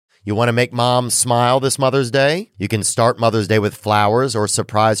You want to make mom smile this Mother's Day? You can start Mother's Day with flowers or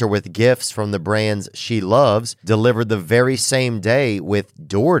surprise her with gifts from the brands she loves, delivered the very same day with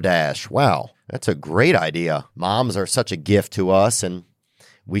DoorDash. Wow, that's a great idea. Moms are such a gift to us, and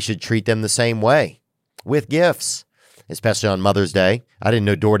we should treat them the same way, with gifts, especially on Mother's Day. I didn't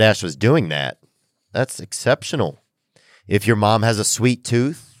know DoorDash was doing that. That's exceptional. If your mom has a sweet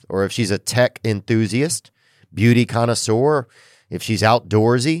tooth, or if she's a tech enthusiast, beauty connoisseur, if she's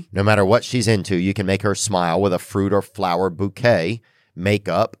outdoorsy, no matter what she's into, you can make her smile with a fruit or flower bouquet,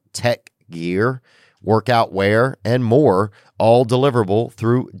 makeup, tech gear, workout wear, and more, all deliverable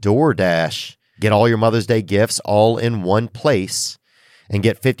through DoorDash. Get all your Mother's Day gifts all in one place and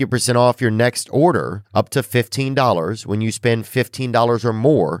get 50% off your next order up to $15 when you spend $15 or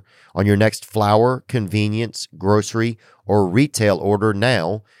more on your next flower, convenience, grocery, or retail order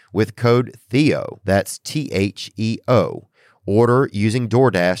now with code THEO. That's THEO. Order using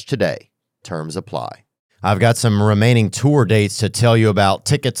DoorDash today. Terms apply. I've got some remaining tour dates to tell you about.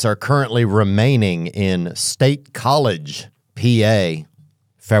 Tickets are currently remaining in State College, PA,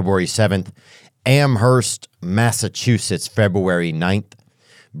 February 7th. Amherst, Massachusetts, February 9th.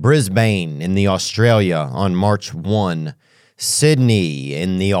 Brisbane in the Australia on March 1. Sydney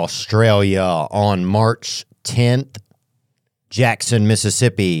in the Australia on March 10th. Jackson,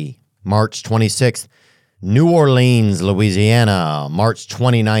 Mississippi, March 26th. New Orleans, Louisiana, March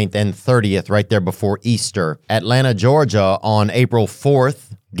 29th and 30th, right there before Easter. Atlanta, Georgia on April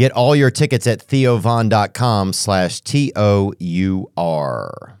 4th. Get all your tickets at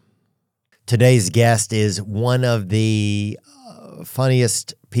theovon.com/TOUR. Today's guest is one of the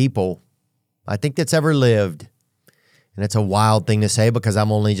funniest people I think that's ever lived. And it's a wild thing to say because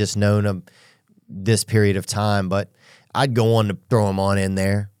I'm only just known him this period of time, but I'd go on to throw him on in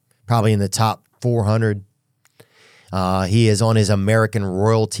there, probably in the top 400. He is on his American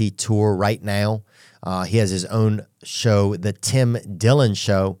Royalty Tour right now. He has his own show, The Tim Dillon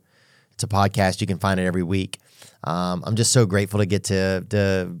Show. It's a podcast. You can find it every week. I'm just so grateful to get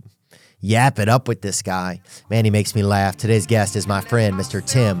to yap it up with this guy. Man, he makes me laugh. Today's guest is my friend, Mr.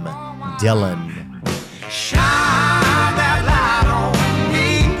 Tim Dillon. Shine that light on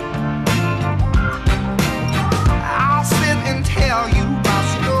me. I'll sit and tell you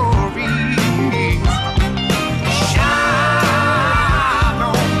my stories. Shine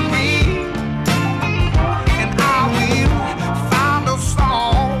on me, and I will find a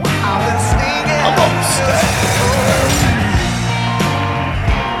song I will sing it. I'm on the stage.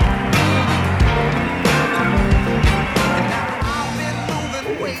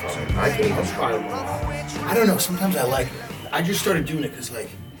 I can even try one. I don't know. Sometimes I like it. I just started doing it because, like...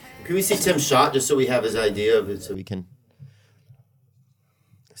 Can we see Tim's shot just so we have his idea of it so we can...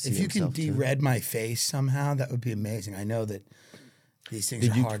 If you can de-red my face somehow, that would be amazing. I know that these things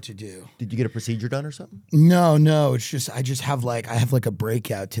are hard to do. Did you get a procedure done or something? No. It's just, I have a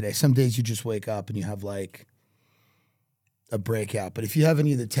breakout today. Some days you just wake up and you have like a breakout. But if you have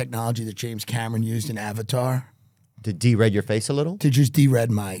any of the technology that James Cameron used in Avatar... To de-red your face a little? To just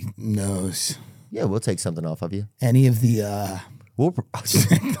de-red my nose. Yeah, we'll take something off of you. Any of the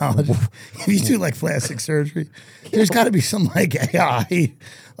technology. If you do like plastic surgery, there's got to be some like AI.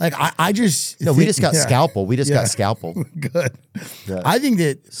 Like I just... No, we just got Scalpel. We just got Scalpel. Good. I think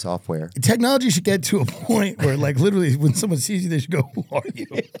that... Software. Technology should get to a point where like literally when someone sees you, they should go, who are you?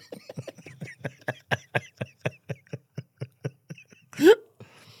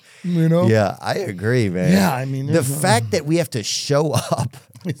 You know? Yeah, I agree, man. Yeah, I mean... The fact that we have to show up...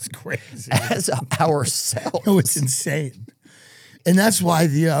 It's crazy. As ourselves. No, it's insane. And that's why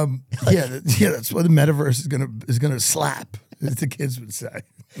that's why the metaverse is gonna slap, as the kids would say.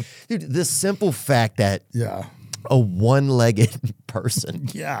 Dude, the simple fact that a one-legged person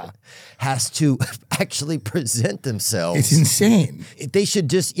has to actually present themselves. It's insane. They should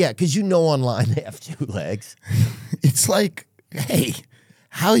just, because online they have two legs. It's like, hey...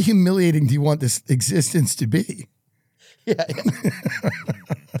 How humiliating do you want this existence to be? Yeah.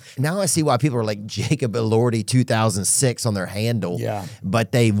 Now I see why people are like Jacob Elordi 2006 on their handle. Yeah.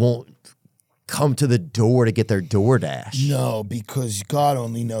 But they won't come to the door to get their DoorDash. No, because God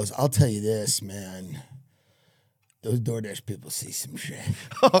only knows. I'll tell you this, man. Those DoorDash people see some shit.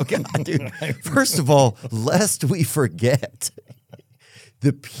 Oh, God, dude. First of all, lest we forget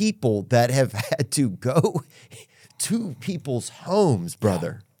the people that have had to go... to people's homes,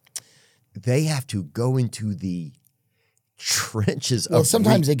 brother. Yeah. They have to go into the trenches of... Well,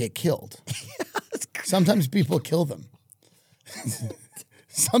 sometimes they get killed. Sometimes people kill them.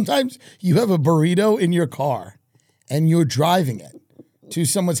 Sometimes you have a burrito in your car and you're driving it to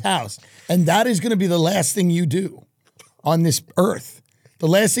someone's house. And that is going to be the last thing you do on this earth. The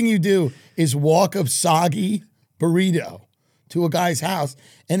last thing you do is walk a soggy burrito to a guy's house,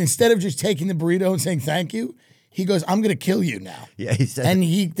 and instead of just taking the burrito and saying thank you, he goes, "I'm going to kill you now." Yeah, he said,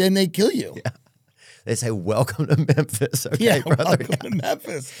 and then they kill you. Yeah. They say, "Welcome to Memphis." Okay, Yeah, brother. welcome to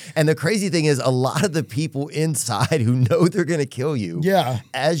Memphis. And the crazy thing is, a lot of the people inside who know they're going to kill you, Yeah.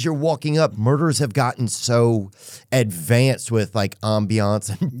 as you're walking up, murders have gotten so advanced with like ambiance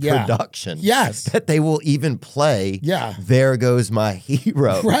and Yeah. production, Yes. that they will even play, Yeah. "There Goes My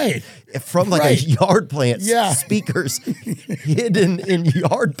Hero," Right. from like Right. a yard plant, Yeah. speakers hidden in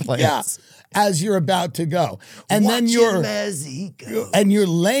yard Yeah, plants. as you're about to go, and then Watch you're him as he goes. and you're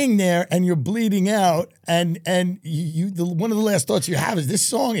laying there and you're bleeding out, and one of the last thoughts you have is, this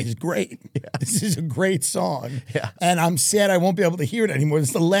song is great. Yeah. This is a great song. Yeah. And I'm sad I won't be able to hear it anymore.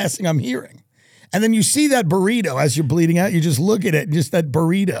 It's the last thing I'm hearing. And then you see that burrito as you're bleeding out. You just look at it, and just that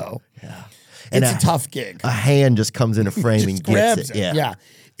burrito. Yeah. And It's a tough gig. A hand just comes in a frame and Just gets grabs it. it. Yeah.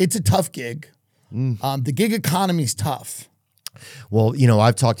 It's a tough gig. The gig economy is tough. Well,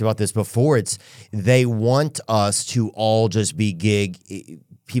 I've talked about this before. They want us to all just be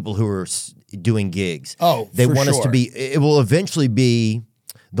people who are doing gigs. Oh, they for want us to sure. be. It will eventually be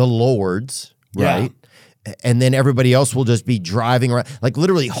the lords, right? And then everybody else will just be driving around, like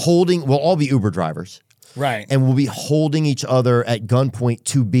literally holding. We'll all be Uber drivers, Right. and we'll be holding each other at gunpoint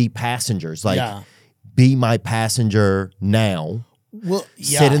to be passengers. Like, Yeah. be my passenger now. Well,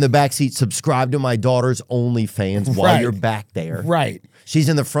 yeah. Sit in the back seat, subscribe to my daughter's OnlyFans while Right. you're back there. Right. She's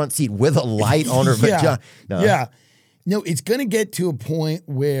in the front seat with a light on her vagina. No. Yeah. No, it's going to get to a point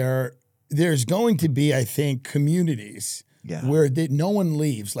where there's going to be, I think, communities Yeah. where no one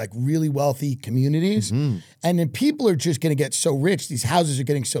leaves, like really wealthy communities. Mm-hmm. And then people are just going to get so rich. These houses are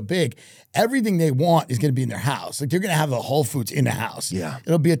getting so big. Everything they want is going to be in their house. Like, they're going to have a Whole Foods in the house. Yeah.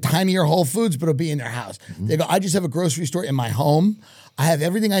 It'll be a tinier Whole Foods, but it'll be in their house. They go, "I just have a grocery store in my home. I have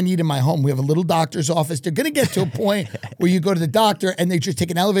everything I need in my home. We have a little doctor's office." They're going to get to a point where you go to the doctor and they just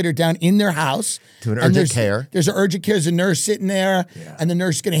take an elevator down in their house. To an And urgent there's- care. There's an urgent care. There's a nurse sitting there, and the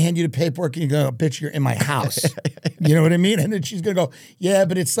nurse is going to hand you the paperwork, and you go, "Bitch, you're in my house." You know what I mean? And then she's going to go, "Yeah,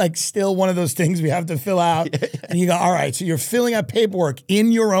 but it's like still one of those things we have to fill out." And you go, "All right, so you're filling out paperwork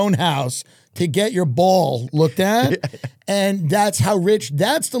in your own house to get your ball looked at." And that's how rich,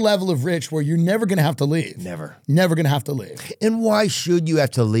 that's the level of rich where you're never going to have to leave. Never. Never going to have to leave. And why should you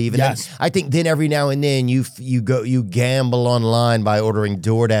have to leave? And Yes. then, I think then every now and then you gamble online by ordering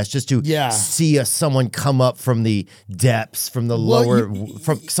DoorDash just to see someone come up from the depths, from the lower,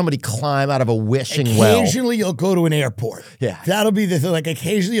 from somebody climb out of a wishing well. Occasionally you'll go to an airport. Yeah. That'll be the thing. Like,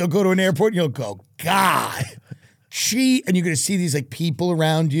 occasionally you'll go to an airport and you'll go, "God, and you're going to see these like people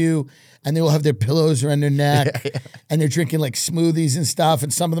around you, and they will have their pillows around their neck, and they're drinking like smoothies and stuff,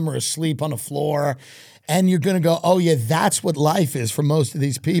 and some of them are asleep on the floor. And you're going to go, "Oh yeah, that's what life is for most of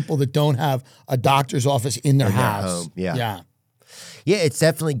these people that don't have a doctor's office in their house." home. Yeah. Yeah. Yeah, it's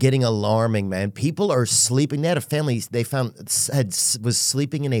definitely getting alarming, man. People are sleeping. They had a family they found was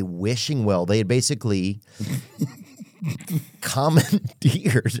sleeping in a wishing well. They had basically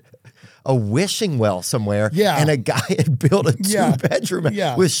commandeered a wishing well somewhere. Yeah. And a guy had built a Yeah. 2-bedroom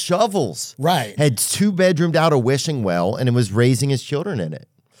Yeah. with shovels. Right. Had 2-bedroomed out a wishing well, and it was raising his children in it.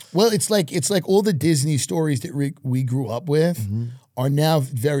 Well, it's like all the Disney stories that we grew up with are now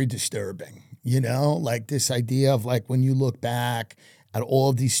very disturbing. Like this idea of like when you look back at all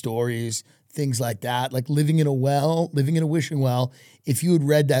of these stories, things like that, like living in a wishing well. If you had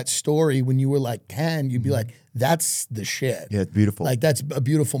read that story when you were like 10, you'd be like, "That's the shit." Yeah, it's beautiful. Like, that's a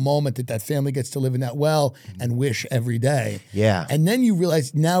beautiful moment that family gets to live in that well and wish every day. Yeah. And then you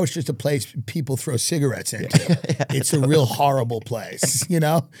realize now it's just a place people throw cigarettes into. It's a real horrible place.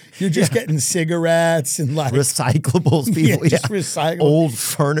 You're just getting cigarettes and like Recyclables, people. just recycle. Old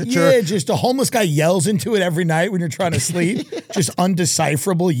furniture. Yeah, just a homeless guy yells into it every night when you're trying to sleep. Just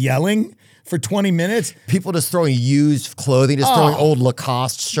undecipherable yelling for 20 minutes. People just throwing used clothing, just throwing old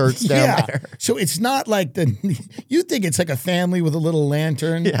Lacoste shirts down there. So it's not like you think it's like a family with a little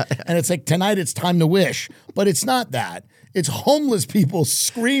lantern, and it's like, tonight it's time to wish, but it's not that. It's homeless people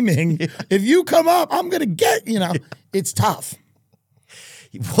screaming, "If you come up, I'm gonna get," It's tough.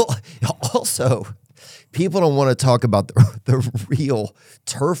 Well, also, people don't want to talk about the real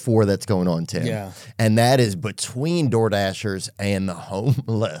turf war that's going on, Tim. Yeah. And that is between DoorDashers and the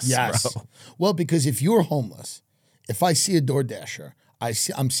homeless, Yes. bro. Well, because if you're homeless, if I see a DoorDasher,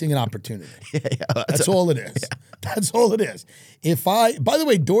 I'm seeing an opportunity. That's all it is. That's all it is. By the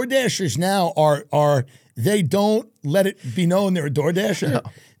way, DoorDashers now are they don't let it be known they're a DoorDasher. No.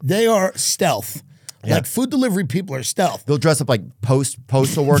 They are stealth. Like food delivery people are stealth. They'll dress up like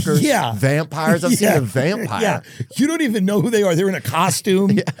postal workers. Yeah. Vampires. I've seen a vampire. Yeah. You don't even know who they are. They're in a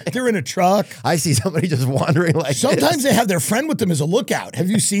costume. They're in a truck. I see somebody just wandering like Sometimes they have their friend with them as a lookout. Have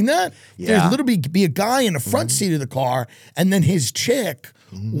you seen that? Yeah. There's literally be a guy in the front seat of the car, and then his chick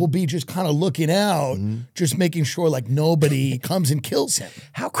will be just kind of looking out, just making sure like nobody comes and kills him.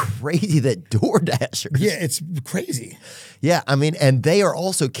 How crazy that DoorDashers. Yeah, it's crazy. Yeah, I mean, and they are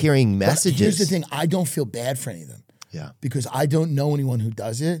also carrying But messages. here's the thing, I don't feel bad for any of them. Yeah. Because I don't know anyone who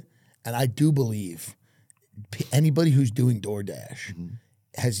does it, and I do believe anybody who's doing DoorDash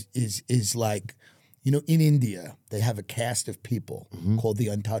is like, you know, in India, they have a caste of people called the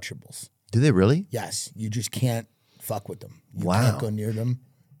untouchables. Do they really? Yes, you just can't fuck with them. You Wow. can't go near them.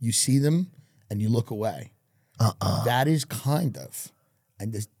 You see them and you look away. That is kind of,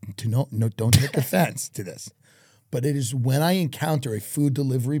 and this, don't take offense to this, but it is when I encounter a food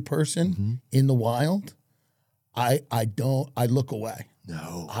delivery person in the wild, I look away.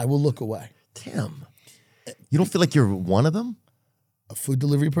 No. I will look away. Tim, you don't feel like you're one of them? A food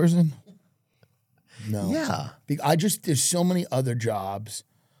delivery person? No. Yeah. There's so many other jobs.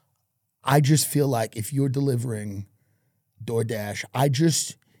 I just feel like if you're delivering DoorDash, I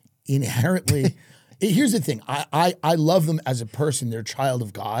just inherently, here's the thing. I love them as a person. They're a child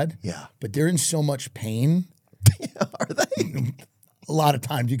of God. Yeah. But they're in so much pain. Are they? A lot of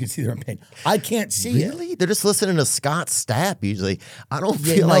times you can see they're in pain. I can't see it. Really? They're just listening to Scott Stapp usually. I don't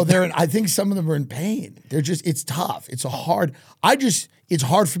feel No, like I think some of them are in pain. It's tough. It's it's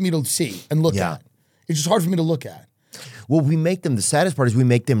hard for me to see and look Yeah. at. It's just hard for me to look at. Well, the saddest part is we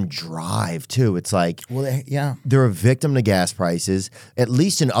make them drive too. It's like Well, they're a victim to gas prices. At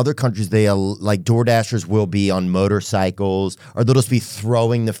least in other countries, like DoorDashers will be on motorcycles, or they'll just be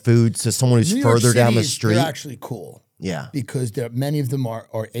throwing the food to someone who's New York further down the City street. They're actually cool. Yeah. Because many of them are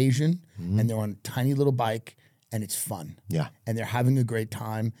Asian and they're on a tiny little bike and it's fun. Yeah. And they're having a great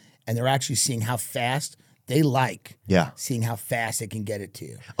time and they're actually seeing how fast they seeing how fast they can get it to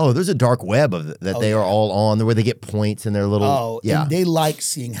you. Oh, there's a dark web of that they are all on where they get points in their little. And they like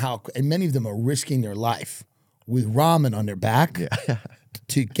seeing and many of them are risking their life with ramen on their back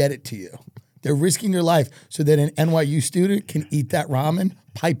to get it to you. They're risking their life so that an NYU student can eat that ramen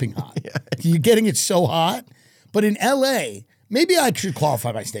piping hot. You're getting it so hot. But in LA, maybe I should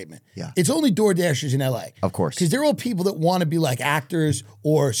qualify my statement. Yeah. It's only DoorDashers in LA. Of course. Because they're all people that want to be like actors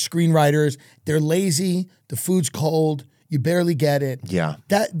or screenwriters. They're lazy. The food's cold. You barely get it. Yeah.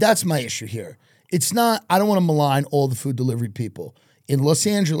 That's my issue here. It's not, I don't want to malign all the food delivery people. In Los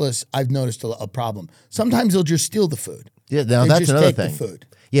Angeles, I've noticed a problem. Sometimes they'll just steal the food. Yeah, now They that's just another take thing. The food.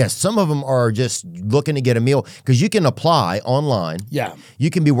 Yeah, some of them are just looking to get a meal because you can apply online. Yeah. You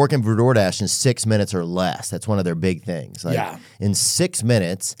can be working for DoorDash in 6 minutes or less. That's one of their big things. Like, Yeah. in 6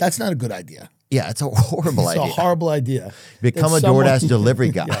 minutes. That's not a good idea. Yeah, it's a horrible It's idea. a horrible idea. Become That a someone- DoorDash delivery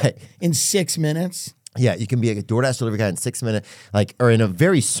guy. Yeah. In 6 minutes. Yeah, you can be a DoorDash delivery guy in 6 minutes, or in a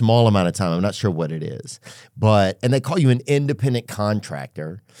very small amount of time. I'm not sure what it is, and they call you an independent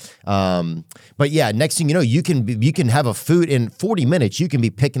contractor. But yeah, next thing you know, you can have a food in 40 minutes. You can be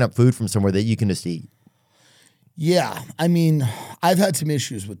picking up food from somewhere that you can just eat. Yeah, I mean, I've had some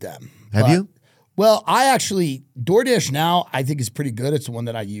issues with them. Have you? Well, DoorDash now I think is pretty good. It's the one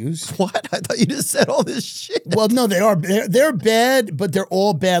that I use. What? I thought you just said all this shit. Well, no, they are. They're bad, but they're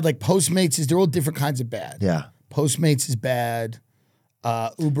all bad. Like Postmates they're all different kinds of bad. Yeah. Postmates is bad.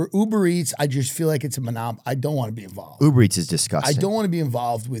 Uber Eats, I just feel like it's a monopoly. I don't want to be involved. Uber Eats is disgusting. I don't want to be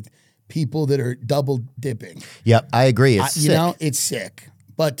involved with people that are double dipping. Yep, I agree. It's sick. You know, it's sick.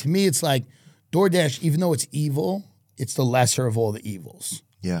 But to me, it's like DoorDash, even though it's evil, it's the lesser of all the evils.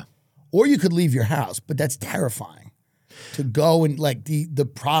 Yeah. Or you could leave your house, but that's terrifying. To go and like the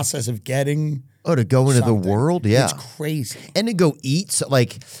process of getting Oh, to go into something. the world? Yeah. It's crazy. And to go eat,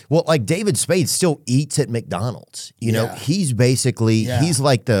 like David Spade still eats at McDonald's. You know, Yeah. he's basically, he's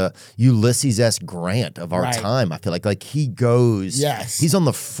like the Ulysses S. Grant of our Right. time. I feel like he goes, Yes. he's on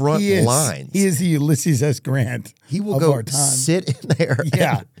the front lines. He is the Ulysses S. Grant. He will of go our time. sit in there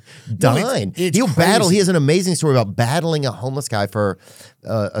Yeah. and No, dine. it's He'll battle. crazy. He has an amazing story about battling a homeless guy for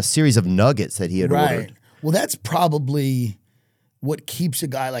a series of nuggets that he had ordered. Well, that's probably what keeps a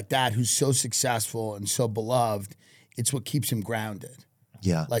guy like that who's so successful and so beloved. It's what keeps him grounded.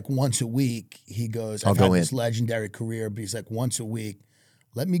 Yeah. Like once a week, he goes, I'll I've go had in. this legendary career, but he's like, once a week,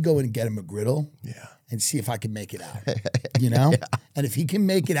 let me go in and get him a griddle and see if I can make it out, you know? And if he can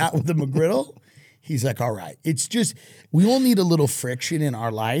make it out with a McGriddle, he's like, all right. It's just, we all need a little friction in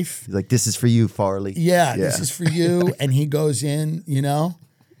our life. He's like, this is for you, Farley. Yeah, this is for you. And he goes in, you know?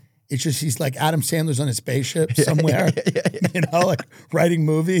 It's just he's like Adam Sandler's on a spaceship somewhere, you know, like writing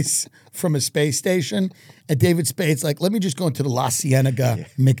movies from a space station. And David Spade's like, let me just go into the La Cienega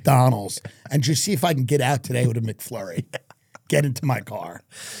McDonald's and just see if I can get out today with a McFlurry. Get into my car.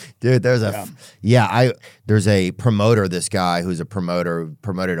 Dude, there's there's a promoter, this guy who's a promoter,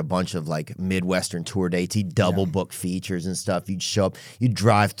 promoted a bunch of like Midwestern tour dates. He double booked features and stuff. You'd show up, you'd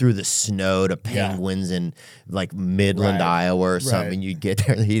drive through the snow to Penguins in like Midland, Iowa or something. And you'd get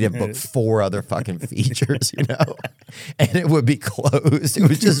there and he'd have booked 4 other fucking features, you know? And it would be closed. It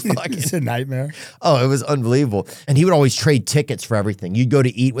was just fucking. It's a nightmare. Oh, it was unbelievable. And he would always trade tickets for everything. You'd go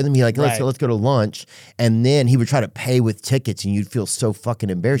to eat with him. He'd like, let's go to lunch. And then he would try to pay with tickets and you'd feel so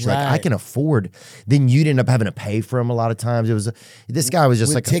fucking embarrassed. You're like, I can afford. Then you'd end up having to pay for him a lot of times. It was, this guy was just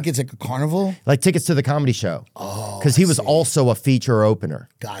with like tickets like a carnival? Like tickets to the comedy show. Oh, because he was also a feature opener.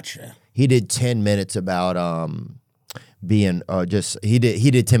 Gotcha. He did 10 minutes about being he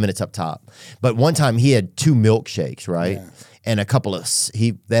did 10 minutes up top. But one time he had 2 milkshakes, right? Yeah. And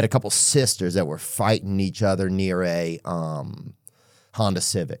they had a couple sisters that were fighting each other near a Honda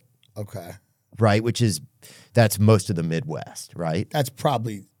Civic. Okay. Right, that's most of the Midwest, right? That's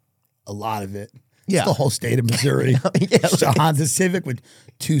probably a lot of it. Yeah. It's the whole state of Missouri. Just a Honda Civic with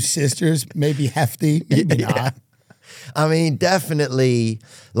 2 sisters, maybe hefty, maybe not. I mean, definitely,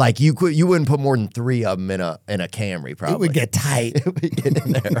 like you wouldn't put more than 3 of them in a Camry. Probably it would get tight. It would get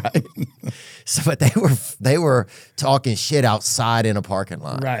in there, right? So, but they were talking shit outside in a parking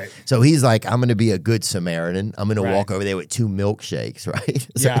lot, right? So he's like, "I'm going to be a good Samaritan. I'm going to walk over there with 2 milkshakes, right?"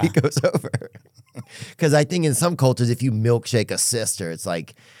 So he goes over because I think in some cultures, if you milkshake a sister, it's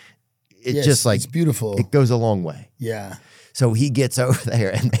like it's beautiful. It goes a long way. Yeah. So he gets over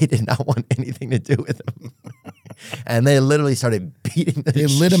there, and they did not want anything to do with him. And they literally started beating the They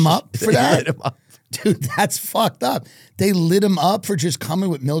lit him up for that? Lit him up. Dude, that's fucked up. They lit him up for just coming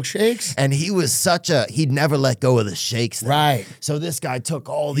with milkshakes? And he was he'd never let go of the shakes. Right. So this guy took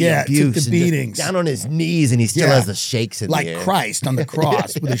all the abuse. Took the beatings. Down on his knees, and he still has the shakes in like the air. Christ on the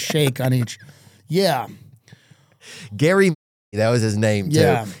cross with a shake on each. Yeah. Gary, that was his name too.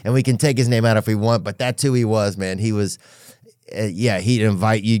 Yeah. And we can take his name out if we want, but that's who he was, man. He was... he'd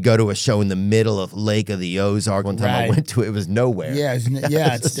invite you to go to a show in the middle of Lake of the Ozark. One time I went to it, it was nowhere. Yeah,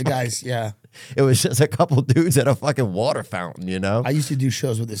 it's the guys, It was just a couple dudes at a fucking water fountain, you know? I used to do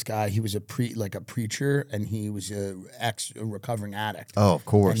shows with this guy. He was a preacher, and he was a recovering addict. Oh, of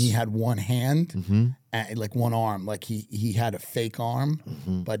course. And he had one hand, and like one arm. Like he had a fake arm,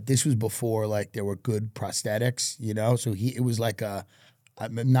 but this was before like there were good prosthetics, you know? So it was like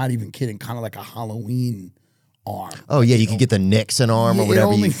I'm not even kidding, kind of like a Halloween arm. Oh yeah, you could get the Nixon arm or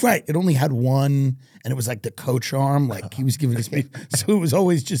whatever. It only had one, and it was like the coach arm. Like he was giving a speech, so it was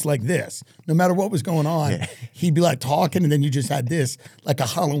always just like this. No matter what was going on, he'd be like talking, and then you just had this like a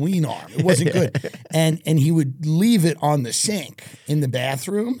Halloween arm. It wasn't good, and he would leave it on the sink in the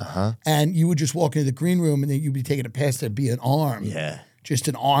bathroom, and you would just walk into the green room, and then you'd be taking a pass. There'd be an arm, just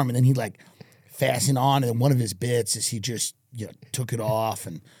an arm, and then he'd like fasten on, and one of his bits is he just took it off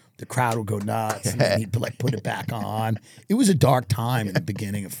and. The crowd would go nuts, and then he'd like put it back on. It was a dark time in the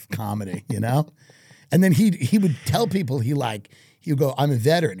beginning of comedy, you know. And then he would tell people he would go, "I'm a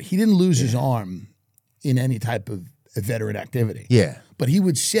veteran." He didn't lose his arm in any type of a veteran activity. Yeah, but he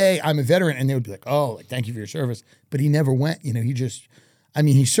would say, "I'm a veteran," and they would be like, "Oh, like, thank you for your service." But he never went. You know, he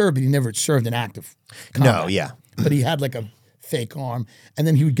served, but he never served an active combat. No, yeah. But he had like a fake arm, and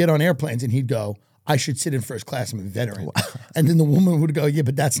then he would get on airplanes and he'd go, "I should sit in first class. I'm a veteran." Wow. And then the woman would go, "Yeah,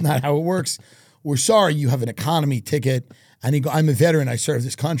 but that's not how it works. We're sorry, you have an economy ticket." And he'd go, "I'm a veteran. I serve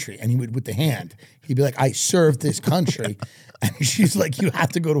this country." And he would, with the hand, he'd be like, "I serve this country." And she's like, "You have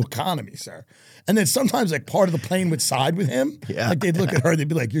to go to economy, sir." And then sometimes like part of the plane would side with him. Yeah. Like they'd look at her, they'd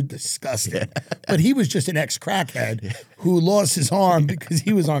be like, "You're disgusting." Yeah. But he was just an ex-crackhead who lost his arm because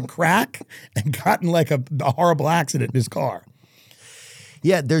he was on crack and got in like a horrible accident in his car.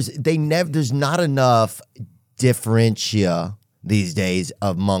 Yeah, there's not enough differentia these days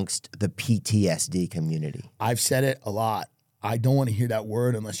amongst the PTSD community. I've said it a lot. I don't want to hear that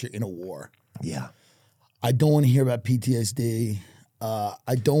word unless you're in a war. Yeah. I don't want to hear about PTSD.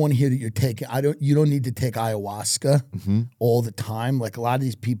 I don't want to hear that you're taking. You don't need to take ayahuasca all the time. Like a lot of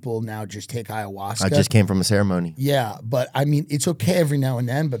these people now just take ayahuasca. I just came from a ceremony. Yeah, but I mean, it's okay every now and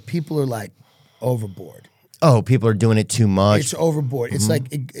then. But people are like overboard. Oh, people are doing it too much. It's overboard. It's like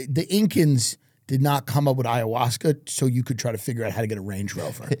the Incans did not come up with ayahuasca so you could try to figure out how to get a Range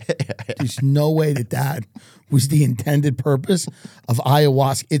Rover. There's no way that was the intended purpose of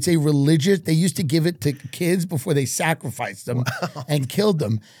ayahuasca. It's a religious. They used to give it to kids before they sacrificed them and killed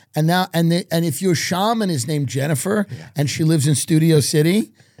them. And now, and if your shaman is named Jennifer and she lives in Studio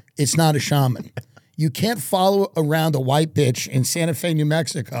City, it's not a shaman. You can't follow around a white bitch in Santa Fe, New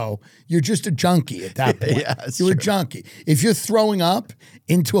Mexico. You're just a junkie at that point. Yeah, that's you're a true. junkie. If you're throwing up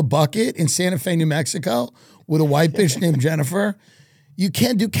into a bucket in Santa Fe, New Mexico with a white bitch named Jennifer, you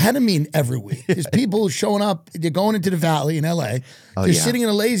can't do ketamine every week. There's people showing up, they're going into the valley in LA. They're sitting in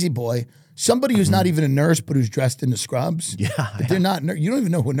a lazy boy. Somebody who's not even a nurse, but who's dressed in the scrubs. But they're not. You don't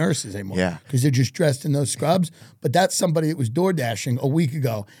even know who a nurse is anymore. Yeah. Because they're just dressed in those scrubs. But that's somebody that was door dashing a week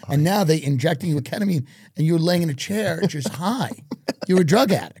ago, and now they injecting you with ketamine, and you're laying in a chair just high. You're a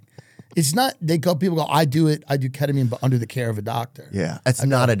drug addict. It's not. People go, I do ketamine, but under the care of a doctor. Yeah, that's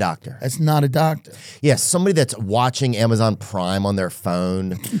not a doctor. That's not a doctor. Yeah, somebody that's watching Amazon Prime on their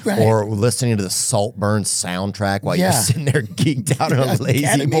phone Right. or listening to the Saltburn soundtrack while you're sitting there geeked out on a lazy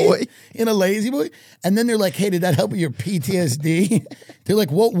Ketamine boy. in a lazy boy. And then they're like, hey, did that help with your PTSD? They're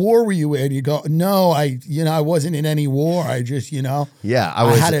like, what war were you in? You go, no, I wasn't in any war. I just, Yeah,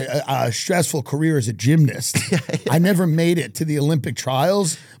 I had a stressful career as a gymnast. I never made it to the Olympic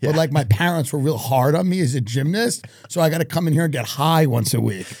trials, but like my parents were real hard on me as a gymnast. So I got to come in here and get high once a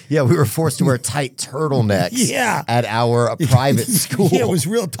week. Yeah, we were forced to wear tight turtlenecks at our private school. Yeah, it was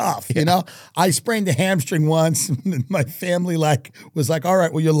real tough. I sprained a hamstring once. And my family was like, all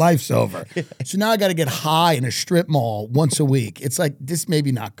right, well, your life's over. So now I got to get high in a strip mall once a week. It's like, this may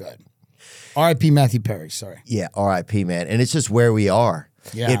be not good. R.I.P. Matthew Perry, sorry. Yeah, R.I.P., man. And it's just where we are.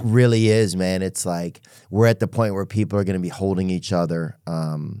 Yeah. It really is, man. It's like we're at the point where people are going to be holding each other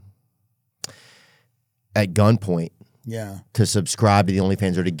at gunpoint to subscribe to the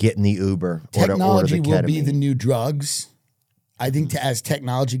OnlyFans or to get in the Uber or to order Technology the will ketamine. be the new drugs. I think as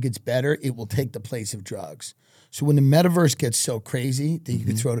technology gets better, it will take the place of drugs. So when the metaverse gets so crazy that you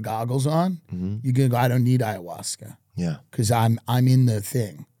can throw the goggles on, you're going to go, I don't need ayahuasca. Yeah. Because I'm in the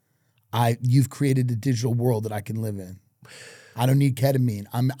thing. You've created a digital world that I can live in. I don't need ketamine.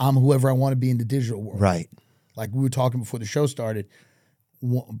 I'm whoever I want to be in the digital world. Right. Like we were talking before the show started,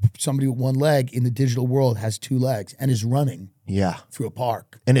 somebody with one leg in the digital world has two legs and is running through a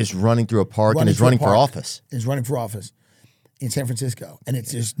park. And is running through a park and is running for office. Is running for office in San Francisco. And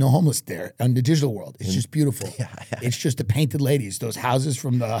there's no homeless there in the digital world. It's just beautiful. It's just the painted ladies, those houses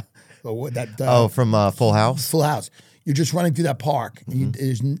from from Full House? Full House. You're just running through that park. And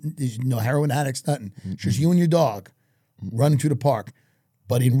there's no heroin addicts, nothing. It's just you and your dog running through the park.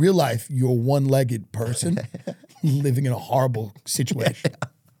 But in real life, you're a one-legged person living in a horrible situation.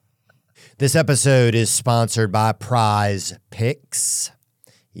 This episode is sponsored by Prize Picks.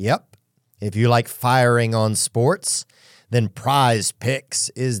 Yep. If you like firing on sports, then Prize Picks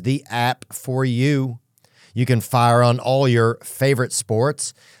is the app for you. You can fire on all your favorite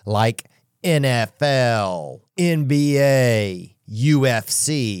sports like NFL, NBA,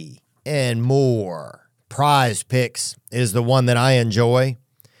 UFC, and more. Prize Picks is the one that I enjoy.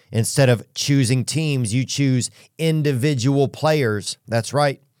 Instead of choosing teams, you choose individual players. That's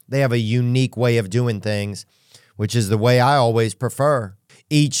right. They have a unique way of doing things, which is the way I always prefer.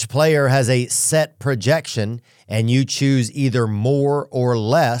 Each player has a set projection, and you choose either more or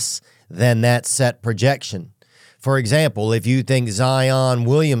less than that set projection. For example, if you think Zion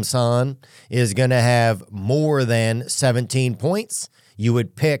Williamson is going to have more than 17 points, you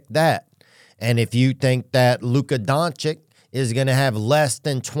would pick that. And if you think that Luka Doncic is going to have less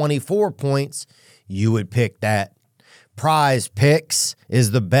than 24 points, you would pick that. Prize Picks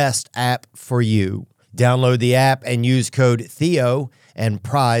is the best app for you. Download the app and use code Theo, and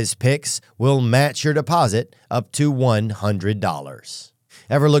Prize Picks will match your deposit up to $100.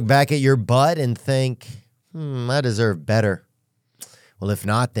 Ever look back at your butt and think, I deserve better? Well, if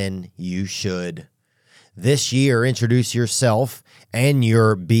not, then you should. This year, introduce yourself and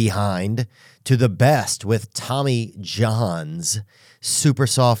your behind to the best with Tommy John's super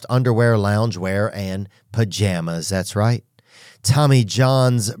soft underwear, loungewear, and pajamas. That's right. Tommy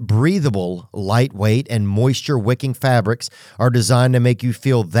John's breathable, lightweight, and moisture-wicking fabrics are designed to make you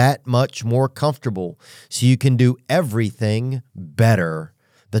feel that much more comfortable so you can do everything better.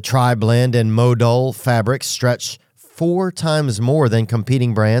 The Tri-Blend and Modal fabrics stretch 4 times more than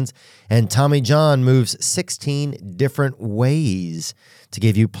competing brands, and Tommy John moves 16 different ways to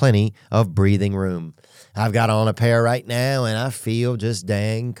give you plenty of breathing room. I've got on a pair right now, and I feel just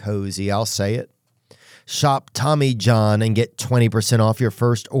dang cozy. I'll say it. Shop Tommy John and get 20% off your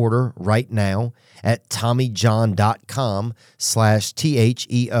first order right now at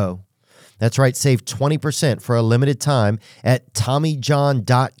TommyJohn.com/THEO. That's right. Save 20% for a limited time at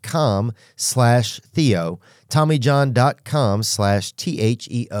TommyJohn.com/Theo.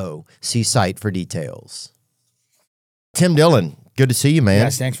 TommyJohn.com/THEO. See site for details. Tim Dillon, good to see you, man.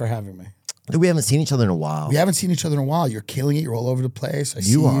 Yes, thanks for having me. We haven't seen each other in a while. We haven't seen each other in a while. You're killing it. You're all over the place. I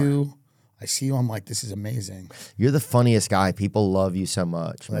see you. I'm like, this is amazing. You're the funniest guy. People love you so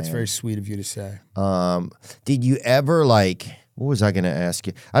much, man. That's very sweet of you to say. Did you ever what was I going to ask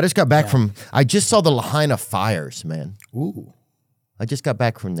you? I just got back I just saw the Lahaina fires, man. Ooh. I just got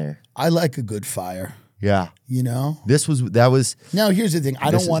back from there. I like a good fire. Yeah. You know? That was. Now, here's the thing. I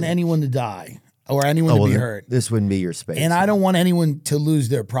don't want anyone to die or anyone to be hurt. This wouldn't be your space. And I don't want anyone to lose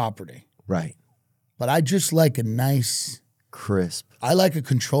their property. Right. But I just like a nice. Crisp. I like a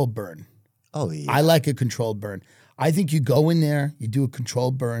controlled burn. Oh, yeah. I like a controlled burn. I think you go in there, you do a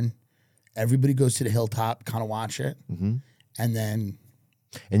controlled burn. Everybody goes to the hilltop, kind of watch it. Mm-hmm. And then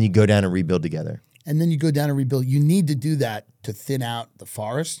you go down and rebuild together. And then you go down and rebuild. You need to do that to thin out the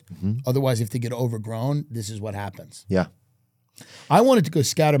forest. Mm-hmm. Otherwise, if they get overgrown, this is what happens. Yeah. I wanted to go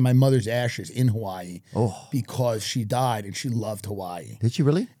scatter my mother's ashes in Hawaii because she died and she loved Hawaii. Did she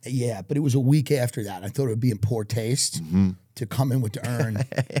really? Yeah, but it was a week after that. I thought it would be in poor taste to come in with the urn.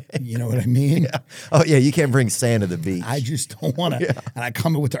 You know what I mean? Yeah. Oh, yeah, you can't bring sand to the beach. I just don't want to. Yeah. And I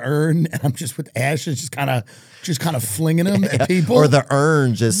come in with the urn and I'm just with ashes, just kind of flinging them at people. Or the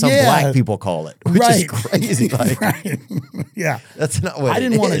urns, as some black people call it, which is crazy. Right. Yeah. That's not what I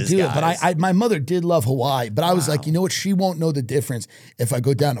didn't want to do guys. it, but my mother did love Hawaii. But I was like, you know what? She won't know the difference if I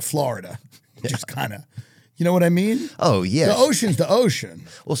go down to Florida. Just kind of. You know what I mean? Oh, yeah. The ocean's the ocean.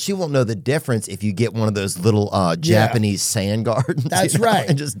 Well, she won't know the difference if you get one of those little Japanese sand gardens. That's right.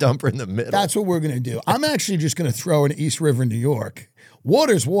 And just dump her in the middle. That's what we're going to do. I'm actually just going to throw in East River, New York.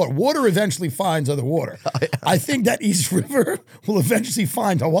 Water's water. Water eventually finds other water. I think that East River will eventually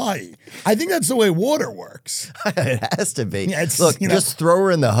find Hawaii. I think that's the way water works. It has to be. Yeah, look, just throw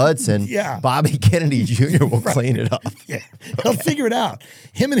her in the Hudson. Yeah. Bobby Kennedy Jr. will clean it up. Yeah. He'll figure it out.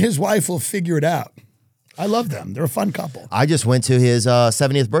 Him and his wife will figure it out. I love them. They're a fun couple. I just went to his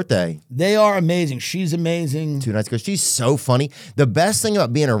 70th birthday. They are amazing. She's amazing. 2 nights ago. She's so funny. The best thing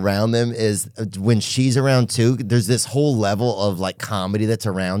about being around them is when she's around too, there's this whole level of like comedy that's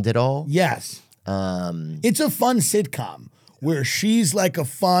around it all. Yes. It's a fun sitcom where she's like a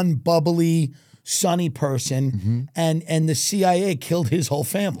fun, bubbly, sunny person, and the CIA killed his whole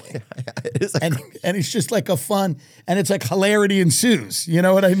family. And it's just like a fun, and it's like hilarity ensues. You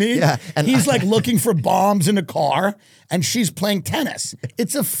know what I mean? Yeah. And he's like looking for bombs in a car, and she's playing tennis.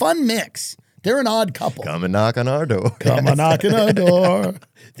 It's a fun mix. They're an odd couple. Come and knock on our door. Come and knock on our door.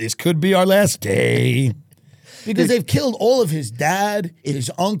 This could be our last day. Because they've killed all of his dad,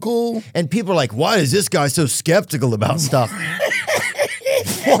 his uncle. And people are like, why is this guy so skeptical about stuff?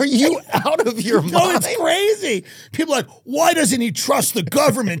 Are you out of your mind? No, it's crazy. People are like, why doesn't he trust the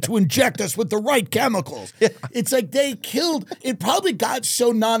government to inject us with the right chemicals? Yeah. It's like they killed, it probably got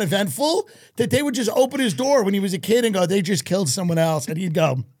so non-eventful that they would just open his door when he was a kid and go, they just killed someone else. And he'd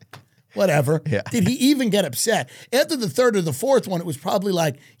go, whatever. Yeah. Did he even get upset? After the third or the fourth one, it was probably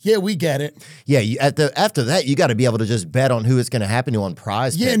like, yeah, we get it. Yeah, after that, you got to be able to just bet on who it's going to happen to on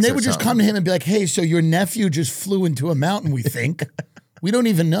prize picks. Yeah, and they would just come to him and be like, hey, so your nephew just flew into a mountain, we think. We don't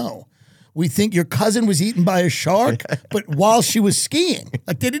even know. We think your cousin was eaten by a shark, but while she was skiing.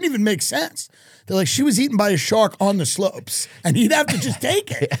 Like, they didn't even make sense. They're like, she was eaten by a shark on the slopes. And he'd have to just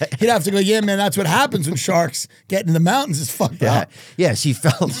take it. He'd have to go, yeah, man, that's what happens when sharks get in the mountains. It's fucked up. Yeah, she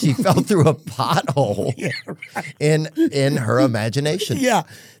fell through a pothole in her imagination. Yeah.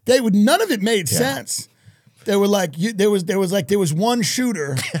 None of it made sense. They were like, there was one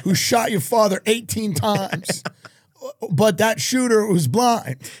shooter who shot your father 18 times. But that shooter was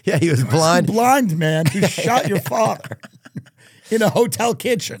blind. Yeah, he was blind. Blind man who shot your father in a hotel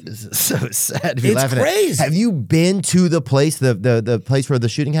kitchen. This is so sad to be It's laughing at. crazy. Have you been to the place, the place where the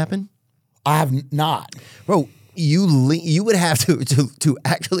shooting happened? I have not. Bro, you would have to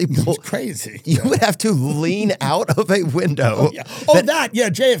actually pull. It's crazy. You would have to lean out of a window.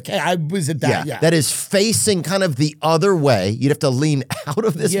 JFK. I was at that. Yeah. That is facing kind of the other way. You'd have to lean out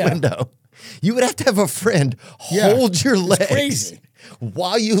of this window. You would have to have a friend hold your legs crazy.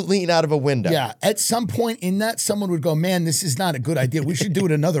 while you lean out of a window. Yeah. At some point in that, someone would go, man, this is not a good idea. We should do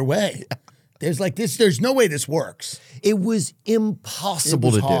it another way. There's no way this works. It was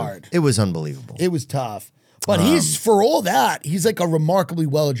impossible to do. It was unbelievable. It was tough. But for all that, he's like a remarkably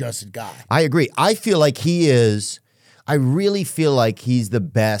well-adjusted guy. I agree. I feel like I really feel like he's the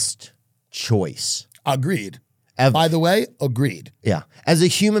best choice. Agreed. By the way, agreed. Yeah. As a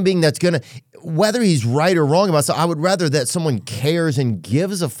human being that's going to, whether he's right or wrong about something, I would rather that someone cares and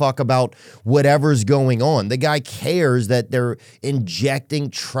gives a fuck about whatever's going on. The guy cares that they're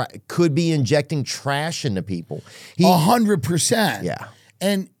could be injecting trash into people. 100%. Yeah.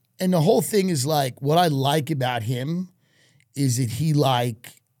 And the whole thing is like, what I like about him is that he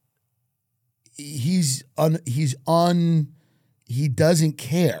he doesn't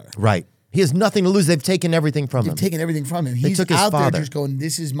care. Right. He has nothing to lose. They've taken everything from him. They've taken everything from him. They He's took his out father. there just going,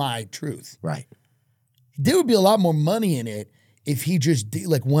 this is my truth. Right. There would be a lot more money in it if he just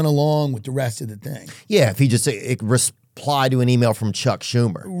went along with the rest of the thing. Yeah, if he just replied to an email from Chuck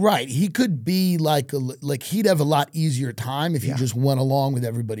Schumer. Right. He could be like he'd have a lot easier time if he just went along with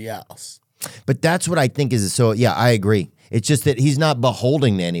everybody else. But that's what I think is so. Yeah, I agree. It's just that he's not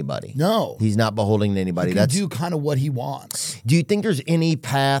beholden to anybody. No. He's not beholden to anybody. He can do kind of what he wants. Do you think there's any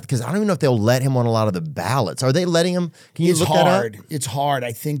path? Because I don't even know if they'll let him on a lot of the ballots. Are they letting him? Can you look that up? It's hard.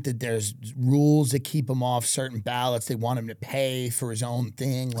 I think that there's rules that keep him off certain ballots. They want him to pay for his own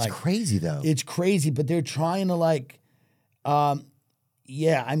thing. It's crazy, though. It's crazy, but they're trying to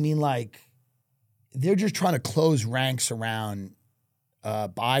they're just trying to close ranks around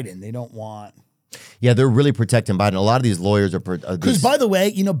Biden. They don't want. Yeah, they're really protecting Biden. A lot of these lawyers are because, by the way,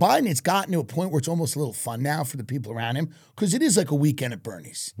 Biden, it's gotten to a point where it's almost a little fun now for the people around him because it is like a weekend at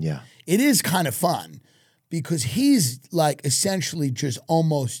Bernie's. Yeah, it is kind of fun because he's essentially just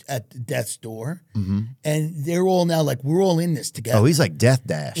almost at the death's door, and they're all now we're all in this together. Oh, he's like Death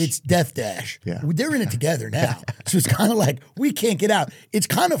Dash. It's Death Dash. Yeah, they're in it together now, so it's kind of we can't get out. It's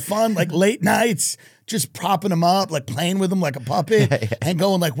kind of fun, late nights. Just propping him up, playing with him like a puppet, and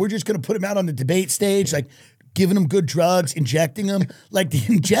going we're just going to put him out on the debate stage, giving him good drugs, injecting him. The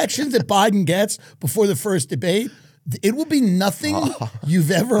injections that Biden gets before the first debate, it will be nothing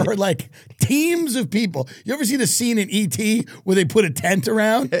you've ever heard. Teams of people. You ever see the scene in E.T. where they put a tent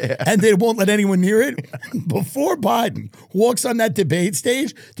around and they won't let anyone near it? Before Biden walks on that debate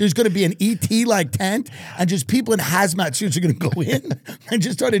stage, there's going to be an E.T. tent and just people in hazmat suits are going to go in and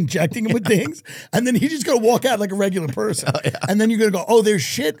just start injecting him with things. And then he's just going to walk out like a regular person. And then you're going to go, oh, there's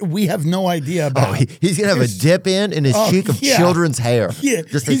shit we have no idea about. He's going to have a dip in his cheek of children's hair. Yeah,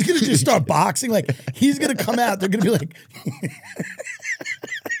 he's going to just start boxing. He's going to come out. They're going to be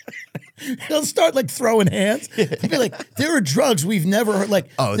he'll start throwing hands. He'll be there are drugs we've never heard.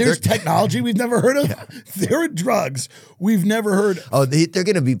 There's technology we've never heard of. Yeah. There are drugs we've never heard of. Oh, they're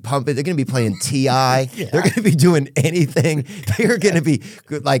going to be pumping. They're going to be playing T.I. They're going to be doing anything. They're going to be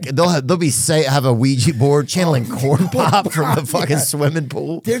have a Ouija board channeling corn pop from the fucking swimming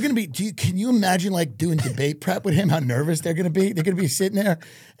pool. They're going to be. Can you imagine doing debate prep with him? How nervous they're going to be. They're going to be sitting there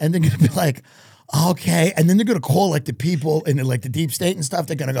and they're going to be okay, and then they're gonna call the people in the deep state and stuff.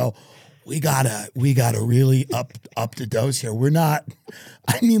 They're gonna go, we gotta really up the dose here. We're not.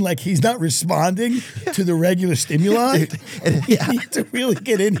 He's not responding to the regular stimuli. We need to really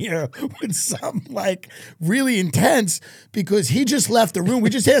get in here with some really intense because he just left the room. We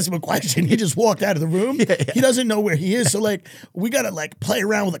just asked him a question. He just walked out of the room. He doesn't know where he is. So we gotta play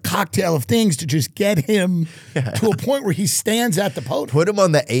around with a cocktail of things to just get him to a point where he stands at the podium. Put him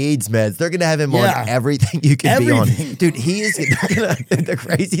on the AIDS meds. They're gonna have him on everything you can be on. Dude, he is. The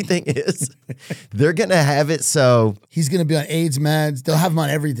crazy thing is, they're gonna have it so he's gonna be on AIDS meds. They'll have him on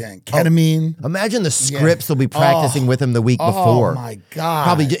everything. Ketamine. Imagine the scripts they'll be practicing with him the week before. Oh my God.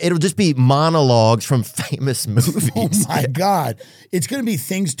 Probably it'll just be monologues from famous movies. Oh my God. It's going to be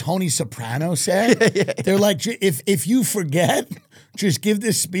things Tony Soprano said. They're if you forget, just give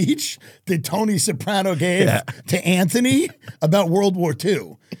this speech that Tony Soprano gave to Anthony about World War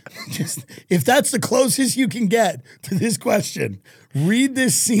II. Just if that's the closest you can get to this question, read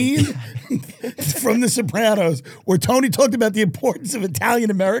this scene from The Sopranos where Tony talked about the importance of Italian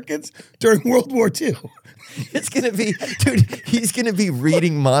Americans during World War II. It's going to be, dude, he's going to be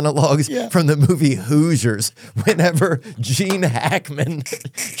reading monologues from the movie Hoosiers whenever Gene Hackman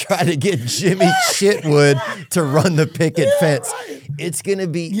tried to get Jimmy Chitwood to run the picket fence. Right. It's going to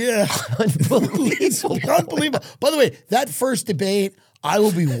be unbelievable. Unbelievable. By the way, that first debate, I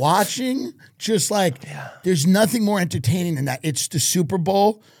will be watching just there's nothing more entertaining than that. It's the Super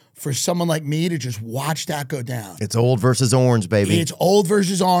Bowl. For someone like me to just watch that go down. It's old versus orange, baby. It's old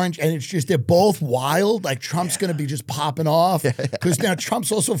versus orange, and it's just, they're both wild. Trump's going to be just popping off because now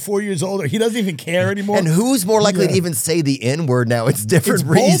Trump's also 4 years older. He doesn't even care anymore. And who's more likely to even say the N-word now? It's different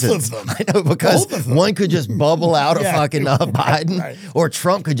reasons. Both of them. I know, because one could just bubble out of fucking Biden, or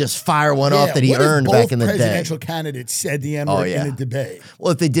Trump could just fire one off that he earned back in the day. Both presidential candidates said the N-word in a debate.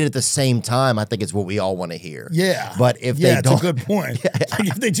 Well, if they did it at the same time, I think it's what we all want to hear. Yeah. But if they don't. It's a good point.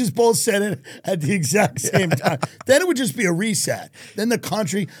 If they just both said it at the exact same time, then it would just be a reset. Then the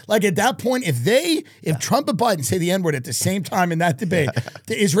country, at that point, if Trump and Biden say the N-word at the same time in that debate,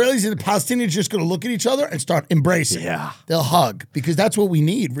 the Israelis and the Palestinians are just going to look at each other and start embracing. Yeah. They'll hug because that's what we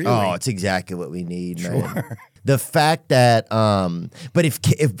need, really. Oh, it's exactly what we need, man. The fact that, but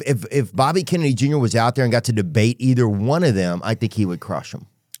if Bobby Kennedy Jr. was out there and got to debate either one of them, I think he would crush them.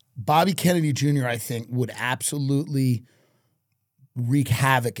 Bobby Kennedy Jr., I think, would absolutely wreak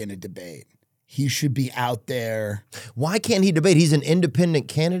havoc in a debate. He should be out there. Why can't he debate? He's an independent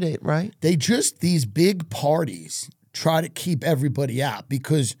candidate, right? These big parties try to keep everybody out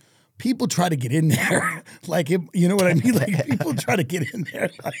because people try to get in there. You know what I mean? Like, people try to get in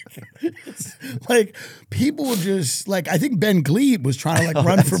there. Like people will just, like, I think Ben Glebe was trying to,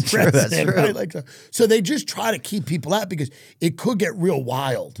 run for president. That's true. Right? So they just try to keep people out because it could get real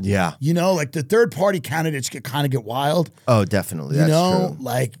wild. Yeah. You know, like the third party candidates kind of get wild. Oh, definitely. That's true.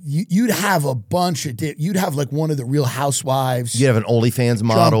 Like you'd have a bunch of, you'd have like one of the Real Housewives. You have an OnlyFans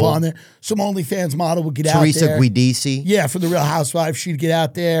model. Jump on there. Some OnlyFans model would get out Teresa there. Guidici. Yeah, from the Real Housewives, she'd get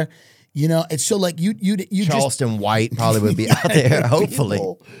out there. You know, it's so like you Charleston White probably would be out there, hopefully.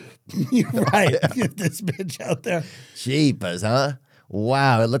 Right. Get this bitch out there. Jeepers, huh?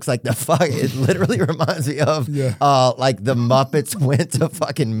 Wow, it looks like it literally reminds me of like the Muppets went to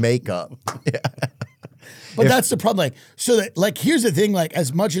fucking makeup. But that's the problem. Like, so that, like, here's the thing, like,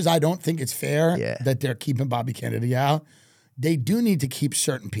 as much as I don't think it's fair that they're keeping Bobby Kennedy out, they do need to keep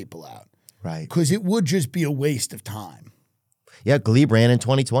certain people out. Right. Because it would just be a waste of time. Yeah, Glebe ran in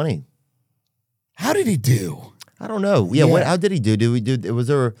 2020. How did he do? I don't know. Yeah. How did he do?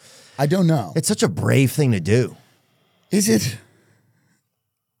 I don't know. It's such a brave thing to do. Is it?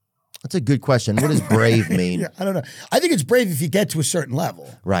 That's a good question. What does brave mean? Yeah, I don't know. I think it's brave if you get to a certain level.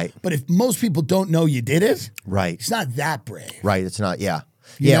 Right. But if most people don't know you did it, right, it's not that brave. Right. It's not. Yeah.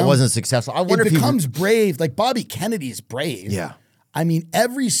 You know? It wasn't successful. I wonder it if becomes brave. Like Bobby Kennedy is brave. Yeah. I mean,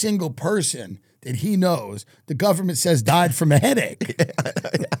 every single person that he knows, the government says died from a headache.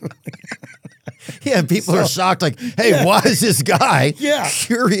 Yeah, people are shocked. Like, hey, why is this guy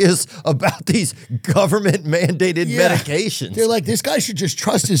curious about these government-mandated medications? They're like, this guy should just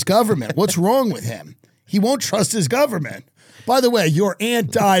trust his government. What's wrong with him? He won't trust his government. By the way, your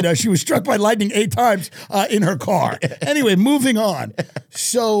aunt died. She was struck by lightning 8 times in her car. Anyway, moving on.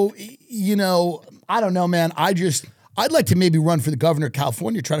 So, you know, I don't know, man. I'd like to maybe run for the governor of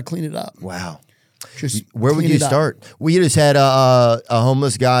California, try to clean it up. Wow. Where would you start? We just had a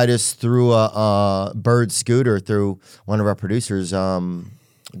homeless guy just threw a bird scooter through one of our producers'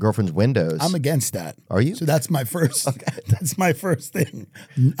 girlfriend's windows. I'm against that. Are you? So that's my first. That's my first thing.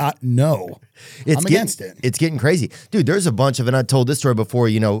 No, I'm against it. It's getting crazy, dude. There's a bunch of, and I told this story before.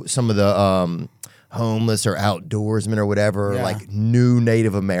 You know, some of the homeless or outdoorsmen or whatever, like new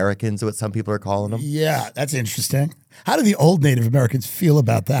Native Americans, what some people are calling them. Yeah, that's interesting. How do the old Native Americans feel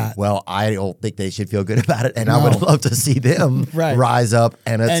about that? Well, I don't think they should feel good about it, and I would love to see them rise up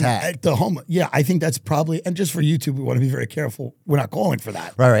and attack. I think that's probably, and just for YouTube, we want to be very careful. We're not calling for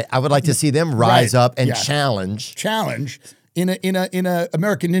that. Right. I would like to see them rise up and challenge. In a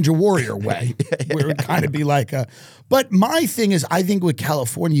American Ninja Warrior way, where it would kind of be like a. But my thing is, I think with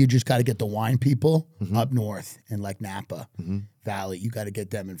California, you just got to get the wine people up north in like Napa Valley. You got to get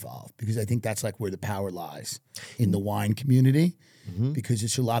them involved because I think that's like where the power lies in the wine community, because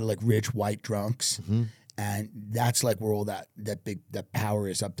it's a lot of like rich white drunks, and that's like where all that power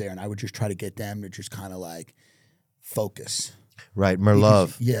is up there. And I would just try to get them to just kind of like focus. Right,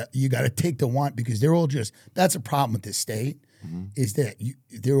 Merlove. Yeah, you got to take the wine because they're all just. That's a problem with this state, is that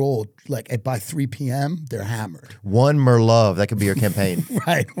they're all like by 3 p.m. they're hammered. One Merlove, that could be your campaign.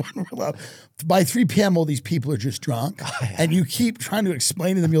 Right, one Merlove. By 3 p.m. all these people are just drunk, and you keep trying to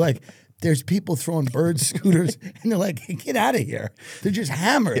explain to them. You're like, there's people throwing bird scooters, and they're like, hey, get out of here. They're just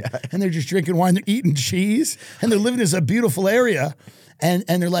hammered, and they're just drinking wine. They're eating cheese, and they're living in a beautiful area. And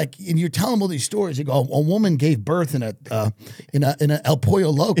they're like, and you're telling them all these stories. You go, a woman gave birth in a El Pollo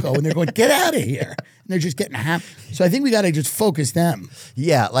Loco, and they're going, get out of here. And they're just getting happy. So I think we got to just focus them.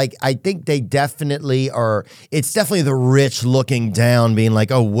 Yeah, like I think they definitely are. It's definitely the rich looking down, being like,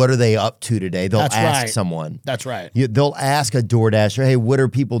 oh, what are they up to today? They'll ask someone. That's right. They'll ask a DoorDasher, hey, what are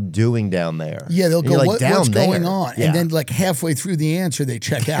people doing down there? Yeah, they'll go, like, what's going on? Yeah. And then like halfway through the answer, they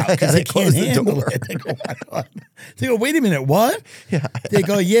check out because they can't handle it. They go, wait a minute, what? Yeah. They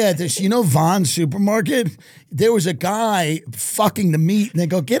go, yeah, this, Vons supermarket, there was a guy fucking the meat, and they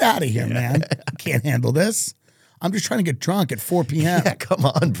go, get out of here, man. You can't handle this. I'm just trying to get drunk at 4 p.m. Yeah, come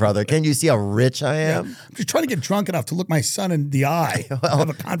on, brother. Can you see how rich I am? Yeah. I'm just trying to get drunk enough to look my son in the eye and have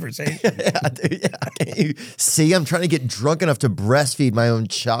a conversation. Dude, Can you see? I'm trying to get drunk enough to breastfeed my own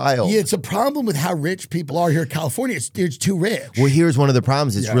child. Yeah, it's a problem with how rich people are here in California. It's too rich. Well, here's one of the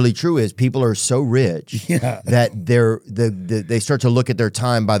problems. It's really true is people are so rich that they start to look at their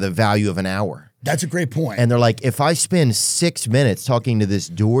time by the value of an hour. That's a great point. And they're like, if I spend 6 minutes talking to this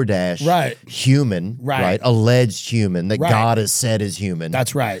DoorDash human, alleged human that God has said is human.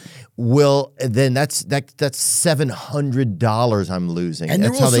 That's right. Well, then that's $700 I'm losing. And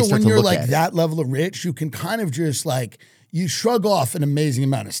that's they're also, how they start when to you're look like at that level of rich, you can kind of just like, you shrug off an amazing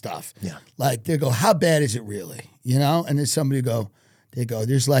amount of stuff. Yeah. Like they go, how bad is it really? You know? And then somebody they go,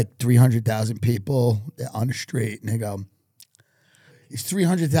 there's like 300,000 people on the street. And they go, is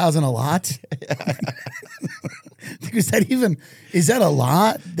 300,000 a lot? Because is that a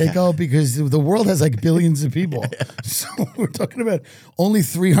lot? They go, because the world has like billions of people. So we're talking about only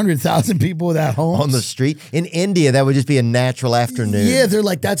 300,000 people without homes. On the street. In India, that would just be a natural afternoon. Yeah, they're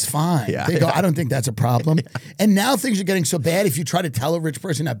like, that's fine. Yeah, they go, I don't think that's a problem. And now things are getting so bad, if you try to tell a rich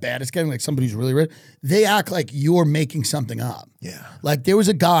person how bad it's getting, like somebody who's really rich, they act like you're making something up. Yeah. Like there was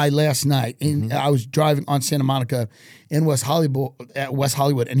a guy last night, and I was driving on Santa Monica in West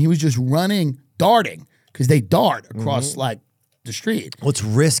Hollywood, and he was just darting, because they dart across like the street. Well, it's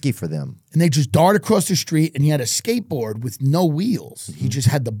risky for them. And they just dart across the street, and he had a skateboard with no wheels. He just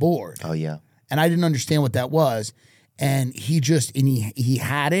had the board. Oh, yeah. And I didn't understand what that was. And he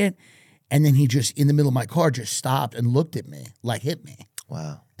had it, and then he just, in the middle of my car, just stopped and looked at me, like hit me.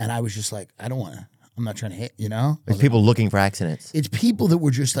 Wow. And I was just like, I'm not trying to hit, you know? There's people looking for accidents. It's people that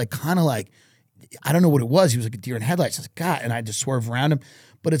were just like, kind of like, I don't know what it was. He was like a deer in headlights. I was like, God, and I just swerve around him.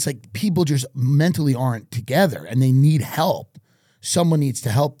 But it's like people just mentally aren't together, and they need help. Someone needs to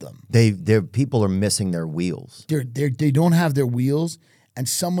help them. Their people are missing their wheels. They don't have their wheels, and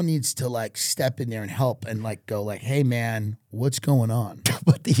someone needs to like step in there and help and like go like, hey man, what's going on?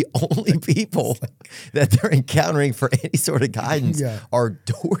 But the only people that they're encountering for any sort of guidance are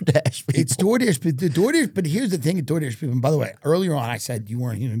DoorDash people. It's DoorDash, but here's the thing at DoorDash people. And by the way, earlier on I said you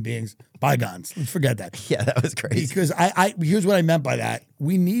weren't human beings. Bygones. Let's forget that. Yeah, that was crazy. Because here's what I meant by that.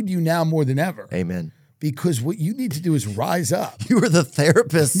 We need you now more than ever. Amen. Because what you need to do is rise up. You are the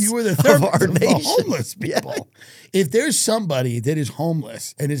therapist. You are the therapist of our nation. The homeless people. Yeah. If there's somebody that is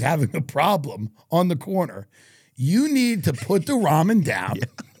homeless and is having a problem on the corner, you need to put the ramen down. Yeah.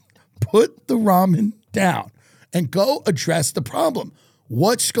 Put the ramen down and go address the problem.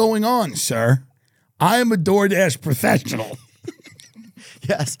 What's going on, sir? I am a DoorDash professional.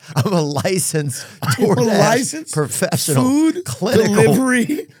 Yes, I'm a licensed DoorDash professional. Food clinical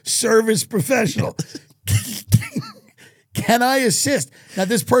delivery service professional. Can I assist? Now,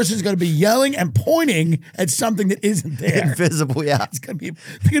 this person is going to be yelling and pointing at something that isn't there. Invisible, yeah. They're going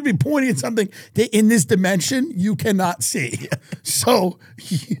to be pointing at something that in this dimension you cannot see. Yeah. So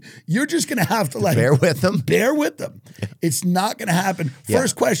you're just going to have to like bear with them. Bear with them. Yeah. It's not going to happen.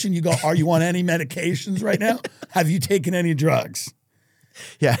 First question, you go, are you on any medications right now? Have you taken any drugs?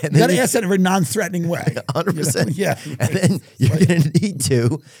 Yeah, and you got to ask that in a very non-threatening way. 100%. You know? Yeah, and then you're going to need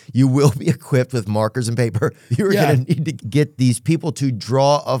to. You will be equipped with markers and paper. You're going to need to get these people to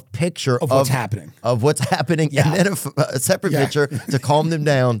draw a picture of what's happening, and then a separate picture to calm them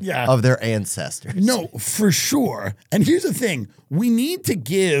down of their ancestors. No, for sure. And here's the thing: we need to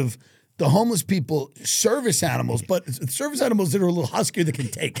give the homeless people service animals, but service animals that are a little huskier that can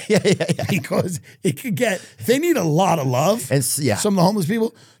take. Yeah. Because it could they need a lot of love. And some of the homeless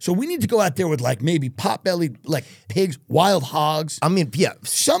people. So we need to go out there with like maybe pot-bellied like pigs, wild hogs. I mean,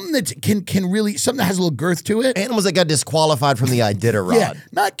 something that can really, something that has a little girth to it. Animals that got disqualified from the Iditarod. Yeah,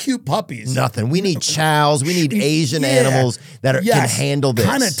 not cute puppies. Nothing. We need chows. We need Asian animals that can handle this.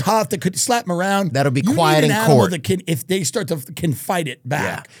 Kind of tough, that could slap them around. That'll be quiet in court. That can, if they start to fight it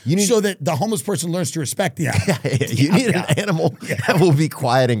back. Yeah. So that the homeless person learns to respect the animal. You need an animal that will be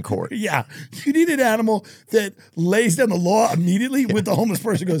quiet in court. Yeah. You need an animal that lays down the law immediately with the homeless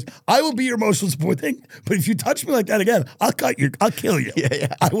person goes, I will be your emotional support thing, but if you touch me like that again, I'll kill you.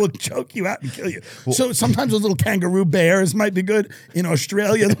 Yeah. I will choke you out and kill you. Well, so sometimes those little kangaroo bears might be good. In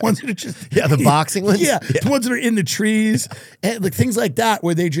Australia, the ones that are just... the boxing ones? Yeah, the ones that are in the trees. And like things like that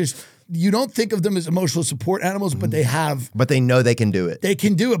where they just... You don't think of them as emotional support animals, but they have... But they know they can do it. They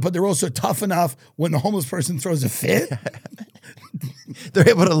can do it, but they're also tough enough when the homeless person throws a fit. They're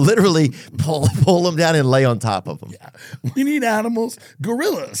able to literally pull them down and lay on top of them. Yeah. We need animals.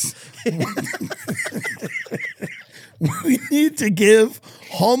 Gorillas. We need to give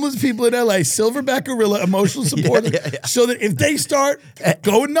homeless people in LA silverback gorilla emotional support so that if they start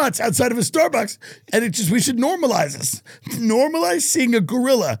going nuts outside of a Starbucks, and we should normalize this. Normalize seeing a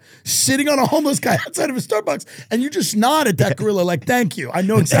gorilla sitting on a homeless guy outside of a Starbucks, and you just nod at that gorilla like, thank you. I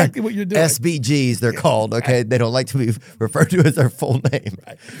know exactly what you're doing. SBGs, they're called, okay? They don't like to be referred to as their full name.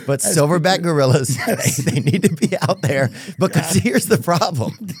 Right. But silverback gorillas, they need to be out there. Because here's the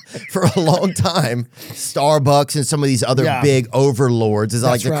problem. For a long time, Starbucks and some of these other big overlords, as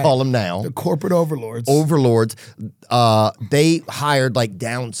I like That's to call them now. The corporate overlords. Overlords, they hired like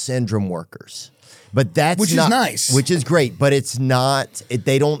Down syndrome workers. But that's Which is not, nice. Which is great, but it's not,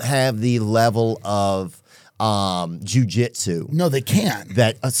 they don't have the level of jujitsu No, they can't.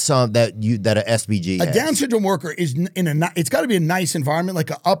 that a SBG A has. Down syndrome worker is it's got to be a nice environment, like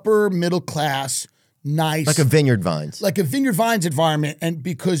an upper middle class, nice. Like a Vineyard Vines. Like a Vineyard Vines environment, and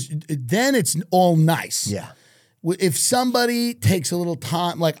because then it's all nice. Yeah. If somebody takes a little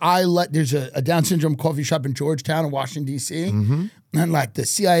time, like there's a Down syndrome coffee shop in Georgetown in Washington, D.C., and like the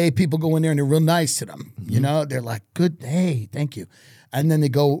CIA people go in there and they're real nice to them. You know, they're like, good, hey, thank you. And then they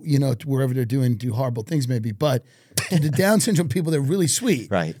go, to wherever they're do horrible things maybe. But to the Down syndrome people, they're really sweet.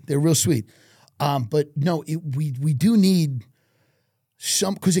 Right. They're real sweet. But no, we do need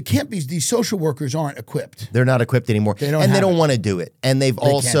some, because it can't be, these social workers aren't equipped. They're not equipped anymore. They don't and they have don't it. want to do it. And they've can't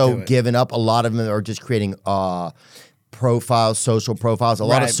do also it. given up. A lot of them are just creating profiles, social profiles. A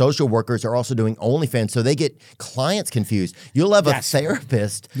lot of Right. social workers are also doing OnlyFans, so they get clients confused. You'll have a Yes.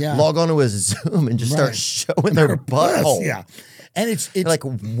 therapist Yeah. log onto a Zoom and just start Right. showing their butthole. Yeah. And it's You're like,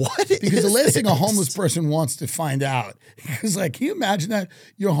 what? because the is last thing a this? homeless person wants to find out is like, can you imagine that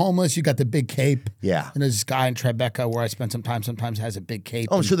you're homeless, you got the big cape. Yeah. And there's this guy in Tribeca where I spent some time, sometimes has a big cape.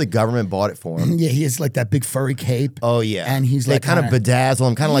 Oh, I'm and- sure the government bought it for him. Yeah, he has like that big furry cape. Oh, yeah. And he's they like kind of kinda- bedazzle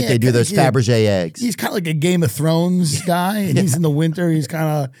him, kind of like Yeah, they do kinda- those yeah. Fabergé eggs. He's kind of like a Game of Thrones guy, and he's in the winter. He's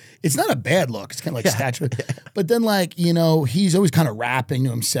kind of, it's not a bad look. It's kind of like statue. But then, like, he's always kind of rapping to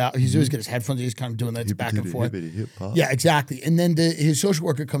himself. He's always got his headphones. He's kind of doing that back and forth. Yeah, exactly. And then his social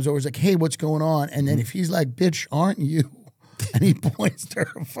worker comes over. He's like, hey, what's going on? And then if he's like, bitch, aren't you? And he points to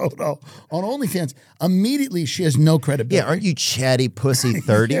her photo on OnlyFans. Immediately, she has no credibility. Yeah, aren't you chatty pussy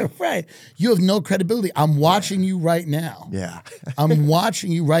 30? Yeah, right. You have no credibility. I'm watching you right now. Yeah. I'm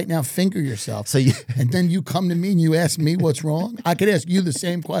watching you right now finger yourself. So you- and then you come to me and you ask me what's wrong. I could ask you the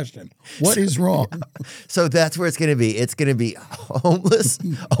same question. What is wrong? So that's where it's going to be. It's going to be homeless,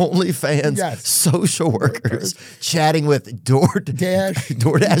 OnlyFans, Yes. social workers chatting with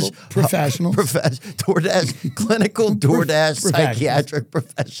DoorDash, Professionals. DoorDash, clinical DoorDash psychiatric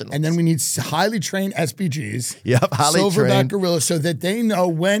professionals. And then we need highly trained SPGs. Yep, highly Silverback trained. gorillas, so that they know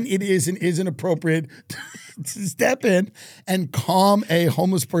when it is and isn't appropriate to step in and calm a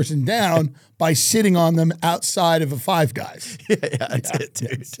homeless person down by sitting on them outside of a Five Guys. That's it,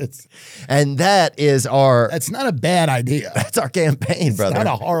 dude. It's- And that is our that's not a bad idea. that's our campaign, It's brother. not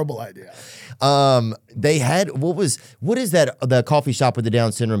a horrible idea. They had what is that the coffee shop with the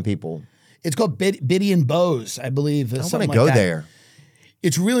Down syndrome people? It's called Biddy and Bose, I believe. I want to go there.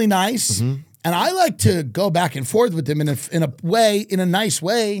 It's really nice, and I like to go back and forth with them in a nice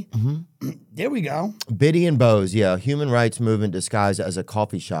way. There we go. Biddy and Bose, yeah, human rights movement disguised as a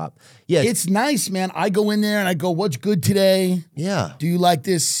coffee shop. Yeah, It's nice, man. I go in there and I go, "What's good today? yeah. Do you like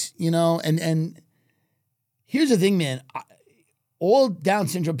this?" And here's the thing, man. All Down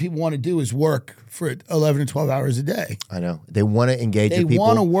syndrome people want to do is work for 11 or 12 hours a day. I know they want to engage They with people.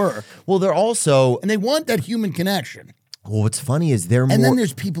 want to work, Well, they're also. and they want that human connection. Well, what's funny is they're more. And then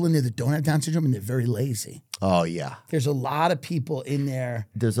there's people in there that don't have Down syndrome and they're very lazy. Oh yeah, There's a lot of people in there.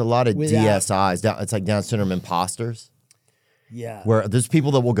 there's a lot of Without- DSIs. It's like Down syndrome imposters, Yeah. where there's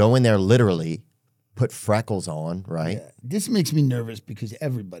people that will go in there literally, put freckles on, right? Yeah. This makes me nervous because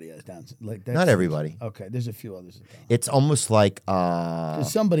everybody has Down syndrome. Like Not everybody. Okay, there's a few others that don't. It's almost like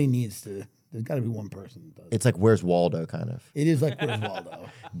 'Cause somebody needs to. There's got to be one person that does. it's like Where's Waldo kind of. It is like Where's Waldo?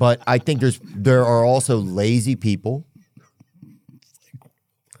 But I think there are also lazy people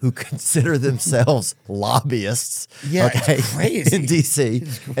who consider themselves lobbyists. Yeah, it's crazy. In DC.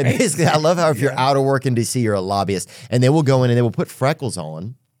 It's And basically, I love how if you're out of work in DC, you're a lobbyist. And they will go in and they will put freckles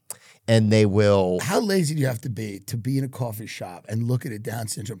on and they will. How lazy do you have to be in a coffee shop and look at a Down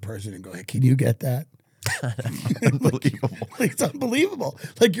syndrome person and go, "Hey, can you get that?" Unbelievable. Like, it's unbelievable.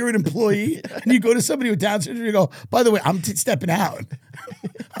 Like you're an employee and you go to somebody with Down syndrome and you go, "By the way, I'm stepping out.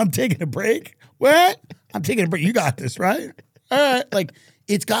 I'm taking a break." What? I'm taking a break. You got this, right? All right. Like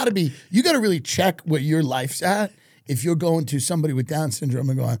it's got to be. You got to really check where your life's at if you're going to somebody with Down syndrome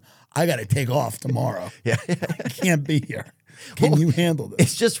and going, "I got to take off tomorrow. Yeah. I can't be here. Can you handle this?"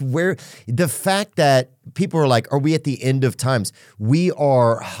 It's just where the fact that people are like, are we at the end of times? We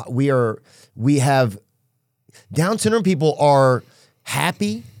have Down syndrome people are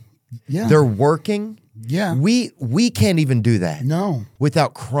happy. Yeah. They're working. Yeah. We can't even do that. No.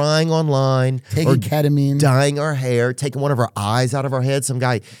 Without crying online, Taking or ketamine. dyeing our hair, taking one of our eyes out of our head. Some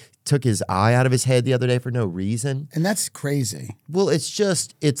guy took his eye out of his head the other day for no reason. And that's crazy. Well, it's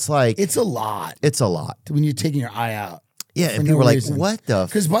like It's a lot it's a lot. when you're taking your eye out. Yeah, and people are like, what the?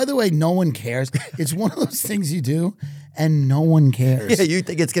 Because, by the way, no one cares. It's one of those things you do, and no one cares. Yeah, you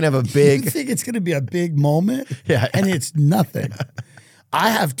think it's going to have a big... You think it's going to be a big moment, and it's nothing.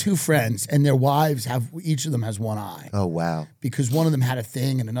 I have two friends, and their wives each of them has one eye. Oh, wow. Because one of them had a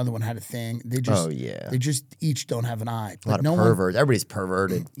thing, and another one had a thing. They just, they just each don't have an eye. A lot of perverts. Everybody's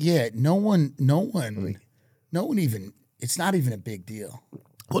perverted. Yeah, no one even, it's not even a big deal.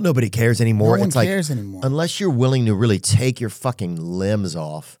 Well, nobody cares anymore. No one cares anymore. Unless you're willing to really take your fucking limbs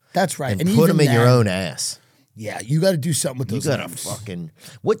off. That's right. And put them in your own ass. Yeah, you got to do something with those You got to fucking...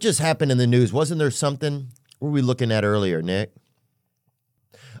 What just happened in the news? Wasn't there something... What were we looking at earlier, Nick?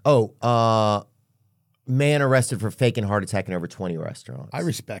 Oh, man arrested for faking heart attack in over 20 restaurants. I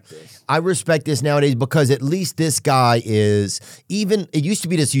respect this. I respect this nowadays because at least this guy is even. It used to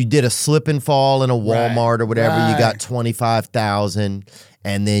be this: you did a slip and fall in a Walmart or whatever, you got 25,000,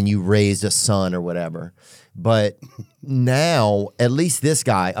 and then you raised a son or whatever. But now, at least this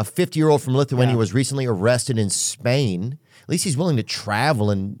guy, a 50-year-old from Lithuania, was recently arrested in Spain. At least he's willing to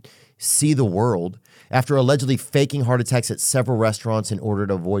travel and see the world after allegedly faking heart attacks at several restaurants in order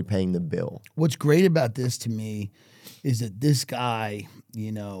to avoid paying the bill. What's great about this to me is that this guy,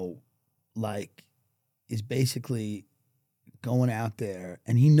 you know, like, is basically going out there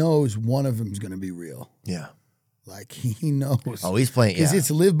and he knows one of them is going to be real. Yeah. Like, he knows. Oh, he's playing, because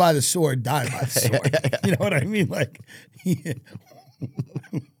it's live by the sword, die by the sword. You know what I mean? Like,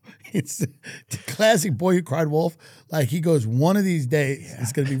 it's the classic Boy Who Cried Wolf. Like, he goes, one of these days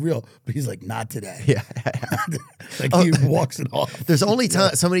it's going to be real. But he's like, not today. Yeah. Like, he walks it off. There's only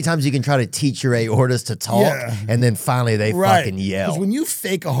so many times you can try to teach your aortas to talk, and then finally they fucking yell. Because when you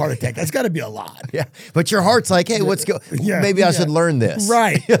fake a heart attack, that's got to be a lot. Yeah. But your heart's like, hey, maybe I should learn this.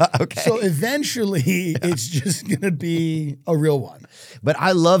 Right. Okay. So eventually it's just going to be a real one. But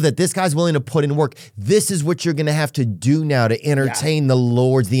I love that this guy's willing to put in work. This is what you're going to have to do now to entertain the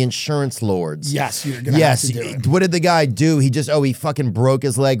lords, the insurance lords. Yes, you're going to have to do it. What did the guy do? He fucking broke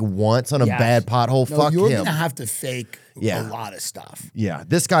his leg once on a bad pothole. No, Fuck you're him. going to have to fake a lot of stuff. Yeah,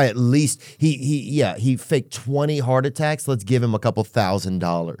 this guy at least, he faked 20 heart attacks. Let's give him a couple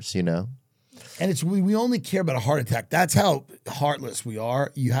 $1,000, you know? And it's we only care about a heart attack. That's how heartless we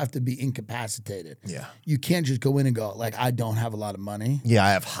are. You have to be incapacitated. Yeah. You can't just go in and go, like, I don't have a lot of money. Yeah,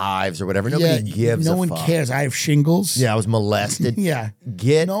 I have hives or whatever. Nobody gives no a one fuck. cares. I have shingles. Yeah, I was molested.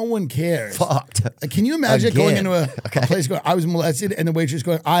 No one cares. Fucked. Can you imagine going into a place going, I was molested, and the waitress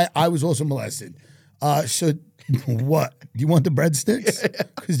going, I was also molested. So what? Do you want the breadsticks?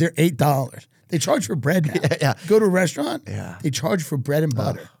 Because they're $8. They charge for bread now. Yeah. Go to a restaurant, they charge for bread and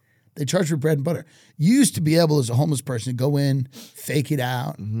butter. They charge for bread and butter. You used to be able, as a homeless person, to go in, fake it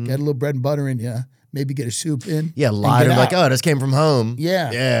out, get a little bread and butter in you, maybe get a soup in. Yeah, lie to them like, oh, this came from home.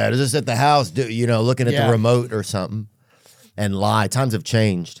 Yeah. Yeah, this is at the house, looking at the remote or something. And lie. Times have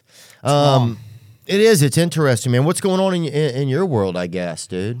changed. It is. It's interesting, man. What's going on in your world, I guess,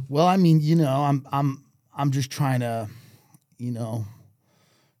 dude? Well, I mean, I'm just trying to,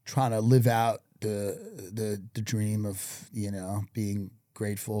 live out the dream of, being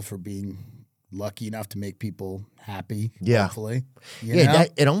grateful for being lucky enough to make people happy. Yeah. Hopefully.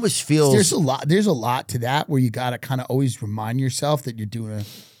 It almost feels there's a lot to that where you got to kind of always remind yourself that you're doing a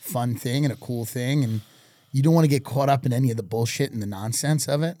fun thing and a cool thing, and you don't want to get caught up in any of the bullshit and the nonsense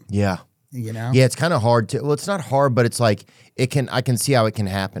of it. Yeah. Yeah, it's kind of hard to. Well, it's not hard, but it's like I can see how it can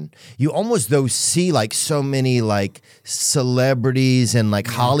happen. You almost though see like so many like celebrities and like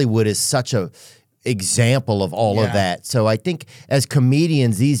Hollywood is such a example of all of that. So I think as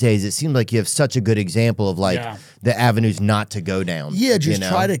comedians these days, it seems like you have such a good example of like the avenues not to go down. Yeah, just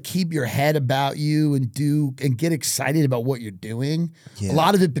try to keep your head about you and get excited about what you're doing. Yeah. A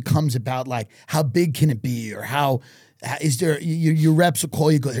lot of it becomes about like how big can it be, or how is there your reps will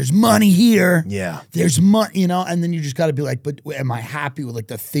call you, go, there's money here. Yeah. There's money, and then you just got to be like, but am I happy with like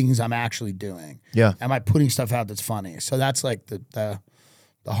the things I'm actually doing? Yeah. Am I putting stuff out that's funny? So that's like the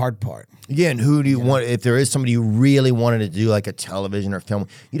hard part. Yeah, and who do you want? If there is somebody you really wanted to do like a television or film,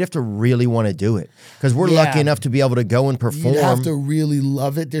 you'd have to really want to do it. Because we're lucky enough to be able to go and perform. You'd have to really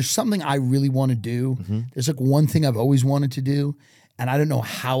love it. There's something I really want to do. There's like one thing I've always wanted to do, and I don't know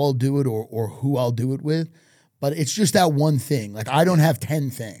how I'll do it or who I'll do it with, but it's just that one thing. Like, I don't have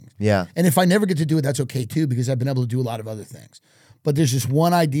 10 things. Yeah. And if I never get to do it, that's okay too, because I've been able to do a lot of other things. But there's just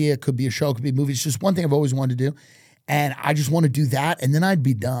one idea. It could be a show, it could be a movie. It's just one thing I've always wanted to do. And I just want to do that, and then I'd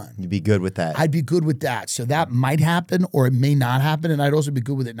be done. You'd be good with that. I'd be good with that. So that might happen, or it may not happen, and I'd also be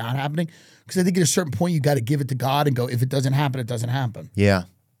good with it not happening. Because I think at a certain point, you got to give it to God and go, if it doesn't happen, it doesn't happen. Yeah.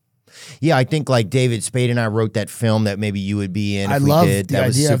 Yeah, I think like David Spade and I wrote that film that maybe you would be in if I we love did. the That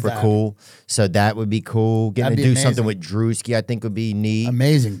was idea of super that. cool. So that would be cool. Getting That'd to be do something amazing. with Drewski, I think would be neat.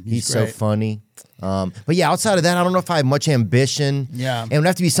 Amazing. He's so great. funny. But yeah, outside of that, I don't know if I have much ambition. Yeah. And it would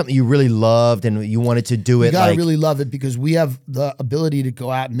have to be something you really loved and you wanted to do it. You gotta like, really love it because we have the ability to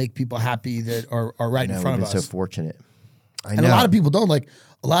go out and make people happy that are right in we've front been of us. so fortunate. I And know. a lot of people don't. Like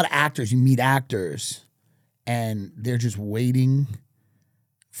a lot of actors, you meet actors and they're just waiting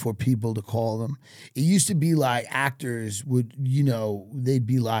for people to call them. It used to be like actors would, they'd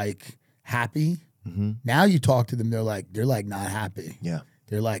be like happy. Now you talk to them, they're like not happy. Yeah.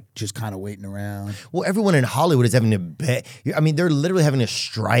 They're like just kind of waiting around. Well, everyone in Hollywood is having to bet. I mean, they're literally having to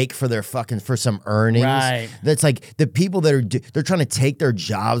strike for their for some earnings. Right. That's like the people that are they're trying to take their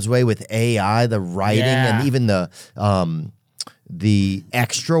jobs away with AI, the writing, Yeah. and even the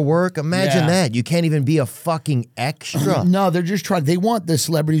extra work. Imagine Yeah. that. You can't even be a fucking extra. No, they're just trying. They want the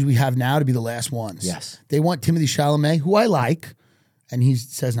celebrities we have now to be the last ones. Yes. They want Timothée Chalamet, who I like, and he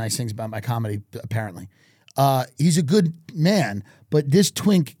says nice things about my comedy, apparently. He's a good man, but this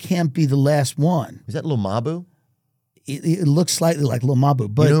twink can't be the last one. Is that Lil Mabu? It looks slightly like Lil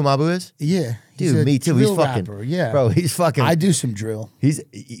Mabu, but You know who Mabu is? yeah. he's Dude, a me too. He's drill fucking, rapper, yeah. bro. He's fucking. I do some drill.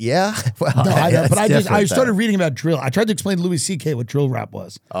 Yeah. Well, No, I know, that's but I different, started though. reading about drill. I tried to explain to Louis C.K. what drill rap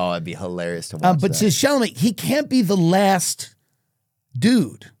was. Oh, it'd be hilarious to watch. But that. says Chalamet, he can't be the last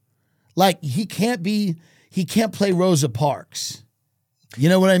dude. Like he can't play Rosa Parks. You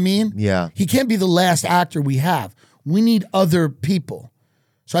know what I mean? Yeah. He can't be the last actor we have. We need other people.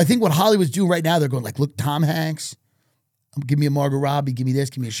 So I think what Hollywood's doing right now, they're going like, look, Tom Hanks, give me a Margot Robbie, give me this,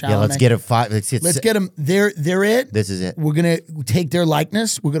 give me a Chalamet. Yeah, let's get a five. Let's get them. They're it. This is it. We're gonna take their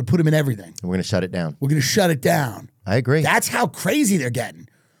likeness. We're gonna put them in everything. We're gonna shut it down. We're gonna shut it down. I agree. That's how crazy they're getting.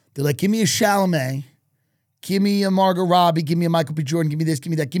 They're like, give me a Chalamet, give me a Margot Robbie, give me a Michael B. Jordan, give me this,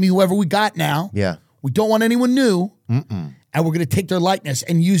 give me that, give me whoever we got now. Yeah. We don't want anyone new. And we're going to take their likeness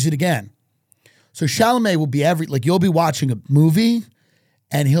and use it again. So Chalamet will be you'll be watching a movie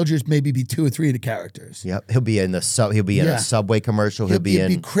and he'll just maybe be 2 or 3 of the characters. Yep. He'll be in He'll be in Yeah. a Subway commercial. He'll be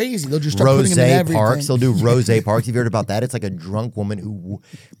It'd in be crazy. They'll just start Rose putting him in everything. Parks. They'll do Rose Parks. Have you heard about that? It's like a drunk woman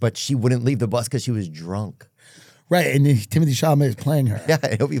but she wouldn't leave the bus because she was drunk. Right. And then Timothée Chalamet is playing her.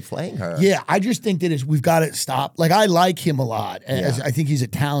 Yeah, he'll be playing her. Yeah, I just think that we've got to stop. Like, I like him a lot. As I think he's a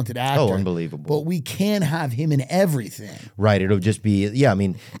talented actor. Oh, unbelievable. But we can't have him in everything. Right. It'll just be, I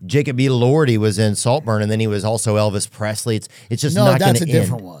mean, Jacob B. Elordi was in Saltburn and then he was also Elvis Presley. It's just No, not going that's to a end.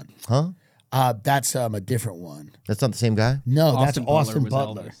 different one. Huh? That's a different one. That's not the same guy? No, that's Austin Austin was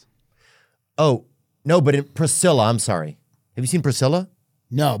Butler. Elvis. Oh, no, but in Priscilla, I'm sorry. Have you seen Priscilla?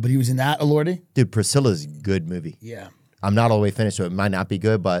 No, but he was in that, Elordi? Dude, Priscilla's a good movie. Yeah. I'm not all the way finished, so it might not be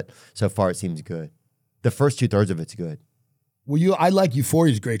good, but so far it seems good. The first 2/3 of it's good. Well, I like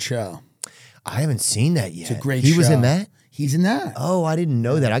Euphoria's a great show. I haven't seen that yet. It's a great He show. was in that? He's in that. Oh, I didn't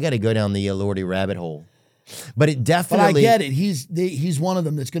know that. I got to go down the Elordi rabbit hole. But it But definitely. I get it. He's one of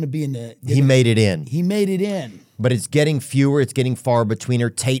them that's going to be in the. He made it in. He made it in. But it's getting fewer. It's getting far between her.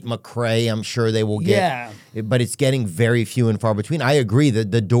 Tate McRae, I'm sure they will get. Yeah. But it's getting very few and far between. I agree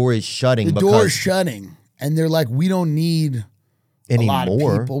that the door is shutting The because door's shutting, and they're like, we don't need a lot of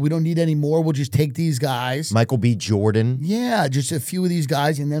anymore. people. We don't need any more. We'll just take these guys. Michael B. Jordan. Yeah, just a few of these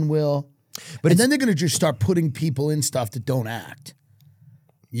guys, and then But then they're going to just start putting people in stuff that don't act.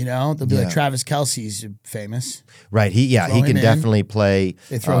 You know, they'll be like Travis Kelce's famous. Right. He Throw can him in. definitely play.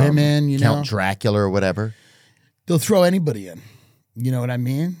 They throw him in, you know. Count Dracula or whatever. They'll throw anybody in. You know what I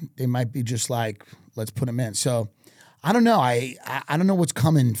mean? They might be just like, let's put him in. So I don't know. I don't know what's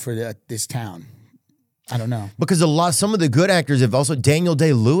coming for this town. I don't know. Because some of the good actors have also. Daniel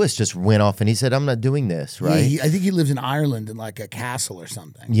Day-Lewis just went off and he said, "I'm not doing this." Right. I think he lives in Ireland in like a castle or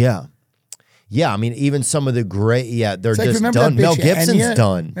something. Yeah. Yeah, I mean, even some of the great, they're It's like, just remember done. that bitch Mel Gibson's Enya?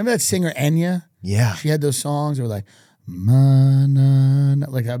 done. Remember that singer Enya? Yeah. She had those songs that were like, "Ma-na-na,"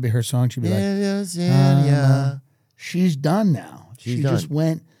 like that'd be her song. She'd be like, Yeah. she's done now. She done. just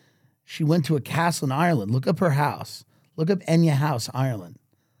went. She went to a castle in Ireland. Look up her house. Look up Enya House, Ireland.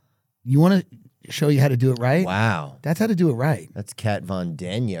 You want to show you how to do it right? Wow. That's how to do it right. That's Kat Von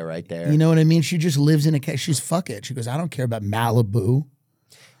Denya right there. You know what I mean? She just lives in a. She's fuck it. She goes, I don't care about Malibu.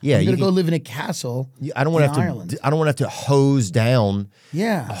 yeah, I'm you gonna go can- live in a castle. I don't want in to Ireland. I don't want to have to hose down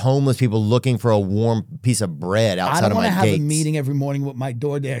Yeah. homeless people looking for a warm piece of bread I outside don't of want my to have gates. a meeting every morning with my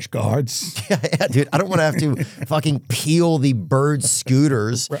DoorDash guards. Yeah, dude, I don't want to have to fucking peel the bird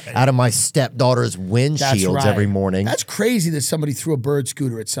scooters out of my stepdaughter's That's windshields right. every morning. That's crazy that somebody threw a bird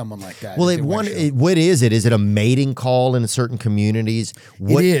scooter at someone like that. well, at their windshield. what is it? Is it a mating call in certain communities?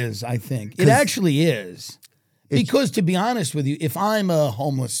 What It is, I think. It actually is. Because to be honest with you, if I'm a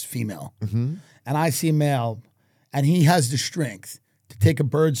homeless female and I see a male and he has the strength to take a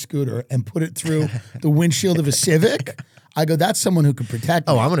bird scooter and put it through the windshield of a Civic, I go, that's someone who can protect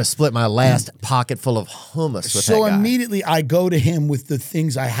me. Oh, I'm going to split my last pocket full of hummus with So that guy. immediately I go to him with the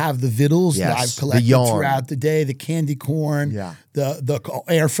things I have, the vittles that Yes, I've the collected yarn. throughout the day, the candy corn, Yeah. the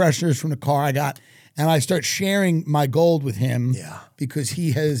air fresheners from the car I got. And I start sharing my gold with him because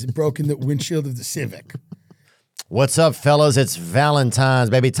he has broken the windshield of the Civic. What's up, fellas? It's Valentine's,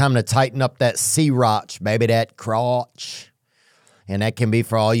 baby. Time to tighten up that C-rotch, baby, that crotch. And that can be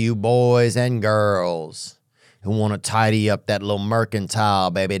for all you boys and girls who want to tidy up that little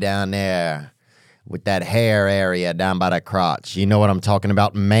mercantile, baby, down there with that hair area down by the crotch. You know what I'm talking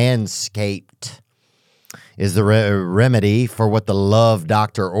about? Manscaped is the remedy for what the love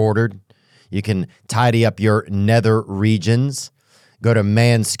doctor ordered. You can tidy up your nether regions. Go to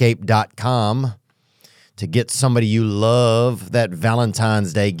manscaped.com to get somebody you love that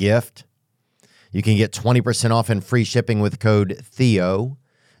Valentine's Day gift. You can get 20% off and free shipping with code Theo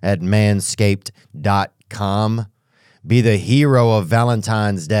at manscaped.com. Be the hero of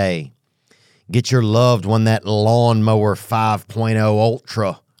Valentine's Day. Get your loved one that Lawnmower 5.0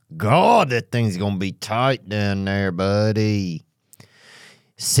 Ultra. God, that thing's going to be tight down there, buddy.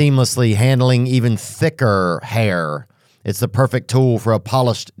 Seamlessly handling even thicker hair. It's the perfect tool for a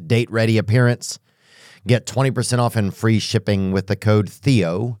polished, date-ready appearance. Get 20% off and free shipping with the code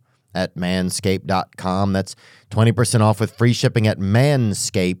Theo at manscaped.com. That's 20% off with free shipping at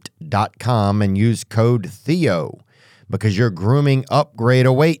manscaped.com and use code Theo because your grooming upgrade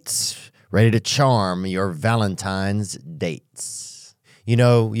awaits, ready to charm your Valentine's dates. You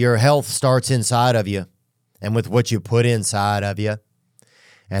know, your health starts inside of you and with what you put inside of you.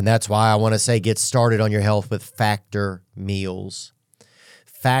 And that's why I want to say get started on your health with Factor meals.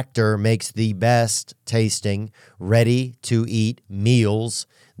 Factor makes the best tasting, ready-to-eat meals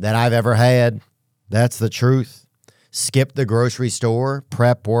that I've ever had. That's the truth. Skip the grocery store,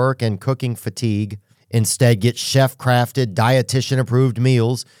 prep work, and cooking fatigue. Instead, get chef-crafted, dietitian-approved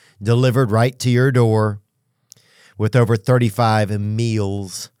meals delivered right to your door with over 35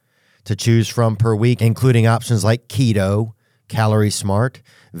 meals to choose from per week, including options like keto, Calorie Smart,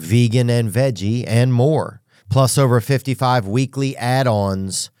 vegan and veggie, and more. Plus over 55 weekly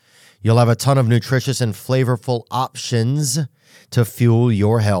add-ons. You'll have a ton of nutritious and flavorful options to fuel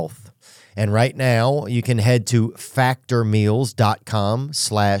your health. And right now, you can head to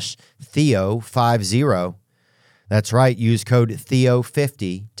factormeals.com/Theo50. That's right. Use code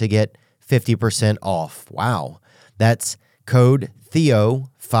Theo50 to get 50% off. Wow. That's code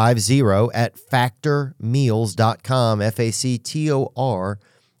Theo50 at factormeals.com,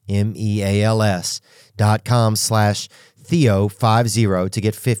 factormeals.com/Theo50 to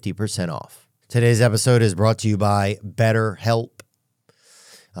get 50% off. Today's episode is brought to you by BetterHelp.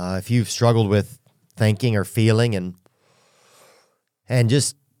 If you've struggled with thinking or feeling and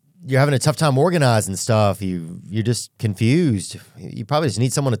just you're having a tough time organizing stuff, you're just confused, you probably just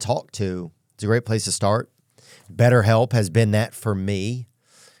need someone to talk to. It's a great place to start. BetterHelp has been that for me,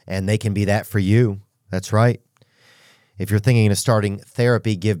 and they can be that for you. That's right. If you're thinking of starting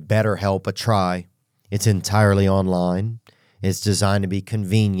therapy, give BetterHelp a try. It's entirely online. It's designed to be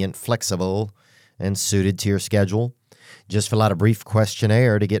convenient, flexible, and suited to your schedule. Just fill out a brief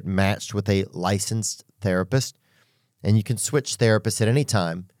questionnaire to get matched with a licensed therapist, and you can switch therapists at any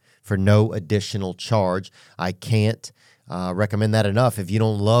time for no additional charge. I can't recommend that enough. If you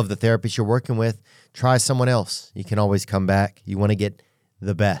don't love the therapist you're working with, try someone else. You can always come back. You want to get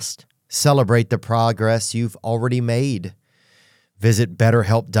the best. Celebrate the progress you've already made. Visit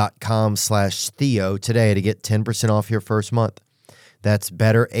betterhelp.com/Theo today to get 10% off your first month. That's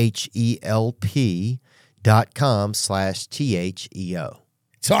betterhelp.com/THEO.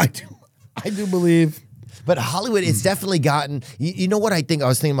 So I do believe. But Hollywood, it's definitely gotten, you know what I think? I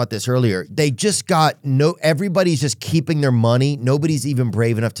was thinking about this earlier. They just got, everybody's just keeping their money. Nobody's even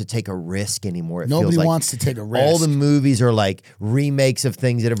brave enough to take a risk anymore. Nobody feels like wants to take a risk. all the movies are like remakes of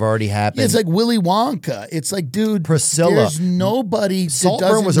things that have already happened. Yeah, it's like Willy Wonka. It's like, dude, Priscilla. There's nobody that Saltburn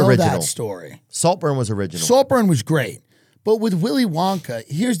doesn't was know original. that story. Saltburn was original. Saltburn was great. But with Willy Wonka,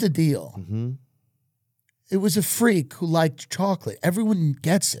 here's the deal. Mm-hmm. It was a freak who liked chocolate. Everyone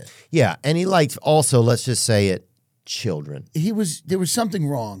gets it. Yeah, and he liked also, let's just say it, children. There was something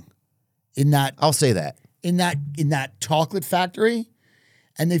wrong in that I'll say that. in that chocolate factory.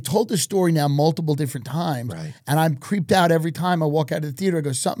 And they've told the story now multiple different times. Right. And I'm creeped out every time I walk out of the theater. I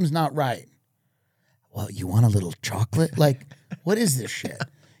go, something's not right. Well, you want a little chocolate? Like, what is this shit?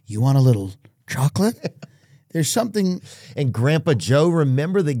 You want a little chocolate? There's something. And Grandpa Joe,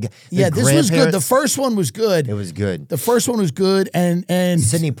 remember the Yeah, this was good. The grandparents? first one was good. It was good. The first one was good, and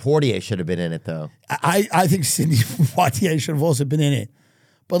Sidney Poitier should have been in it, though. I think Sidney Poitier should have also been in it.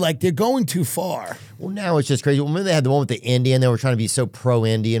 But like they're going too far. Well, now it's just crazy. Remember they had the one with the Indian? They were trying to be so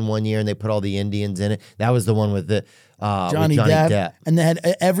pro-Indian one year, and they put all the Indians in it. That was the one with the Johnny Depp. And they had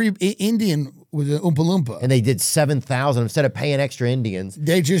every Indian was an Oompa Loompa. And they did 7,000 instead of paying extra Indians.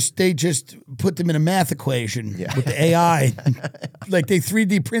 They just put them in a math equation with the AI. Like they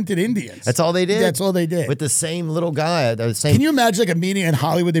 3D printed Indians. That's all they did. That's all they did. With the same little guy, the same. Can you imagine like a meeting in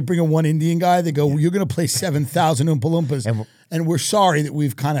Hollywood? They bring in one Indian guy. They go, well, "You're going to play 7,000 Oompa Loompas, and we're sorry that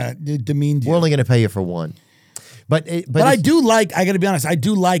we've kind of demeaned you." We're only going to pay you for one. But I do like. I got to be honest. I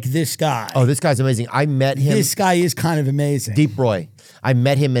do like this guy. Oh, this guy's amazing. I met him. This guy is kind of amazing. Deep Roy. I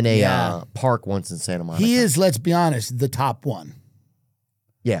met him in a park once in Santa Monica. He is, let's be honest, the top one.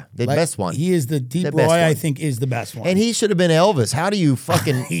 Yeah, the best one. He is the Deep Roy, I think, is the best one. And he should have been Elvis. How do you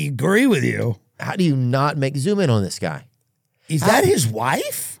fucking... I agree with you. How do you not zoom in on this guy? Is that his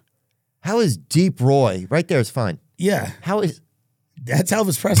wife? How is Deep Roy? Right there is fine. Yeah. That's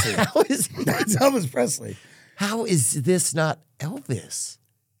Elvis Presley. That's Elvis Presley. How is this not Elvis?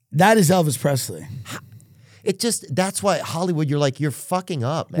 That is Elvis Presley. That's why Hollywood, you're fucking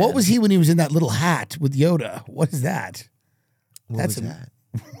up, man. What was he when he was in that little hat with Yoda? What is that? What was that?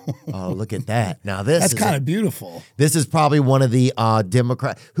 Oh, look at that. Now that's kind of beautiful. This is probably one of the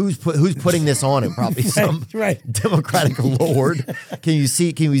Democrat who's putting this on him, probably some Democratic lord. Can you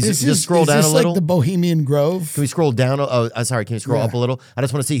see? Can we just scroll down a little? Like the Bohemian Grove. Can we scroll down? Sorry. Can you scroll up a little? I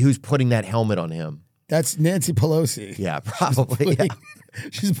just want to see who's putting that helmet on him. That's Nancy Pelosi. Yeah, probably.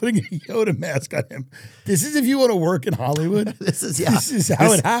 She's putting a Yoda mask on him. This is if you want to work in Hollywood. This is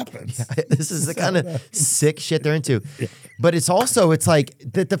how it happens. Yeah, this is the kind of sick shit they're into. Yeah. But it's like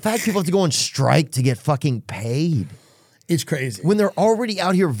the fact people have to go on strike to get fucking paid. It's crazy. When they're already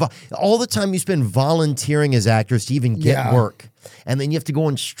out here, all the time you spend volunteering as actors to even get work. And then you have to go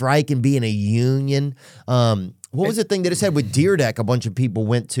on strike and be in a union. What was the thing that it said with Deer Deck? A bunch of people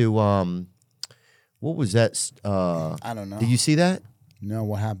went to, what was that? I don't know. Did you see that? No,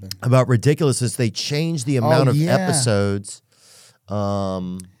 what happened? About Ridiculousness. They changed the amount of episodes.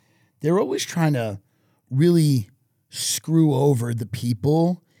 They're always trying to really screw over the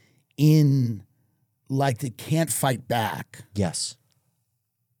people in like that can't fight back. Yes.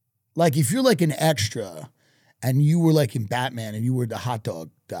 Like if you're like an extra and you were like in Batman and you were the hot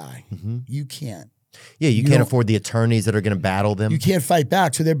dog guy, you can't. Yeah, you can't afford the attorneys that are going to battle them. You can't fight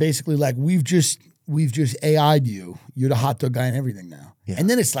back. So they're basically like, we've just AI'd you. You're the hot dog guy and everything now. Yeah. And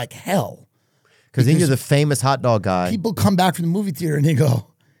then it's like hell. Because then you're the famous hot dog guy. People come back from the movie theater and they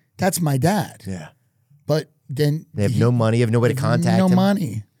go, that's my dad. Yeah. But then they have no money, have nobody to contact him. No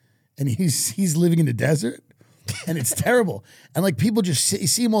money. And he's living in the desert. And it's terrible. And like people just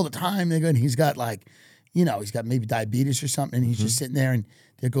see him all the time. They go, and he's got like, he's got maybe diabetes or something. And he's just sitting there and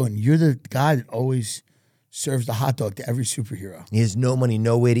they're going, you're the guy that always serves the hot dog to every superhero. He has no money,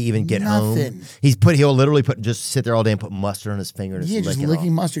 no way to even get home. He'll literally just sit there all day and put mustard on his finger and just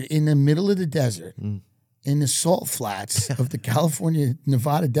licking mustard in the middle of the desert, in the salt flats of the California,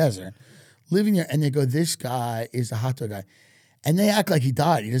 Nevada desert, living there. And they go, this guy is a hot dog guy. And they act like he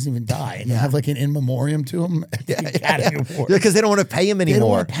died. He doesn't even die. And they have like an in memoriam to him. Because they don't want to pay him anymore. They don't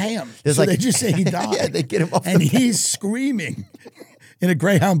want to pay him. So they just say he died. Yeah, they get him off. And he's screaming in a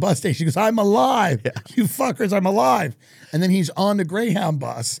Greyhound bus station. He goes, I'm alive. Yeah. You fuckers, I'm alive. And then he's on the Greyhound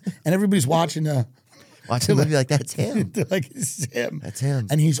bus and everybody's watching the movie like, that's him. They're like, this is him. That's him.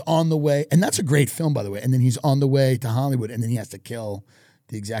 And he's on the way. And that's a great film, by the way. And then he's on the way to Hollywood and then he has to kill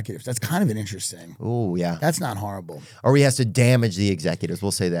the executives. That's kind of an interesting. Oh, yeah. That's not horrible. Or he has to damage the executives.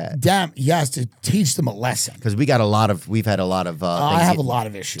 We'll say that. He has to teach them a lesson. Because we've had a lot of I have a lot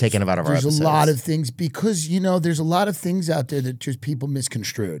of issues. Taken out of our episodes. There's a lot of things because, there's a lot of things out there that just people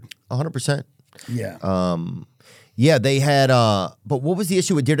misconstrued. 100%. Yeah. Yeah, they had, but what was the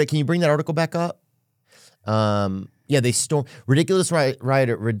issue with Deer Deck? Can you bring that article back up? Yeah, they stormed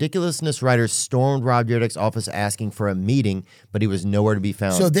ridiculousness writers stormed Rob Dyrdek's office asking for a meeting, but he was nowhere to be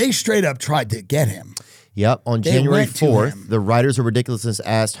found. So they straight up tried to get him. Yep. On January 4th, the writers of Ridiculousness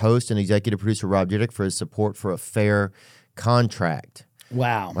asked host and executive producer Rob Dyrdek for his support for a fair contract.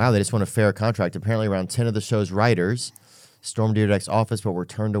 Wow. Wow, they just want a fair contract. Apparently around 10 of the show's writers stormed Dyrdek's office, but were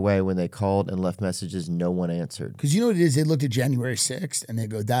turned away when they called and left messages. No one answered. Because you know what it is? They looked at January 6th and they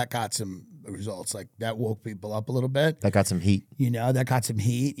go, that got some results. Like that woke people up a little bit. That got some heat. That got some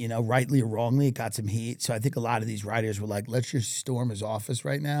heat. Rightly or wrongly, it got some heat. So I think a lot of these writers were like, let's just storm his office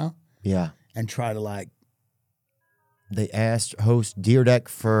right now. Yeah. And try to like. They asked host Dyrdek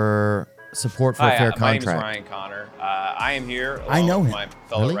for support for Hi, a fair my name is contract? Ryan Connor. I am here I along know with him. my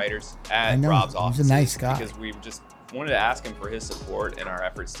fellow Really? writers I at know Rob's him. He's a office. nice guy. Because we just wanted to ask him for his support in our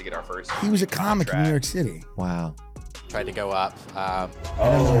efforts to get our first. He was a comic in New York contract. City. Wow. Tried to go up.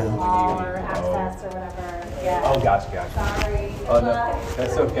 Or access or whatever. Yeah. Oh, gotcha. Sorry. Oh, no,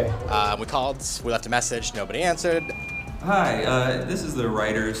 that's okay. We called, we left a message, nobody answered. Hi, this is the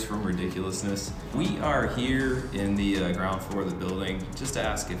writers from Ridiculousness. We are here in the ground floor of the building just to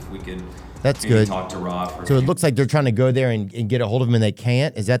ask if we could That's maybe good. talk to Rob for a So it few- looks like they're trying to go there and get a hold of him and they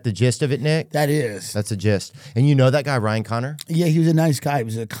can't. Is that the gist of it, Nick? That is. That's the gist. And you know that guy, Ryan Connor? Yeah, he was a nice guy. He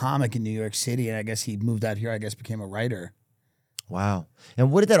was a comic in New York City, and I guess he moved out here. I guess became a writer. Wow.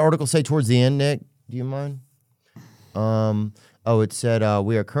 And what did that article say towards the end, Nick? Do you mind? It said,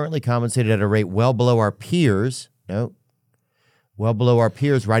 we are currently compensated at a rate well below our peers. No. Well below our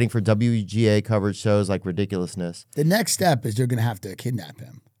peers writing for WGA coverage shows like Ridiculousness. The next step is they're going to have to kidnap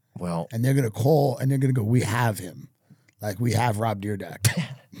him, Well, and they're going to call, and they're going to go, "We have him, like we have Rob Dyrdek."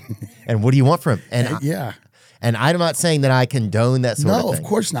 and what do you want from him? And Yeah. and I'm not saying that I condone that sort No, of of thing.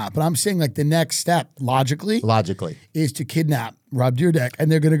 course not. But I'm saying like the next step, logically, Logically. is to kidnap Rob Dyrdek,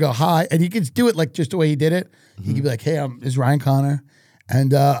 and they're going to go, "Hi," and he can do it like just the way he did it. He could be like, "Hey, this is Ryan Connor,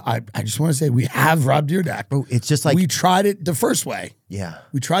 and I just want to say we have Rob Dyrdek. Bro, it's just like, we tried it the first way. yeah.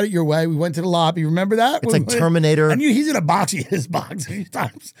 We tried it your way. We went to the lobby. Remember that? It's like Terminator. And he's in a box. He his box a few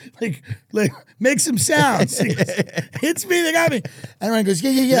times. Like make some sounds. He goes, hits me. They got me. And Ryan goes,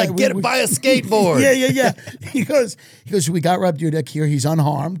 yeah. Like, buy a skateboard. Yeah. He goes. We got Rob Dyrdek here. He's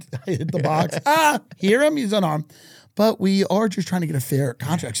unharmed. I hit the box. Hear him? He's unharmed. But we are just trying to get a fair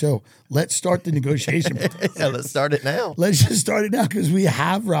contract. So let's start the negotiation process. Yeah, let's start it now. Let's just start it now because we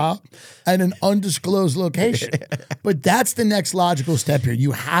have Rob at an undisclosed location. But that's the next logical step here.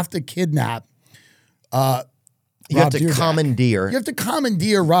 You have to kidnap You have Rob to Dyrdek. commandeer. You have to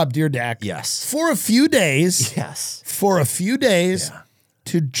commandeer Rob Dyrdek. Yes. For a few days. Yes. For a few days Yeah.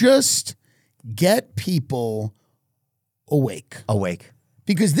 to just get people awake. Awake.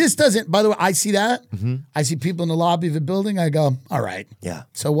 Because this doesn't, by the way, I see that. Mm-hmm. I see people in the lobby of a building. I go, all right. Yeah.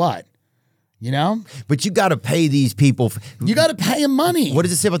 So what? You know? But you got to pay these people. You got to pay them money. What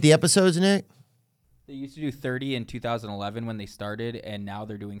does it say about the episodes, Nick? They used to do 30 in 2011 when they started, and now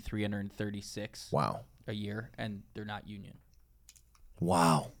they're doing 336 Wow. a year, and they're not union.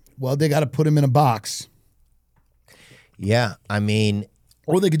 Wow. Well, they got to put him in a box. Yeah. I mean,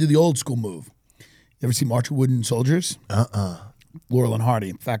 Or they could do the old school move. You ever see March of Wooden Soldiers? Laurel and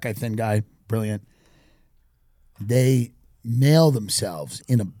Hardy, fat guy, thin guy, brilliant. They mail themselves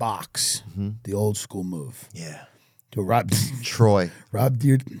in a box, the old school move. yeah. To Rob Troy.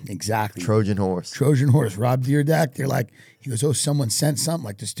 Dyrdek, exactly. Trojan horse. Trojan horse, Rob Dyrdek. They're like, he goes, oh, someone sent something,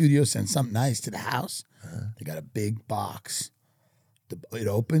 like the studio sent something nice to the house. They got a big box. It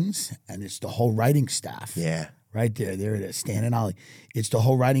opens, and it's the whole writing staff. Yeah. Right there it is, Stan and Ollie. It's the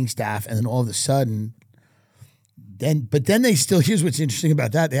whole writing staff, and then all of a sudden, then they still, here's what's interesting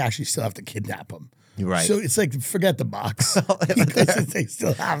about that, they actually still have to kidnap them. You're right. So it's like, forget the box. Because they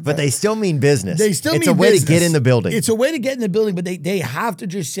still have to. But they still mean business. They still it's mean a way business. to get in the building. It's a way to get in the building, but they have to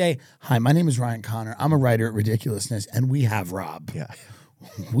just say, hi, my name is Ryan Connor. I'm a writer at Ridiculousness, and we have Rob. yeah.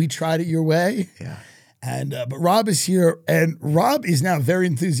 We tried it your way. Yeah. And but Rob is here, and Rob is now very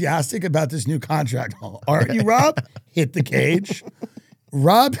enthusiastic about this new contract. Aren't you, Rob? Hit the cage.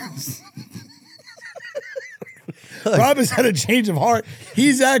 Rob has had a change of heart.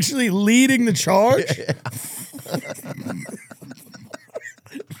 He's actually leading the charge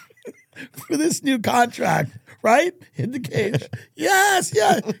for this new contract, right? Hit the cage. Yes,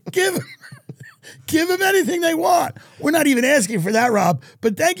 yeah. Give him anything they want. We're not even asking for that, Rob.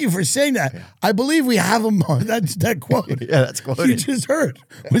 But thank you for saying that. I believe we have him on that quote. Yeah, that's quoted. You just heard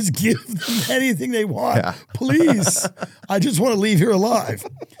was give them anything they want. Yeah. Please. I just want to leave here alive.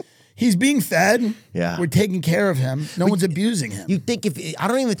 He's being fed. Yeah. We're taking care of him. No one's abusing him. You think I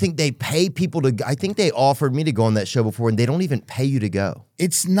don't even think they pay people to, I think they offered me to go on that show before and they don't even pay you to go.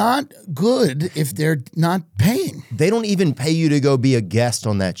 It's not good if they're not paying. They don't even pay you to go be a guest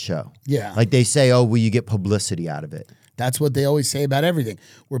on that show. Yeah. Like they say, oh, will you get publicity out of it? That's what they always say about everything.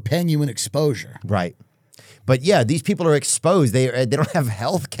 We're paying you an exposure. Right. But yeah, these people are exposed. They don't have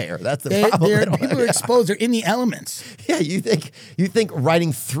health care. That's the problem. They don't People have- are exposed. They're in the elements. Yeah, you think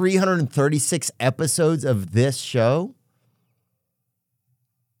writing 336 episodes of this show?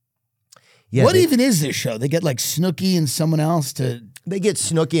 Yeah, What even is this show? They get like Snooki and someone else to they get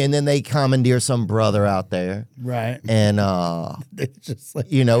Snooki and then they commandeer some brother out there. right. And It's just like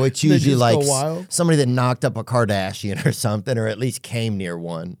it's They usually just like go wild? somebody that knocked up a Kardashian or something, or at least came near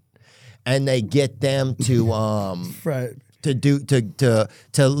one. And they get them to right. to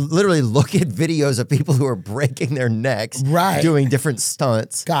literally look at videos of people who are breaking their necks, Right. doing different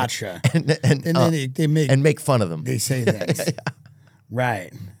stunts, Gotcha. and then they make fun of them. they say things.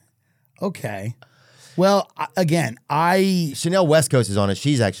 Right. Okay. Well, again, Chanel West Coast is on it.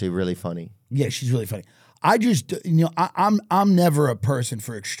 She's actually really funny. yeah, she's really funny. I just I'm never a person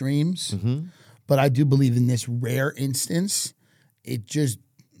for extremes, but I do believe in this rare instance, it just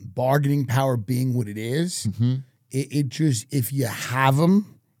bargaining power being what it is. It just, if you have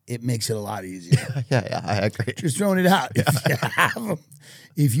them, it makes it a lot easier. Yeah, I agree. Just throwing it out.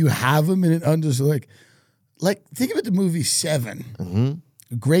 If you have them, and it under like think about the movie Seven.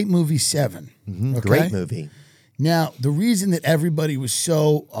 Great movie Seven. Okay? Great movie. Now, the reason that everybody was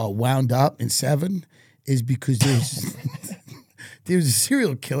so wound up in Seven is because there was a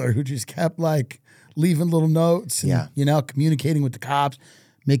serial killer who just kept like leaving little notes and communicating with the cops,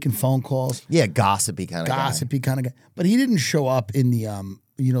 making phone calls. Yeah, gossipy kind of guy. But he didn't show up in the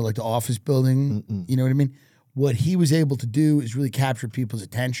like the office building. You know what I mean? What he was able to do is really capture people's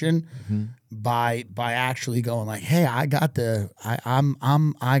attention by actually going like, "Hey, I got the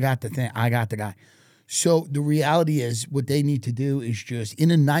thing, I got the guy." So the reality is, what they need to do is just,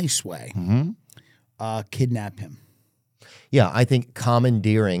 in a nice way, kidnap him. Yeah, I think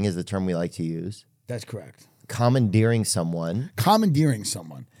commandeering is the term we like to use. That's correct. Commandeering someone.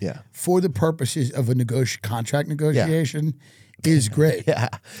 Yeah. For the purposes of a contract negotiation is great. Yeah.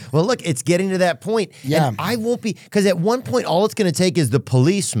 Well, look, it's getting to that point. Yeah. And I won't be, because at one point, all it's going to take is the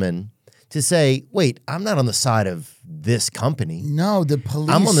policeman to say, wait, I'm not on the side of this company. No, the police.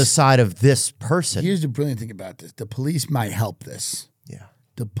 I'm on the side of this person. Here's the brilliant thing about this. The police might help this. Yeah.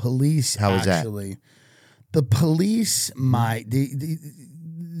 The police How is that? The police might,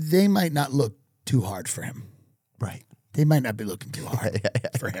 they might not look too hard for him. Right. They might not be looking too hard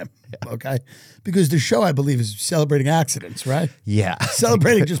for him, okay? Because the show, I believe, is celebrating accidents, right? Yeah.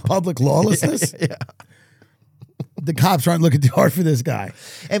 Celebrating just public lawlessness. Yeah. The cops aren't looking too hard for this guy.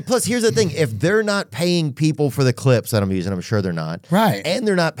 And plus, here's the thing. If they're not paying people for the clips that I'm using, I'm sure they're not. Right. And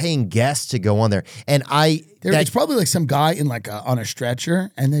they're not paying guests to go on there. And it's probably like some guy in like on a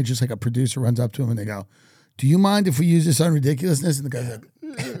stretcher, and they just like a producer runs up to him and they go, "Do you mind if we use this on ridiculousness?" And the guy's like,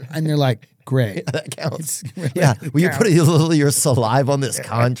 and they're like, "Great." That counts. Really, yeah. Will you put a little of your saliva on this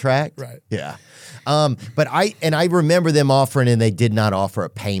contract? Right. Yeah. But I remember them offering, and they did not offer a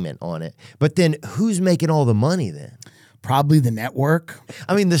payment on it. But then who's making all the money then? Probably the network.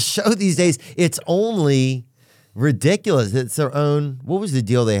 I mean, the show these days, it's only ridiculous. It's their own. What was the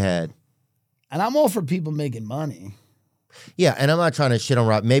deal they had? And I'm all for people making money. Yeah, and I'm not trying to shit on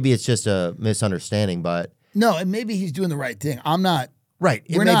Rob. Maybe it's just a misunderstanding, but no, and maybe he's doing the right thing. I'm not. Right.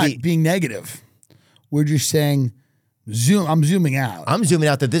 We're not being negative. We're just saying, I'm zooming out. I'm zooming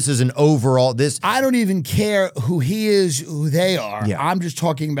out that this is an overall. I don't even care who he is, who they are. Yeah. I'm just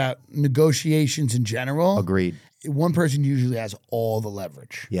talking about negotiations in general. Agreed. One person usually has all the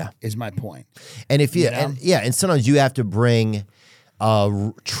leverage. Yeah, is my point. And if and sometimes you have to bring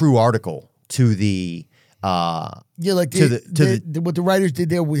a true article to the like what the writers did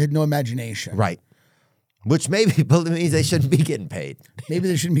there. We had no imagination, right? Which maybe means they shouldn't be getting paid. Maybe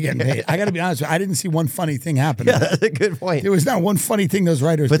they shouldn't be getting paid. I got to be honest with you, I didn't see one funny thing happen. Yeah, that's a good point. There was not one funny thing those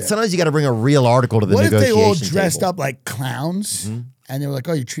writers did. But sometimes you got to bring a real article to the negotiation table. What if they all dressed up like clowns? And they were like,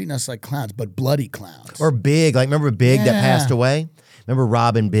 "Oh, you're treating us like clowns, but bloody clowns." Or Big. Like, remember Big that passed away? Remember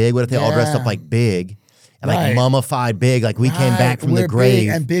Robin Big? What if they all dressed up like Big? And like mummified Big, like we came back from the grave. Big,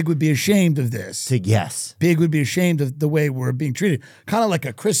 and Big would be ashamed of this. Yes. Big would be ashamed of the way we're being treated. Kind of like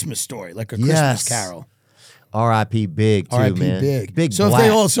a Christmas story, like a Christmas carol. R.I.P. Big, too, R.I.P. man. Big. So black. If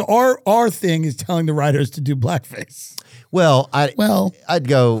they also, our thing is telling the writers to do blackface. Well, I'd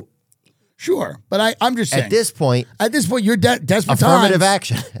go... Sure, but I'm just saying. At this point, you're desperate affirmative times,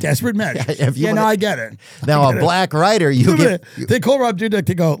 action. Desperate measures. No, I get it. Now, a black writer, They call Rob Dyrdek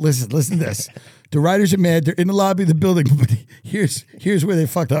to go, listen to this. The writers are mad. They're in the lobby of the building, but here's where they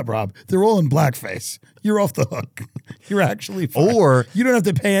fucked up, Rob. They're all in blackface. You're off the hook. You're actually fine. Or you don't have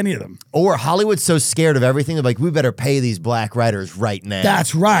to pay any of them. Or Hollywood's so scared of everything, they're like, we better pay these black writers right now.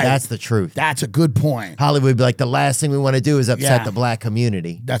 That's right. That's the truth. That's a good point. Hollywood would be like, the last thing we want to do is upset the black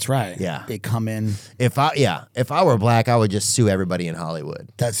community. That's right. Yeah. They come in. If I were black, I would just sue everybody in Hollywood.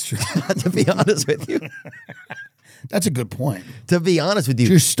 That's true. To be honest with you. That's a good point. To be honest with you.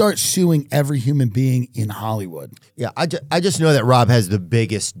 Just start suing every human being in Hollywood. Yeah, I just know that Rob has the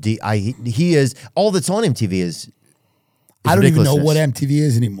biggest... he is... All that's on MTV is I don't even know what MTV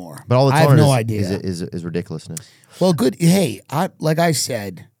is anymore. But all that's I have on no idea. idea. Is ridiculousness. Well, good. Hey, like I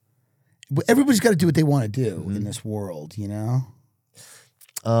said, everybody's got to do what they want to do in this world, you know?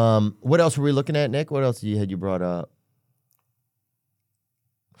 What else were we looking at, Nick? What else had you brought up?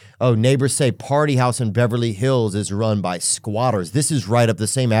 Oh, neighbors say party house in Beverly Hills is run by squatters. This is right up the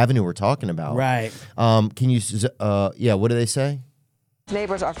same avenue we're talking about. Right. Can you, what do they say?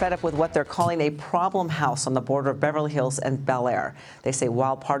 Neighbors are fed up with what they're calling a problem house on the border of Beverly Hills and Bel Air. They say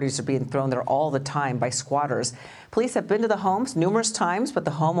wild parties are being thrown there all the time by squatters. Police have been to the homes numerous times, but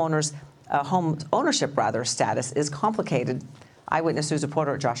the home ownership status is complicated. Eyewitness News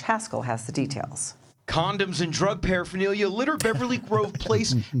reporter Josh Haskell has the details. Condoms and drug paraphernalia litter Beverly Grove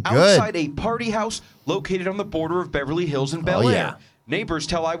Place outside a party house located on the border of Beverly Hills and Bel Air. Yeah. Neighbors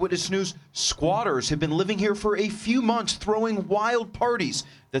tell Eyewitness News squatters have been living here for a few months throwing wild parties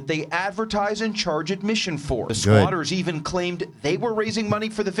that they advertise and charge admission for. The squatters even claimed they were raising money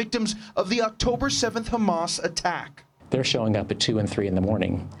for the victims of the October 7th Hamas attack. They're showing up at 2 and 3 in the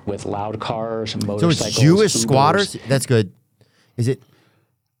morning with loud cars, motorcycles. So it's Jewish Ubers. squatters? That's good. Is it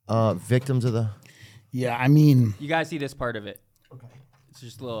victims of the... Yeah, I mean... You guys see this part of it. Okay. It's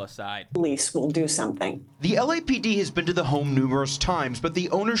just a little aside. Police will do something. The LAPD has been to the home numerous times, but the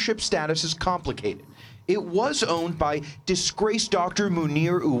ownership status is complicated. It was owned by disgraced Dr.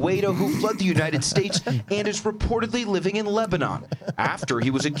 Munir Uwaida, who fled the United States and is reportedly living in Lebanon after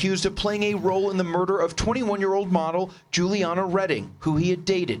he was accused of playing a role in the murder of 21-year-old model Juliana Redding, who he had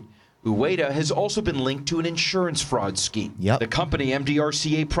dated. Uwaida has also been linked to an insurance fraud scheme. The company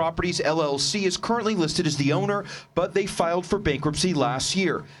MDRCA Properties LLC is currently listed as the owner, but they filed for bankruptcy last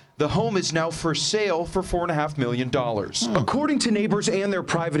year. The home is now for sale for $4.5 million. According to neighbors and their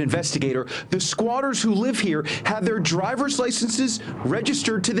private investigator, the squatters who live here had their driver's licenses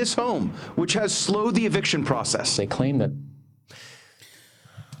registered to this home, which has slowed the eviction process. They claim that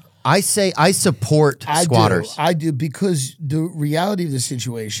I say I support squatters. I do, because the reality of the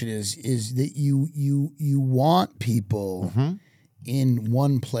situation is that you want people in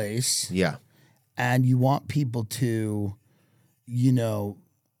one place. Yeah. And you want people to,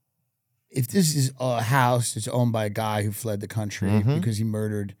 if this is a house that's owned by a guy who fled the country because he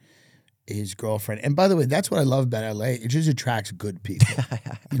murdered his girlfriend. And by the way, that's what I love about LA. It just attracts good people.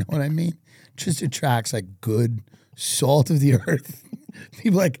 You know what I mean? It just attracts like good salt of the earth.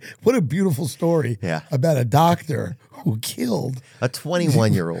 People like, what a beautiful story about a doctor who killed a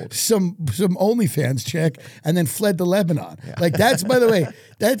 21-year-old, some OnlyFans chick, and then fled to Lebanon. Like that's, by the way,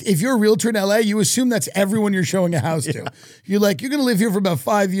 that if you're a realtor in LA, you assume that's everyone you're showing a house to. You're like, you're going to live here for about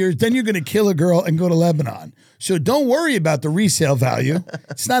 5 years, then you're going to kill a girl and go to Lebanon. So don't worry about the resale value.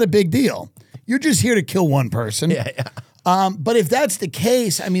 It's not a big deal. You're just here to kill one person. But if that's the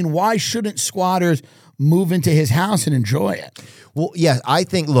case, I mean, why shouldn't squatters move into his house and enjoy it? Well, yeah, I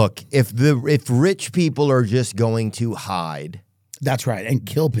think, look, if rich people are just going to hide. That's right, and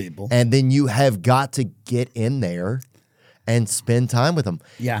kill people. And then you have got to get in there and spend time with them.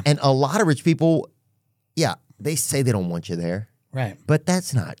 Yeah. And a lot of rich people, they say they don't want you there. Right. But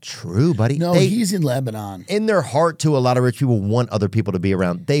that's not true, buddy. No, he's in Lebanon. In their heart, too, a lot of rich people want other people to be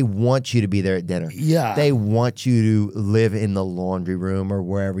around. They want you to be there at dinner. Yeah. They want you to live in the laundry room or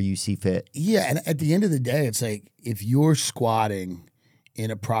wherever you see fit. Yeah, and at the end of the day, it's like if you're squatting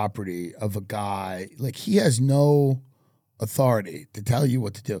in a property of a guy, like he has no authority to tell you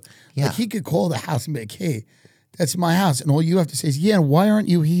what to do. Yeah. Like he could call the house and be like, hey, that's my house. And all you have to say is, yeah, why aren't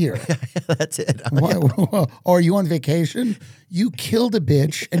you here? That's it. Or are you on vacation? You killed a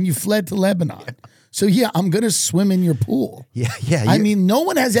bitch and you fled to Lebanon. So, yeah, I'm going to swim in your pool. Yeah. I mean, no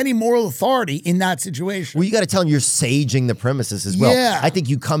one has any moral authority in that situation. Well, you got to tell them you're saging the premises as well. Yeah. I think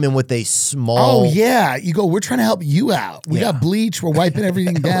you come in with a small... Oh, yeah. You go, we're trying to help you out. We got bleach. We're wiping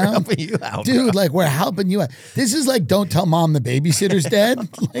everything down. We're helping you out, dude, bro. like, we're helping you out. This is like, don't tell mom the babysitter's dead.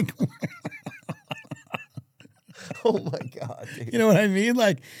 Like... Oh my God, dude. You know what I mean?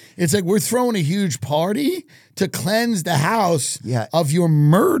 Like, it's like we're throwing a huge party to cleanse the house of your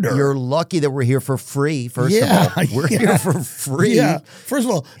murder. You're lucky that we're here for free, first of all. We're here for free. Yeah. First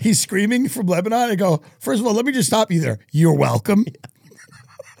of all, he's screaming from Lebanon. I go, first of all, let me just stop you there. You're welcome.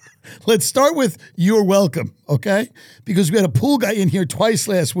 Let's start with you're welcome, okay? Because we had a pool guy in here twice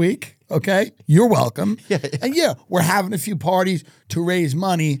last week, okay? You're welcome. And we're having a few parties to raise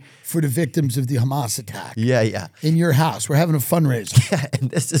money for the victims of the Hamas attack. Yeah. In your house. We're having a fundraiser. Yeah,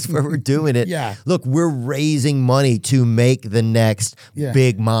 and this is where we're doing it. Yeah. Look, we're raising money to make the next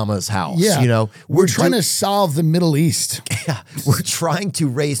Big Mama's house. Yeah. You know, we're trying to solve the Middle East. Yeah. We're trying to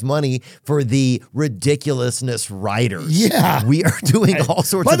raise money for the ridiculousness writers. Yeah. We are doing all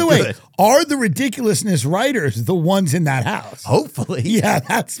sorts By of the way, good. are the ridiculousness writers the ones in that house? Hopefully. Yeah,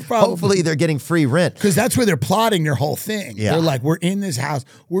 that's probably hopefully they're getting free rent. Because that's where they're plotting their whole thing. Yeah. They're like, we're in this house,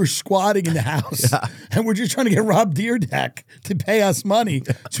 we're squatting in the house, and we're just trying to get Rob Deerdeck to pay us money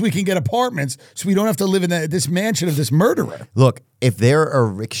so we can get apartments, so we don't have to live in this mansion of this murderer. Look, if there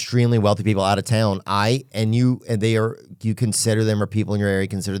are extremely wealthy people out of town, you consider them, or people in your area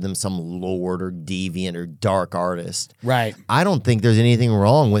consider them some lord or deviant or dark artist. Right. I don't think there's anything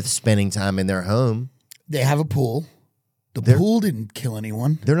wrong with spending time in their home. They have a pool. The pool didn't kill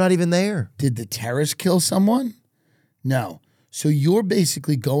anyone. They're not even there. Did the terrace kill someone? No. So you're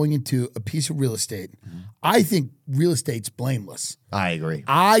basically going into a piece of real estate. I think real estate's blameless. I agree.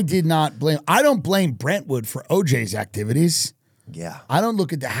 I don't blame Brentwood for OJ's activities. Yeah. I don't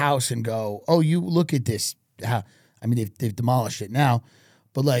look at the house and go, oh, you look at this. I mean, they've demolished it now.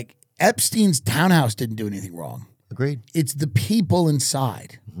 But like Epstein's townhouse didn't do anything wrong. Agreed. It's the people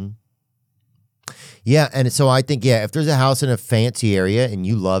inside. Mm-hmm. Yeah, and so I think, if there's a house in a fancy area and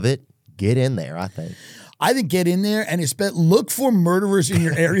you love it, get in there, I think. I think get in there and look for murderers in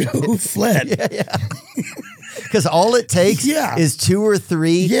your area who fled. Yeah. Because all it takes is 2 or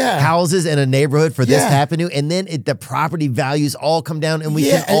 3 houses in a neighborhood for this to happen to, and then the property values all come down, and we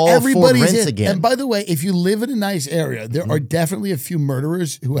can all afford rents again. And by the way, if you live in a nice area, there are definitely a few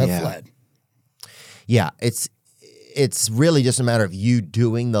murderers who have fled. Yeah, it's really just a matter of you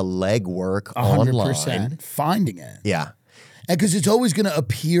doing the legwork 100%, online. Finding it. Yeah. And because it's always going to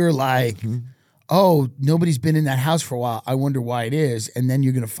appear like, oh, nobody's been in that house for a while. I wonder why it is. And then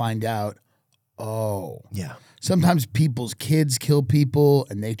you're going to find out, yeah. Sometimes people's kids kill people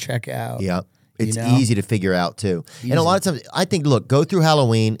and they check out. Yeah. It's easy to figure out, too. And a lot of times, I think, look, go through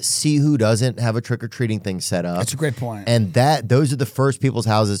Halloween, see who doesn't have a trick-or-treating thing set up. That's a great point. And those are the first people's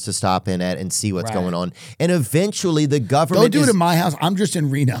houses to stop in at and see what's going on. And eventually, the government Don't do it in my house. I'm just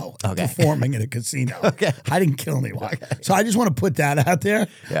in Reno performing at a casino. I didn't kill anyone. So I just want to put that out there.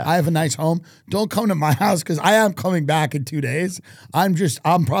 Yeah. I have a nice home. Don't come to my house because I am coming back in 2 days. I'm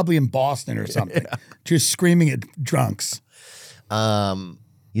probably in Boston or something, just screaming at drunks.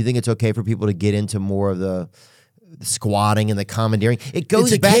 You think it's okay for people to get into more of the squatting and the commandeering? It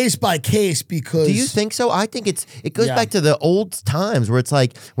goes It's back case by case because. Do you think so? I think it goes back to the old times where it's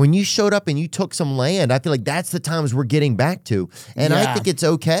like when you showed up and you took some land. I feel like that's the times we're getting back to, and I think it's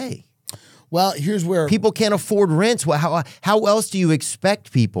okay. Well, here's where people can't afford rents. How else do you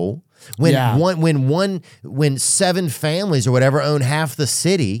expect people when 7 families or whatever own half the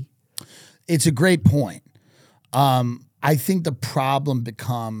city? It's a great point. I think the problem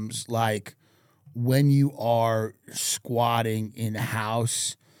becomes like when you are squatting in a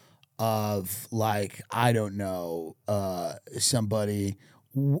house of like, I don't know, somebody,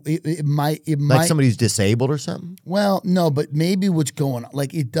 it might like somebody who's disabled or something. Well, no, but maybe what's going on,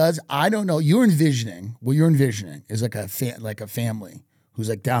 like it does. I don't know. What you're envisioning is like a family who's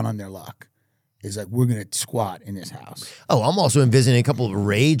like down on their luck. Is like, we're going to squat in this house. Oh, I'm also envisioning a couple of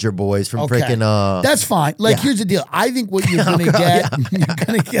Rager boys from freaking... That's fine. Like, here's the deal. I think what you're going to get, you're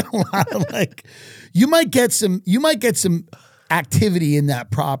going to get a lot of like... You might get some activity in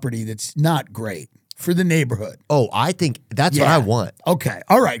that property that's not great for the neighborhood. Oh, I think that's what I want. Okay.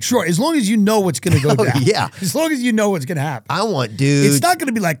 All right. Sure. As long as you know what's going to go down. Yeah. As long as you know what's going to happen. I want dudes. It's not going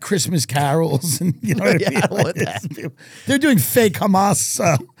to be like Christmas carols and, you know what I mean? I want that. They're doing fake Hamas,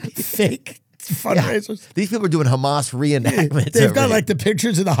 fake... fundraisers. These people are doing Hamas reenactments. They've got like the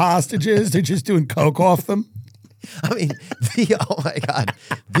pictures of the hostages. They're just doing coke off them. I mean, oh my God.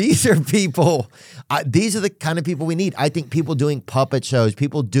 These are people, these are the kind of people we need. I think people doing puppet shows,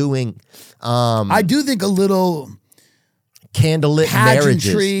 people doing... I do think a little... candlelit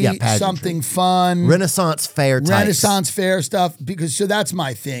pageantry, marriages. Something fun. Renaissance fair types. Renaissance fair stuff. So that's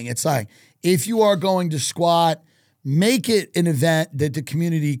my thing. It's like, if you are going to squat... Make it an event that the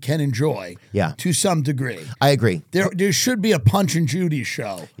community can enjoy to some degree. I agree. There should be a Punch and Judy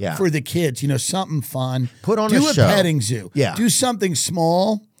show for the kids, something fun. Put on Do a show. petting zoo. Yeah. Do something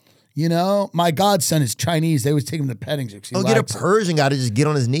small. My godson is Chinese. They always take him to petting zoo. Get a Persian guy to just get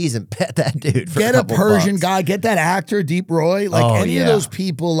on his knees and pet that dude for Get a a Persian bucks. guy. Get that actor, Deep Roy. Like any of those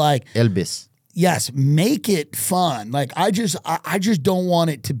people like... Elvis. Yes, make it fun. Like I just don't want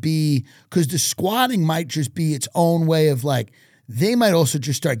it to be, because the squatting might just be its own way of like, they might also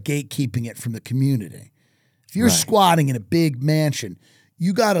just start gatekeeping it from the community. If you're squatting in a big mansion,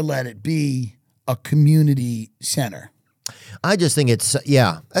 you got to let it be a community center. I just think it's,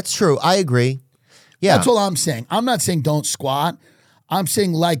 that's true. I agree. Yeah. That's all I'm saying. I'm not saying don't squat. I'm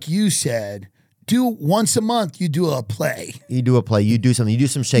saying, like you said, do once a month. You do a play. You do a play. You do something. You do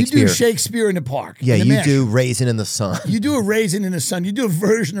some Shakespeare. You do Shakespeare in the park. Yeah, in the you mansion. do Raisin in the Sun. You do a Raisin in the Sun. You do a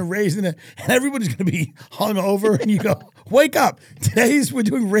version of Raisin, and everybody's going to be hung over. And you go, wake up! We're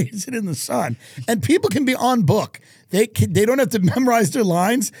doing Raisin in the Sun, and people can be on book. They don't have to memorize their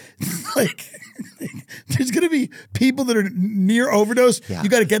lines. Like there's going to be people that are near overdose. Yeah. You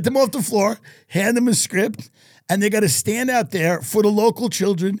got to get them off the floor, hand them a script, and they got to stand out there for the local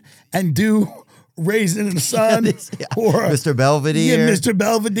children and do Raisin in the Sun or Mr. Belvedere. Yeah, Mr.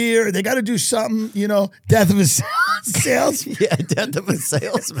 Belvedere. They got to do something, Death of a Salesman. Yeah, Death of a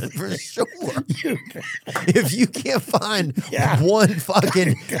Salesman for sure. If you can't find one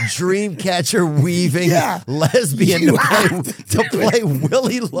fucking dream catcher weaving lesbian to play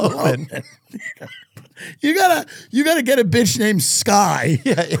Willie Loman. You gotta get a bitch named Sky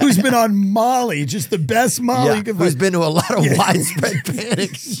who's been on Molly, just the best Molly you can find. Who's been to a lot of widespread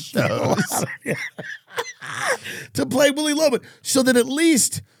panic shows. To play Willie Loman. So that at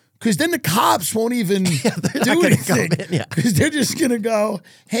least, because then the cops won't even do anything. Because they're just going to go,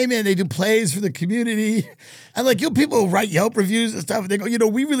 hey, man, they do plays for the community. And like, people write Yelp reviews and stuff. And they go,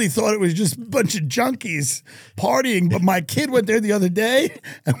 we really thought it was just a bunch of junkies partying. But my kid went there the other day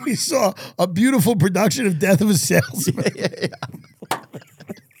and we saw a beautiful production of Death of a Salesman.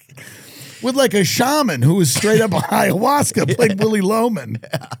 With like a shaman who was straight up on ayahuasca, played Willie Loman.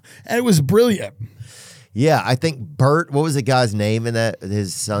 And it was brilliant. Yeah, I think Bert, what was the guy's name in that,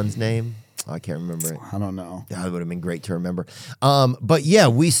 his son's name? Oh, I can't remember it. I don't know. That would have been great to remember. But yeah,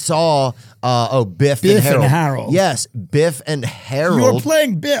 we saw, Biff and Harold. Yes, Biff and Harold. You were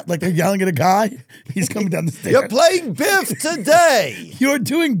playing Biff, like they're yelling at a guy. He's coming down the stairs. You're playing Biff today. You're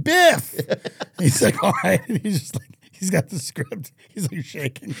doing Biff. He's like, all right. And he's just like, he's got the script. He's like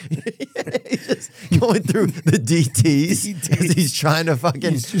shaking. He's just going through the DTs. As he's trying to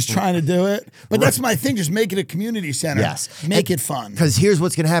fucking. He's just trying to do it. But that's my thing. Just make it a community center. Yes. Make it fun. Because here's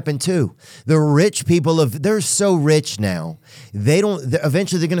what's going to happen too. The rich people they're so rich now.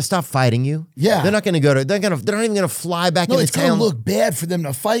 Eventually they're going to stop fighting you. Yeah. They're not going to go to, they're not even going to fly back into it's town. going to look bad for them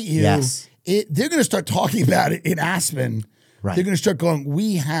to fight you. Yes. They're going to start talking about it in Aspen. Right. They're going to start going,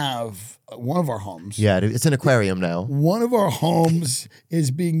 we have one of our homes. Yeah, it's an aquarium now. One of our homes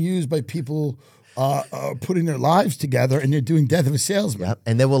is being used by people putting their lives together, and they're doing Death of a Salesman. Yep.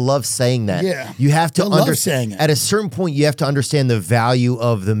 And they will love saying that. Yeah. You have to love saying it. At a certain point, you have to understand the value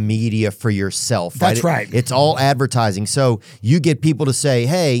of the media for yourself. That's right. It's all advertising. So you get people to say,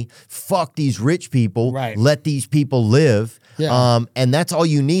 hey, fuck these rich people. Right. Let these people live. Yeah. And that's all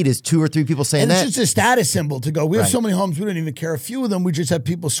you need is 2 or 3 people saying and that. It's just a status symbol to go, we have Right. so many homes, we don't even care. A few of them, we just have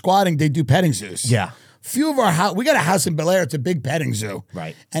people squatting. They do petting zoos. Yeah. Few of our house, we got a house in Bel Air. It's a big petting zoo.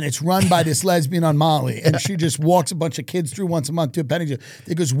 Right. And it's run by this lesbian on Molly. And she just walks a bunch of kids through once a month to a petting zoo.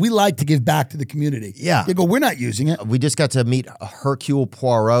 They goes, we like to give back to the community. Yeah. They go, we're not using it. We just got to meet Hercule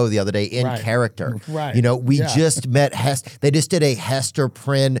Poirot the other day in Right. character. Right. We Yeah. just met They just did a Hester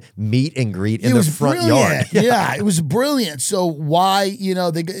Prynne meet and greet in It the was front brilliant. yard. Yeah, it was brilliant. So why,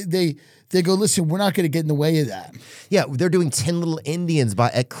 they go, listen, we're not going to get in the way of that. Yeah, they're doing 10 Little Indians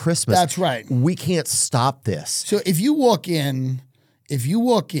at Christmas. That's right. We can't stop this. So if you walk in, if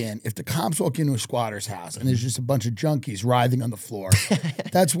the cops walk into a squatter's house and there's just a bunch of junkies writhing on the floor,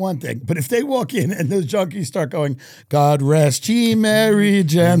 that's one thing. But if they walk in and those junkies start going, God rest ye merry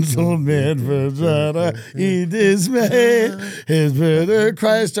gentlemen, for he dismayed, his brother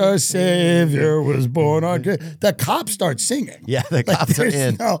Christ our Savior was born on good. The cops start singing. Yeah, the cops are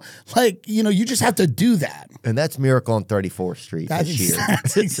in. You just have to do that. And that's Miracle on 34th Street That's this year.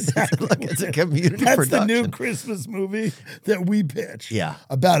 exactly It's a community That's production. the new Christmas movie that we pitch. Yeah.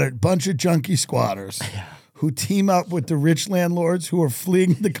 About a bunch of junkie squatters who team up with the rich landlords who are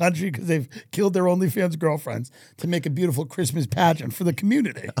fleeing the country because they've killed their OnlyFans girlfriends to make a beautiful Christmas pageant for the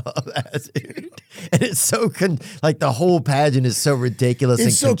community. Oh, and it's so, the whole pageant is so ridiculous It's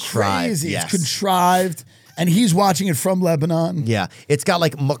and so contrived. crazy. Yes. It's contrived. And he's watching it from Lebanon. Yeah. It's got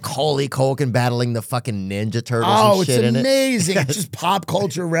Macaulay Culkin battling the fucking Ninja Turtles Oh, and shit it's in it. Amazing. It's just pop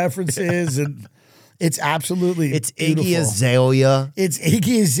culture references and it's absolutely It's beautiful. Iggy Azalea. It's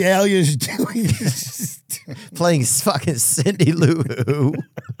Iggy Azalea's doing playing fucking Cindy Lou Who.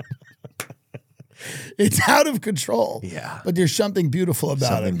 It's out of control. Yeah. But there's something beautiful about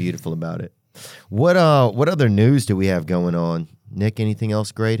Something beautiful about it. What other news do we have going on? Nick, anything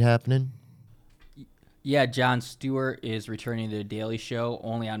else great happening? Yeah, Jon Stewart is returning to The Daily Show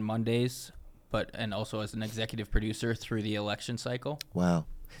only on Mondays, and also as an executive producer through the election cycle. Wow.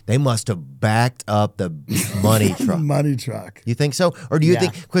 They must have backed up the money truck. Money truck. You think so? Or do you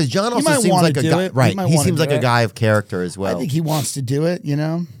think, because John also seems like a guy, right? He seems like a guy of character as well. I think he wants to do it,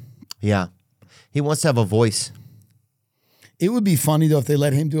 Yeah. He wants to have a voice. It would be funny though if they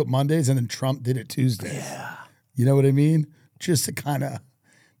let him do it Mondays and then Trump did it Tuesdays. Yeah. You know what I mean? Just to kind of,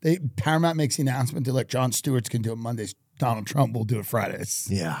 Paramount makes the announcement that like Jon Stewart's can do it Mondays. Donald Trump will do it Fridays.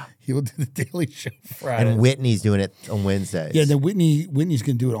 Yeah. He will do the Daily Show Fridays. And Whitney's doing it on Wednesdays. Yeah, then Whitney's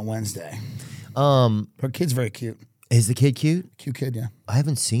going to do it on Wednesday. Her kid's very cute. Is the kid cute? Cute kid, yeah. I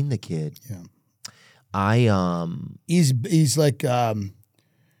haven't seen the kid. Yeah. He's like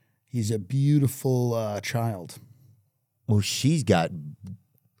he's a beautiful child. Well, she's got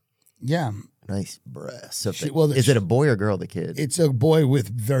nice breasts. Is it a boy or girl, the kid? It's a boy with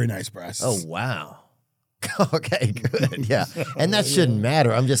very nice breasts. Oh, wow. Okay, good. Yeah. And that shouldn't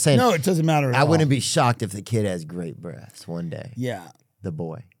matter. I'm just saying. No, it doesn't matter at all. I wouldn't be shocked if the kid has great breasts one day. Yeah. The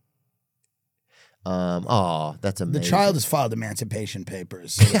boy. That's amazing. The child has filed emancipation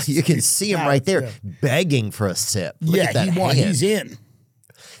papers. So you can see him right there begging for a sip. Look at that hand. He's in.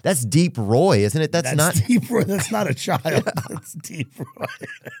 That's Deep Roy, isn't it? That's not Deep Roy. That's not a child. That's Deep Roy.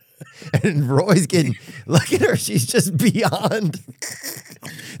 And Roy's getting, look at her. She's just beyond.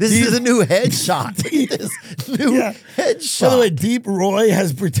 This is a new headshot. Look at this new headshot. By the way, Deep Roy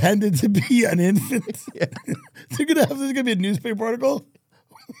has pretended to be an infant. Yeah. There's gonna be a newspaper article.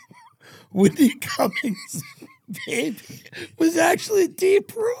 Whitney Cummings' baby was actually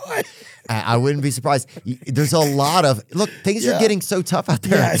Deep Roy. I wouldn't be surprised. There's a lot of things are getting so tough out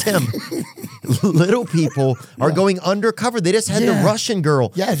there, Tim. Little people are going undercover. They just had the Russian girl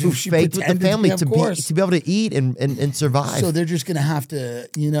who faked with the family to be able to eat and survive. So they're just gonna have to,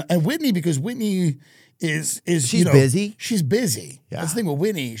 and Whitney, because Whitney is she's busy. She's busy. Yeah. That's the thing with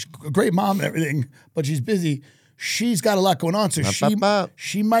Whitney. She's a great mom and everything, but she's busy. She's got a lot going on, so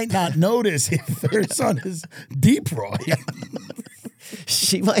she might not notice if her son is Deep Roy.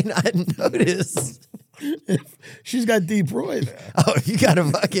 She might not notice. If she's got Deep Roy there. Oh, you got a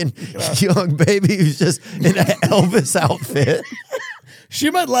fucking young baby who's just in an Elvis outfit. She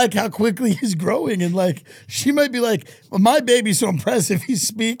might like how quickly he's growing, and she might be like, well, my baby's so impressive. He's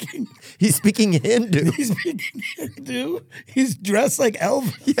speaking Hindu. He's speaking Hindu. He's dressed like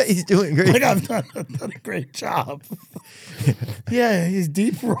Elvis. Yeah, he's doing great. I've done a great job. Yeah, he's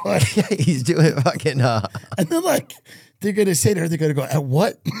Deep Roy. Yeah, he's doing fucking. And then they're gonna say to her, they're gonna go, at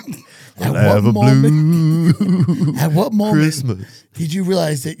what moment Christmas did you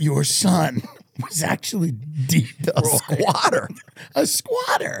realize that your son was actually Deep Roy? A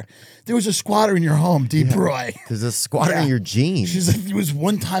squatter. There was a squatter in your home, Deep Roy. There's a squatter in your genes. She's like, it was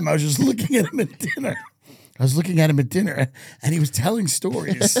one time I was just looking at him at dinner. And he was telling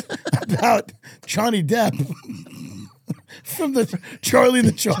stories about Johnny Depp from the Charlie and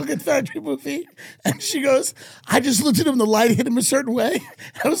the Chocolate Factory movie. And she goes, I just looked at him and the light hit him a certain way.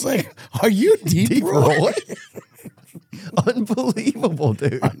 I was like, are you Deep Roy? Unbelievable,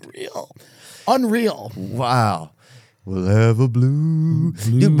 dude. Unreal. Wow. We'll have a blue.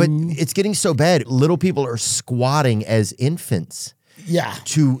 Dude, but it's getting so bad. Little people are squatting as infants. Yeah.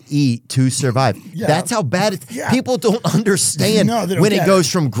 To eat, to survive. Yeah. That's how bad it is. Yeah. People don't understand when it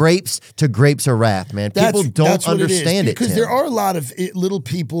goes from grapes to grapes of wrath, man. People don't understand it. Because there are a lot of little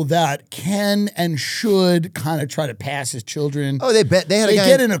people that can and should kind of try to pass as children. Oh, they bet. They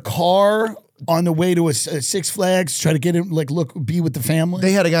get in a car on the way to a Six Flags, try to get him, be with the family.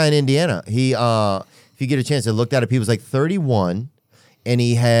 They had a guy in Indiana. He, if you get a chance to look at it, he was like 31, and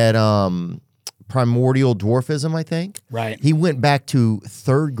he had primordial dwarfism, I think. Right. He went back to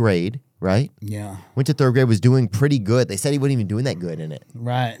third grade, right? Yeah. Went to third grade, was doing pretty good. They said he wasn't even doing that good in it.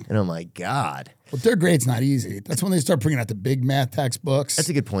 Right. And I'm like, God. Well, third grade's not easy. That's when they start bringing out the big math textbooks. That's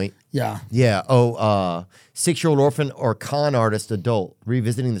a good point. Yeah. Yeah. Oh, 6-year-old orphan or con artist adult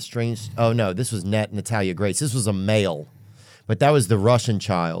revisiting the strange. Oh, no, this was Natalia Grace. This was a male, but that was the Russian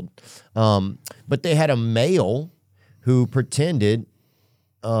child. But they had a male who pretended.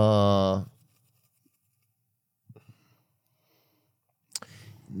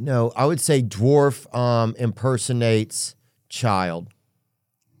 No, I would say dwarf impersonates child.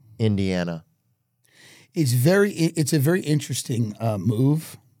 Indiana. It's a very interesting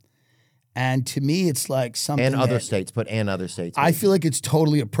move, and to me, it's like something. And other states. I feel like it's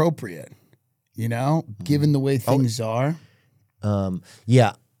totally appropriate, given the way things are.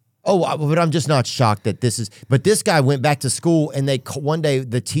 Yeah. Oh, but I'm just not shocked that this is. But this guy went back to school, and one day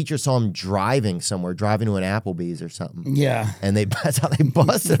the teacher saw him driving to an Applebee's or something. Yeah, and that's how they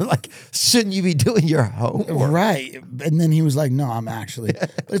busted him. Like, shouldn't you be doing your homework? Right. And then he was like, "No, I'm actually."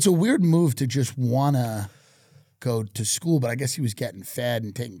 But it's a weird move to just wanna go to school, but I guess he was getting fed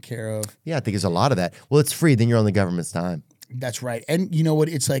and taken care of. Yeah, I think there's a lot of that. Well, it's free. Then you're on the government's time. That's right. And you know what?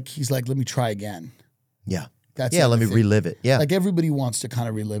 It's like he's like, "Let me try again." Yeah. That's let me relive it. Yeah. Like everybody wants to kind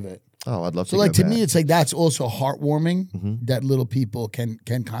of relive it. Oh, I'd love to So like go to me, back. it's like that's also heartwarming that little people can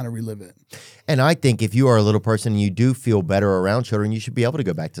kind of relive it. And I think if you are a little person and you do feel better around children, you should be able to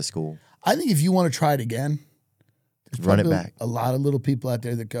go back to school. I think if you want to try it again, there's Run it probably back. a lot of little people out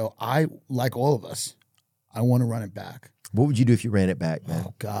there that go, I like all of us. I want to run it back. What would you do if you ran it back, man?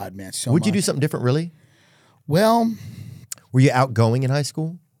 Oh God, man, so Would you much. do something different, really? Well, Were you outgoing in high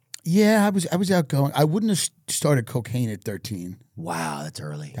school? yeah, I was outgoing. I wouldn't have started cocaine at 13. Wow, that's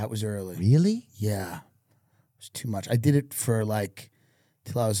early. That was early. Really? Yeah, it was too much. I did it for like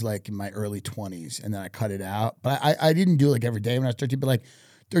till I was like in my early 20s, and then I cut it out. But I didn't do it like every day when I was 13. But like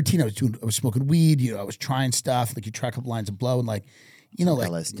 13, I was smoking weed. You know, I was trying stuff. Like you try a couple lines of blow, and like like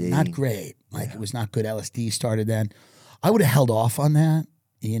LSD. not great. Like it was not good. LSD started then. I would have held off on that,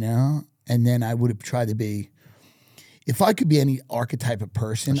 and then I would have tried to be. If I could be any archetype of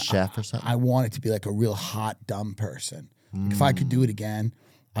person, A chef or something? I want it to be like a real hot, dumb person. Like if I could do it again,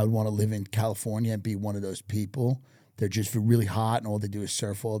 I would want to live in California and be one of those people. They're just really hot and all they do is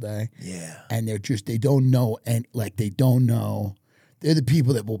surf all day. Yeah. And they don't know, and like they don't know. They're the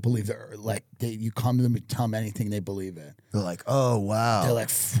people that will believe that, you come to them and tell them anything, they believe it. They're like, oh, wow. They're like,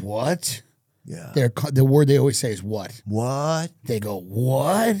 what? Yeah. The word they always say is what? What? They go,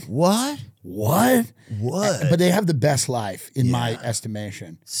 what? What? What? What? But they have the best life in my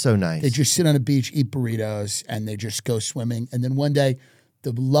estimation. So nice. They just sit on a beach, eat burritos, and they just go swimming. And then one day,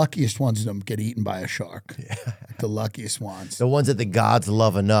 the luckiest ones of them get eaten by a shark. Yeah. The luckiest ones. The ones that the gods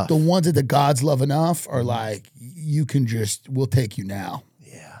love enough. The ones that the gods love enough are like, we'll take you now.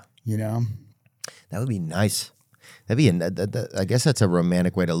 Yeah. That would be nice. That'd be I guess that's a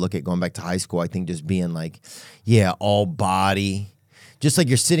romantic way to look at going back to high school. I think just being like, all body. Just like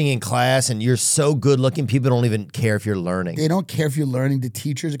you're sitting in class and you're so good looking, people don't even care if you're learning. They don't care if you're learning. The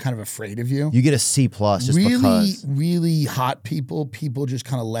teachers are kind of afraid of you. You get a C+ just because. Really hot people just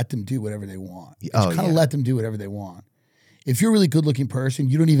kind of let them do whatever they want. Let them do whatever they want. If you're a really good looking person,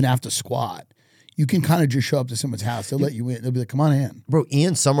 you don't even have to squat. You can kind of just show up to someone's house. They'll let you in. They'll be like, come on in. Bro,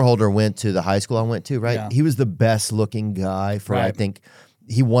 Ian Somerhalder went to the high school I went to, right? Yeah. He was the best looking guy for, I think,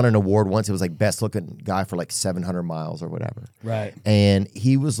 he won an award once. It was like best looking guy for like 700 miles or whatever. Right. And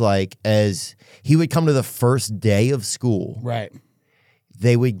he was like, as he would come to the first day of school. Right.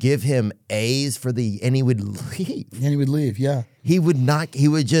 They would give him A's and he would leave. And he would leave, yeah. He would not,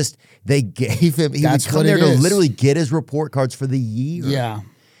 they gave him, he That's would come what there it to is. literally get his report cards for the year. Yeah.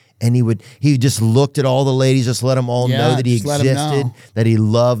 And he just looked at all the ladies, just let them all know that he just let 'em existed, know. that he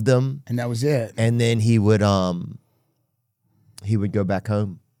loved them. And that was it. And then he would go back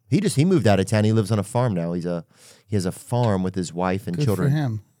home. He moved out of town. He lives on a farm now. He has a farm with his wife and Good children. for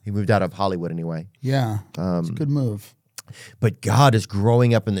him. He moved out of Hollywood anyway. Yeah. It's a good move. But God is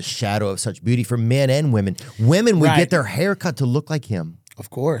growing up in the shadow of such beauty for men and women. Women would get their hair cut to look like him. Of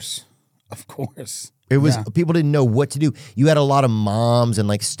course. Of course. It was people didn't know what to do. You had a lot of moms and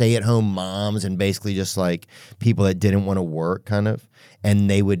like stay-at-home moms and basically just like people that didn't want to work kind of. And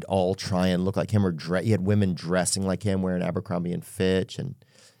they would all try and look like him or you had women dressing like him wearing Abercrombie and Fitch and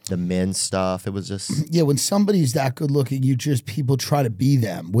the men's stuff. It was just Yeah, when somebody's that good looking, people try to be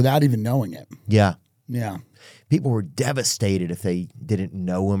them without even knowing it. Yeah. Yeah. People were devastated if they didn't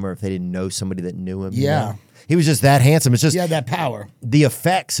know him or if they didn't know somebody that knew him. Yeah. You know? He was just that handsome. It's just that power. The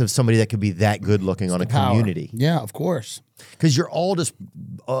effects of somebody that could be that good looking on a Power. community. Yeah, of course. Because you're all just,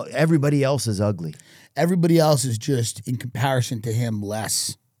 everybody else is ugly. Everybody else is just, in comparison to him,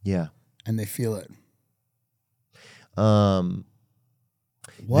 less. Yeah. And they feel it.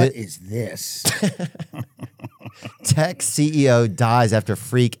 What is this? Tech CEO dies after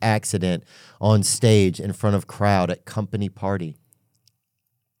freak accident on stage in front of crowd at company party.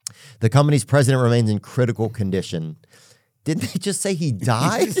 The company's president remains in critical condition. Didn't they just say he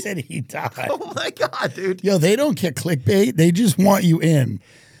died? They just said he died. Oh my God, dude. Yo, they don't get clickbait. They just want you in.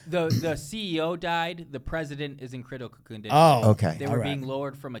 The CEO died. The president is in critical condition. Oh, okay. They were being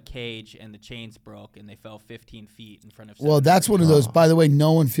lowered from a cage, and the chains broke, and they fell 15 feet in front of. Well, that's one of those. By the way,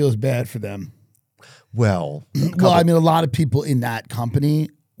 no one feels bad for them. Well, I mean, a lot of people in that company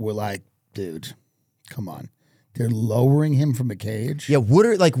were like, "Dude, come on." They're lowering him from a cage. Yeah, what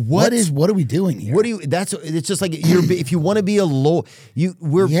are we doing here? It's just like if you want to be a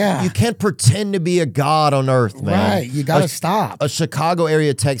you can't pretend to be a god on earth, man. Right, you got to stop. A Chicago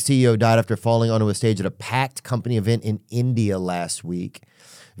area tech CEO died after falling onto a stage at a packed company event in India last week.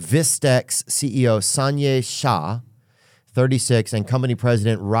 Vistex CEO Sanjay Shah, 36, and company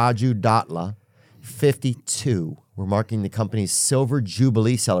president Raju Datla, 52, were marking the company's Silver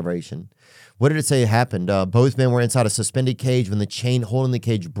Jubilee celebration. What did it say happened? Both men were inside a suspended cage when the chain holding the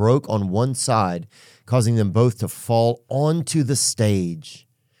cage broke on one side, causing them both to fall onto the stage.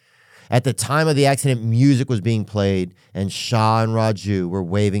 At the time of the accident, music was being played, and Shah and Raju were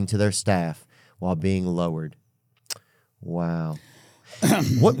waving to their staff while being lowered. Wow.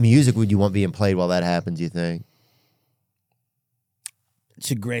 What music would you want being played while that happens, you think? It's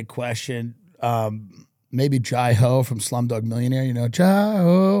a great question. Maybe Jai Ho from Slumdog Millionaire, you know, Jai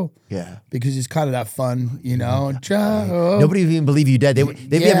Ho. Yeah. Because he's kind of that fun, you know, Jai Ho. Nobody would even believe you dead. They'd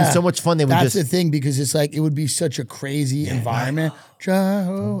be having so much fun. That's the thing, because it's like, it would be such a crazy environment. Jai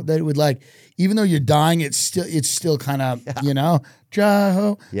Ho. That it would like, even though you're dying, it's still kind of, you know, Jai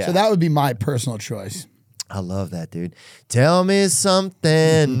Ho. Yeah. So that would be my personal choice. I love that, dude. Tell me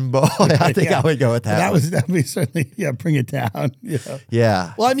something, boy. I think I would go with that. That would be certainly, bring it down.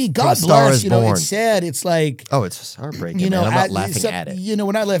 Yeah. Well, I mean, God From A Star bless, Is you know, Born. it's sad. It's like, Oh, it's heartbreaking, you know, man. I'm not laughing at it. You know,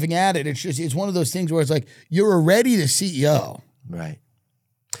 we're not laughing at it. It's just, it's one of those things where it's like, you're already the CEO. Right.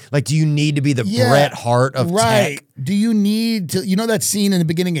 Like, do you need to be the Bret Hart of tech? Do you need to, you know, that scene in the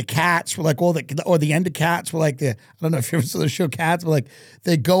beginning of Cats where like or the end of Cats where like I don't know if you ever saw the show Cats, but like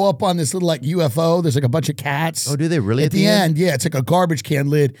they go up on this little like UFO. There's like a bunch of cats. Oh, do they really at the end? Yeah, it's like a garbage can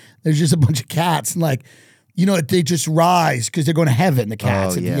lid. There's just a bunch of cats and like, you know, they just rise because they're going to heaven, the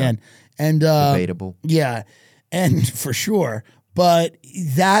cats at the end. And debatable. Yeah, and for sure. But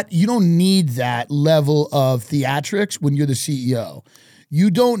that, you don't need that level of theatrics when you're the CEO. You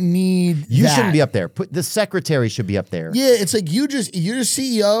don't need You that. shouldn't be up there. Put the secretary should be up there. Yeah, it's like you're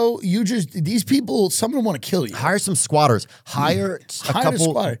CEO. These people, some of them want to kill you. Hire some squatters. Hire a couple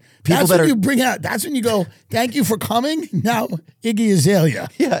squatter. people That's that when are. you bring out. That's when you go. Thank you for coming. Now, Iggy Azalea.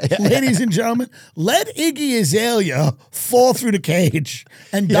 Ladies and gentlemen, let Iggy Azalea fall through the cage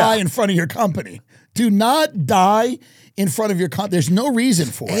and die in front of your company. Do not die in front of your company. There's no reason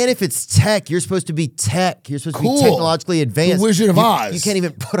for it. And if it's tech, you're supposed to be tech. You're supposed to be technologically advanced. The Wizard of Oz. You can't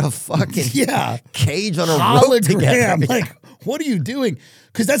even put a fucking cage on a hologram. rope together. Like, what are you doing?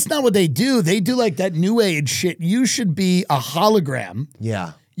 Because that's not what they do. They do like that new age shit. You should be a hologram.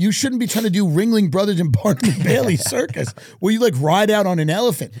 Yeah. You shouldn't be trying to do Ringling Brothers and Barnum and Bailey circus where you like ride out on an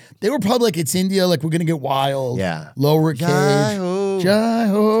elephant. They were probably like, it's India, like we're going to get wild. Yeah. Lower cage.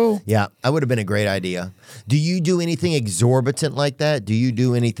 Jai-ho. Yeah, that would have been a great idea. Do you do anything exorbitant like that? Do you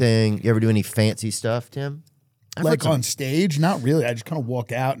do anything, you ever do any fancy stuff, Tim? Like on stage? Not really. I just kind of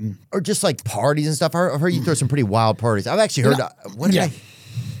walk out and. Or just like parties and stuff. I've heard you throw some pretty wild parties. I've actually heard, I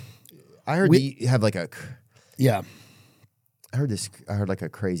heard that you have like a. Yeah. I heard like a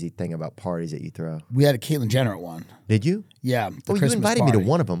crazy thing about parties that you throw. We had a Caitlyn Jenner at one. Did you? Yeah. Oh, you invited me to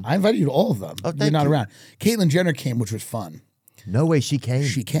one of them. I invited you to all of them. Oh, You're not around. Caitlyn Jenner came, which was fun. No way she came.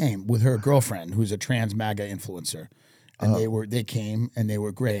 She came with her girlfriend, who's a trans MAGA influencer. And they came and they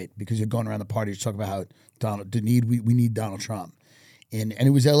were great because you're going around the party to talk about how we need Donald Trump. And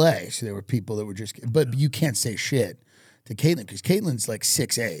it was LA, so there were people that were just, but you can't say shit to Caitlyn because Caitlyn's like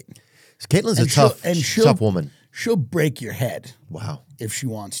 6'8". So Caitlyn's a tough woman. She'll break your head. Wow. If she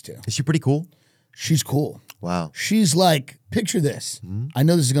wants to. Is she pretty cool? She's cool. Wow. She's like, picture this. I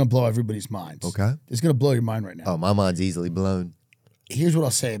know this is going to blow everybody's minds. Okay. It's going to blow your mind right now. Oh, my mind's easily blown. Here's what I'll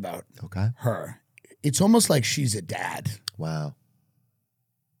say about her. It's almost like she's a dad. Wow.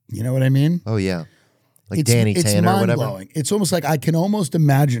 You know what I mean? Oh, yeah. Like Danny Tanner or whatever. It's mind-blowing. It's almost like I can almost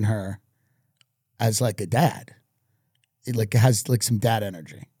imagine her as like a dad. It like has like some dad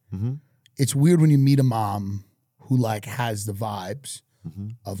energy. Mm-hmm. It's weird when you meet a mom who like has the vibes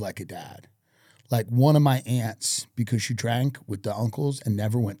of like a dad. Like one of my aunts, because she drank with the uncles and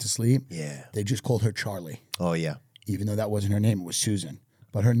never went to sleep. Yeah. They just called her Charlie. Oh, yeah. Even though that wasn't her name, it was Susan.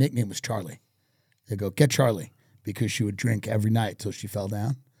 But her nickname was Charlie. They go, get Charlie, because she would drink every night till she fell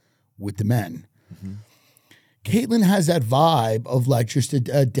down with the men. Mm-hmm. Caitlyn has that vibe of like just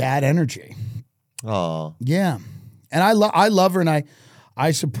a dad energy. Oh. Yeah. And I love her and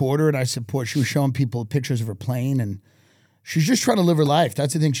I support her and she was showing people pictures of her plane and she's just trying to live her life.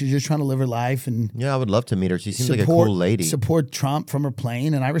 That's the thing. She's just trying to live her life. And yeah, I would love to meet her. She seems like a cool lady. Support Trump from her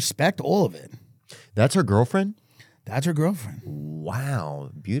plane and I respect all of it. That's her girlfriend? That's her girlfriend.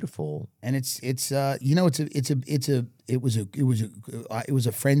 Wow, beautiful. And it was a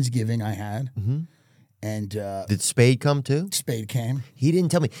Friendsgiving I had. Mm-hmm. And did Spade come too? Spade came. He didn't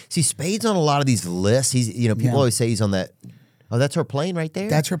tell me. See, Spade's on a lot of these lists. He's, people always say he's on that. Oh, that's her plane right there?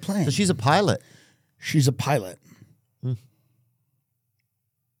 That's her plane. So she's a pilot. She's a pilot.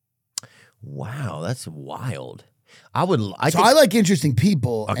 Wow, that's wild. I like interesting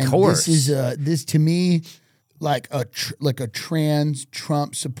people. Of course. This to me like a trans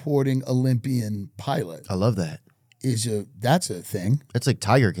Trump supporting Olympian pilot. I love that. That's a thing. It's like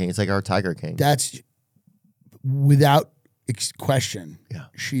Tiger King. It's like our Tiger King. That's without question. Yeah.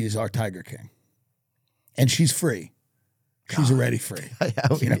 She is our Tiger King. And she's free. she's already free. We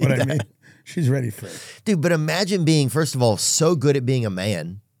You know need what I that. mean? She's already free. Dude, but imagine being, first of all, so good at being a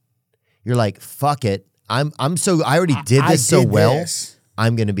man. You're like, fuck it. I already did this so well. This.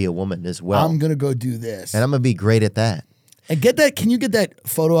 I'm going to be a woman as well. I'm going to go do this. And I'm going to be great at that. And get that. Can you get that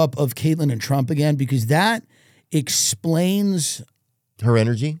photo up of Caitlyn and Trump again? Because that explains her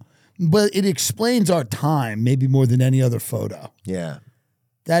energy. But it explains our time maybe more than any other photo. Yeah.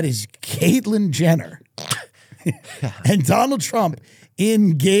 That is Caitlyn Jenner and Donald Trump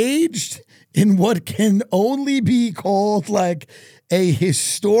engaged in what can only be called like a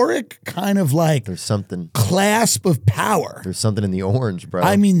historic kind of like there's something clasp of power. There's something in the orange, bro.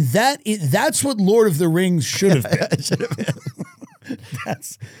 I mean that's what Lord of the Rings should have been. Should have been.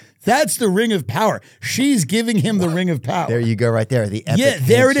 That's the ring of power. She's giving him the ring of power. There you go, right there. The epic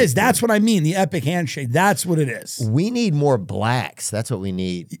there it handshake. is. That's what I mean. The epic handshake. That's what it is. We need more blacks. That's what we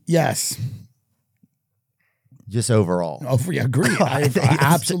need. Yes. Just overall. Oh, I agree. I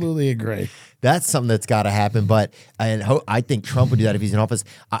absolutely agree. That's something that's got to happen. But I think Trump would do that if he's in office.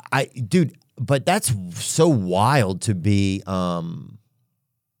 Dude, but that's so wild to be. I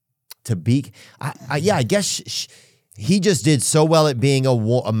guess. He just did so well at being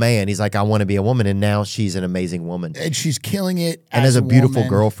a man. He's like, I want to be a woman, and now she's an amazing woman, and she's killing it. And has a beautiful woman,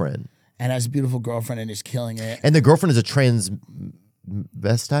 girlfriend, and has a beautiful girlfriend, and is killing it. And the girlfriend is a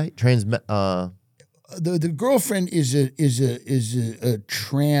transvestite. The girlfriend is a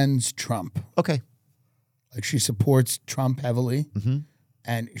trans Trump. Okay, like she supports Trump heavily,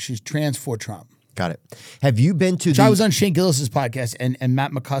 and she's trans for Trump. Got it. Have you been to? I was on Shane Gillis's podcast, and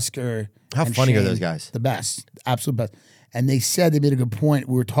Matt McCusker. How funny are those guys? The best, absolute best. And they said, they made a good point.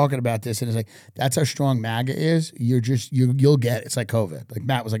 We were talking about this, and it's like, that's how strong MAGA is. You'll get it. It's like COVID. Like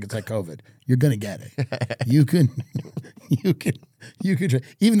Matt was like, it's like COVID. You're gonna get it. You can,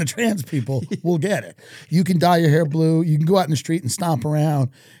 even the trans people will get it. You can dye your hair blue. You can go out in the street and stomp around.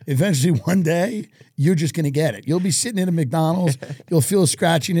 Eventually, one day, you're just gonna get it. You'll be sitting in a McDonald's. You'll feel a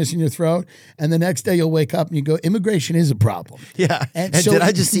scratchiness in your throat, and the next day you'll wake up and you go, immigration is a problem. Yeah. And so, did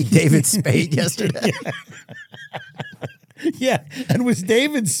I just see David Spade yesterday? Yeah, and was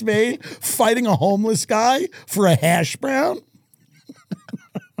David Spade fighting a homeless guy for a hash brown?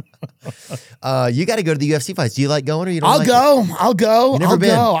 You got to go to the UFC fights. Do you like going or you don't? I'll go. Never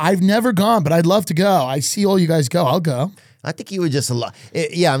been? I've never gone, but I'd love to go. I see all you guys go. I'll go. I think you would just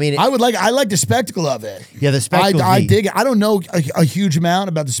yeah, I mean, I like the spectacle of it. Yeah, the spectacle. I dig it. I don't know a huge amount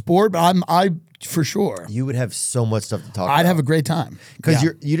about the sport, but I for sure. You would have so much stuff to talk about. I'd have a great time. Because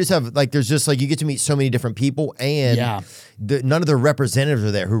you just have, like, there's just, like, you get to meet so many different people, and none of the representatives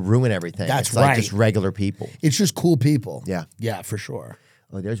are there who ruin everything. That's it's right. like just regular people. It's just cool people. Yeah. Yeah, for sure.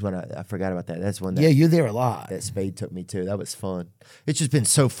 Oh, there's one. I forgot about that. That's one. That, yeah, you're there a lot. That Spade took me to. That was fun. It's just been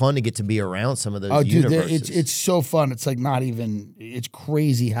so fun to get to be around some of those Dude, universes. it's so fun. It's like not even, it's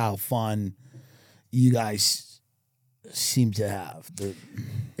crazy how fun you guys seem to have.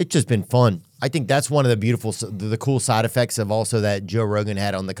 It's just been fun. I think that's one of the beautiful, the cool side effects of also that Joe Rogan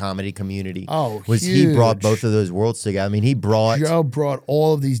had on the comedy community. Oh, was huge. He brought both of those worlds together. I mean, Joe brought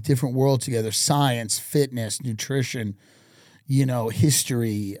all of these different worlds together: science, fitness, nutrition,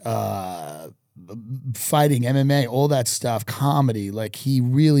 history, fighting, MMA, all that stuff, comedy. Like, he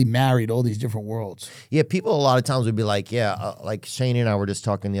really married all these different worlds. Yeah, people a lot of times would be like, like Shane and I were just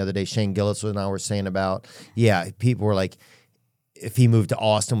talking the other day. Shane Gillis and I were saying about, people were like, if he moved to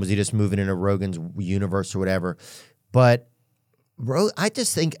Austin, was he just moving into Rogan's universe or whatever? But I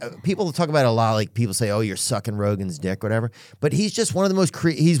just think people talk about it a lot. Like, people say, "Oh, you're sucking Rogan's dick," whatever. But he's just one of the most.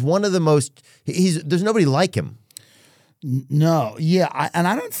 He's one of the most. There's nobody like him. No, yeah, I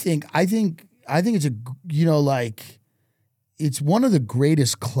think it's it's one of the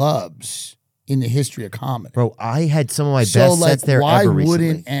greatest clubs in the history of comedy. Bro, I had some of my best sets there why ever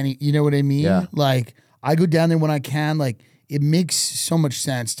wouldn't recently. you know what I mean? Yeah. Like, I go down there when I can. Like, it makes so much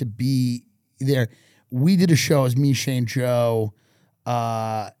sense to be there. We did a show as me, Shane, Joe,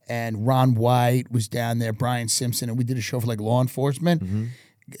 and Ron White was down there, Brian Simpson, and we did a show for like law enforcement.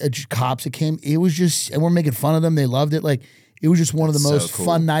 Just cops that came. It was just, and we're making fun of them. They loved it. Like, it was just one of the most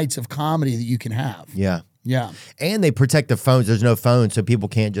fun nights of comedy that you can have. Yeah. Yeah. And they protect the phones. There's no phone, so people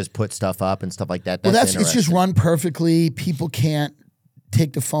can't just put stuff up and stuff like that. It's just run perfectly. People can't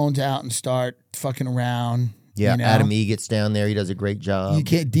take the phones out and start fucking around. Yeah, Adam E gets down there. He does a great job. You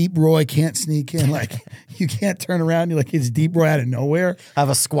can't, Deep Roy can't sneak in. Like, you can't turn around. You're like, it's Deep Roy out of nowhere. I have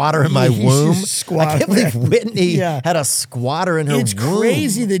a squatter in my womb. I can't believe Whitney had a squatter in her womb. It's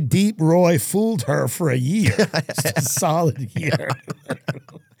crazy that Deep Roy fooled her for a year. Just a solid year.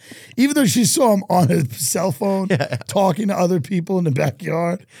 Even though she saw him on his cell phone talking to other people in the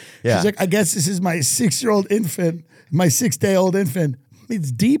backyard. She's like, I guess this is my 6-year-old infant My 6-day-old infant.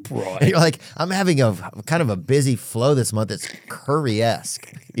 It's deep, Roy. And you're like, I'm having a kind of a busy flow this month. It's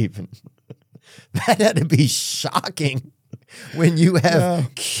curry-esque even. That had to be shocking when you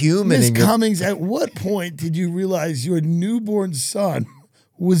have cumin Miss in your... Cummings, at what point did you realize your newborn son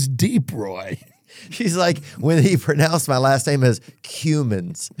was deep, Roy? She's like, when he pronounced my last name as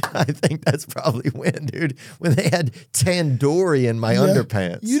Cumins, I think that's probably when, dude, when they had tandoori in my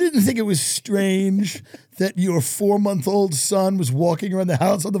underpants. You didn't think it was strange that your 4-month-old son was walking around the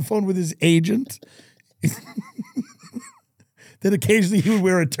house on the phone with his agent? That occasionally he would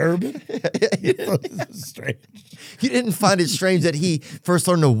wear a turban? You thought this was strange. You didn't find it strange that he first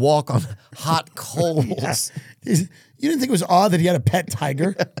learned to walk on hot coals. Yeah. You didn't think it was odd that he had a pet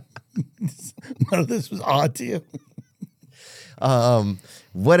tiger? None of this was odd to you.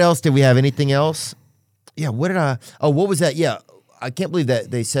 What else did we have? Anything else? Yeah, what was that? Yeah, I can't believe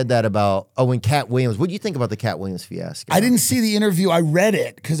that they said that about, when Cat Williams. What do you think about the Cat Williams fiasco? I didn't see the interview. I read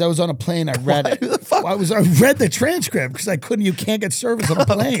it because I was on a plane. I read it. I read the transcript because I couldn't. You can't get service on a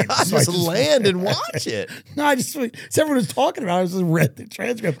plane. God, So I just land and watch it. No, everyone was talking about it. I just read the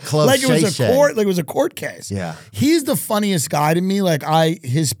transcript. Club like it was Shay a Shay. court, like it was a court case. Yeah. He's the funniest guy to me. Like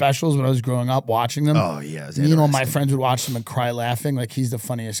his specials when I was growing up watching them. Oh, yeah, it was You know, my interesting. friends would watch them and cry laughing. Like he's the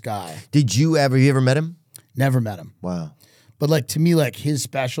funniest guy. Have you ever met him? Never met him. Wow. But like to me, like his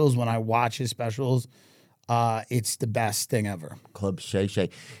specials, when I watch his specials, it's the best thing ever. Club Shay Shay.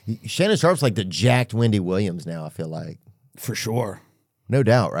 Shannon Sharp's like the jacked Wendy Williams now, I feel like. For sure. No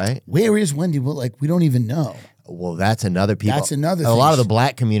doubt, right? Where is Wendy? Well, like we don't even know. Well, that's another people. That's another A thing. lot of the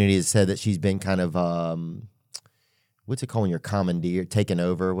black community has said that she's been kind of, what's it called when you're commandeered, taken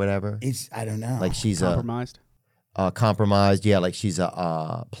over or whatever? I don't know. Like she's Compromised. Compromised. Yeah, like she's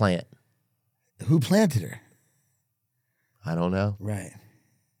a plant. Who planted her? I don't know. Right.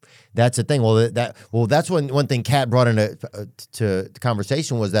 That's the thing. Well, that's one thing Kat brought into to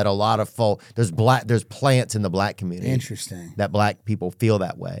conversation was that a lot of there's plants in the black community. Interesting. That black people feel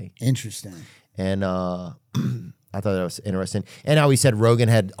that way. Interesting. And I thought that was interesting. And how he said Rogan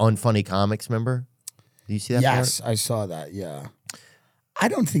had unfunny comics. Remember? Do you see that? Yes, part? I saw that. Yeah. I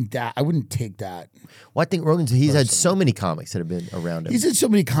don't think that. I wouldn't take that. Well, I think he's had so many comics that have been around him. He's had so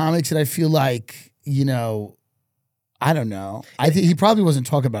many comics that I feel like, I don't know. I think he probably wasn't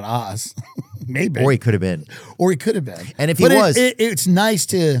talking about us. Maybe. Or he could have been. And if he was, it's nice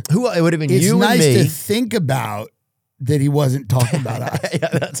to. It would have been it's you nice and me. to think about that he wasn't talking about us. Yeah,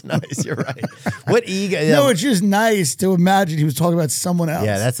 that's nice. You're right. What ego? No, it's just nice to imagine he was talking about someone else.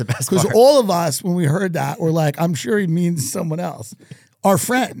 Yeah, that's the best Because part. all of us, when we heard that, were like, I'm sure he means someone else. Our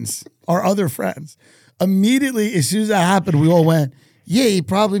friends, our other friends. Immediately, as soon as that happened, we all went, yeah, he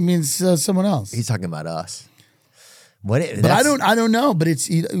probably means someone else. He's talking about us. But I don't know. But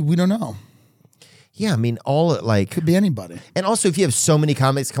we don't know. Yeah, I mean, could be anybody. And also, if you have so many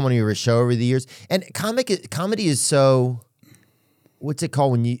comics come on your show over the years, and comedy is so, what's it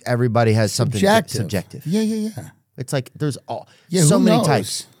called when everybody has something subjective? Yeah. It's like there's Yeah, so who many knows?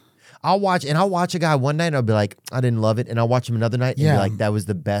 types. I'll watch a guy one night and I'll be like, I didn't love it, and I'll watch him another night and be like, that was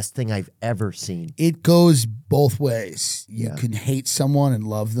the best thing I've ever seen. It goes both ways. You Yeah. can hate someone and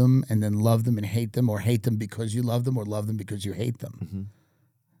love them, and then love them and hate them, or hate them because you love them, or love them because you hate them. Mm-hmm.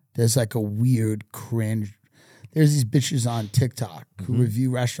 There's like a weird cringe. There's these bitches on TikTok who review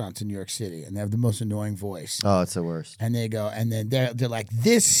restaurants in New York City, and they have the most annoying voice. Oh, it's the worst. And they go, and then they're like,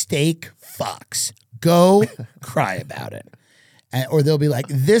 this steak fucks. Go cry about it. Or they'll be like,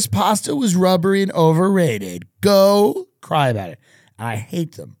 this pasta was rubbery and overrated. Go cry about it. And I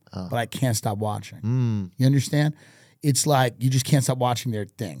hate them, but I can't stop watching. You understand? It's like you just can't stop watching their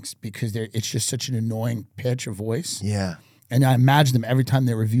things because it's just such an annoying pitch of voice. Yeah. And I imagine them every time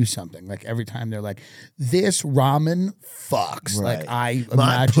they review something. Like every time they're like, this ramen fucks. Right. Like I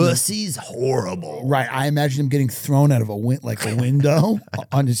My imagine pussy's horrible. Right. I imagine them getting thrown out of a window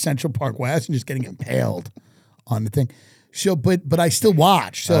on the Central Park West and just getting impaled on the thing. So, but I still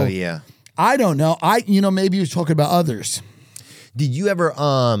watch. So Oh, yeah. I don't know. Maybe he was talking about others. Did you ever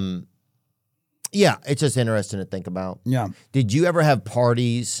yeah, it's just interesting to think about. Yeah. Did you ever have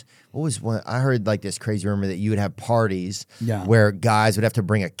parties? What was one? I heard like this crazy rumor that you would have parties where guys would have to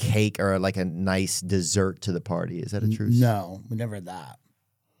bring a cake or like a nice dessert to the party. Is that a truth? No, we never had that.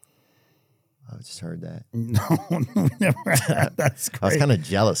 I just heard that. No, we never had that. That's great. I was kind of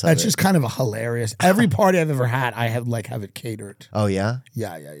jealous of That's it. just kind of a hilarious. Every party I've ever had, I have it catered. Oh, yeah?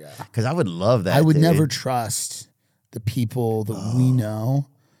 Yeah. Because I would love that. I would dude. never trust the people that we know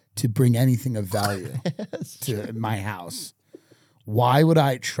to bring anything of value to my house. Why would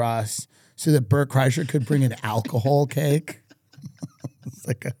I trust so that Bert Kreischer could bring an alcohol cake?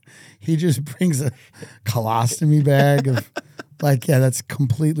 He just brings a colostomy bag of like, yeah, that's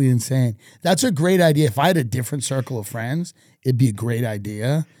completely insane. That's a great idea. If I had a different circle of friends, it'd be a great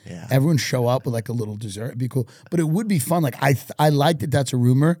idea. Yeah. Everyone show up with like a little dessert. It'd be cool. But it would be fun. Like I like that that's a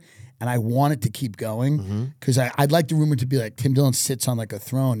rumor and I want it to keep going because I'd like the rumor to be like Tim Dillon sits on like a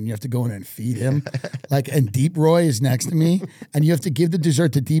throne and you have to go in and feed him. And Deep Roy is next to me and you have to give the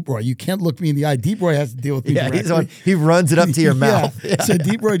dessert to Deep Roy. You can't look me in the eye. Deep Roy has to deal with me directly. He runs it up to your mouth. Yeah. So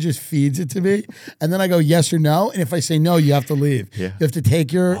Deep Roy just feeds it to me. And then I go yes or no. And if I say no, you have to leave. Yeah. You have to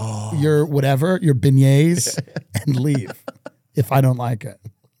take your whatever, your beignets and leave if I don't like it.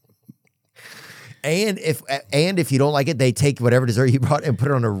 And if you don't like it, they take whatever dessert you brought and put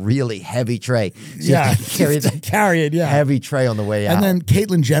it on a really heavy tray. So you have to carry it, yeah. Heavy tray on the way out. And then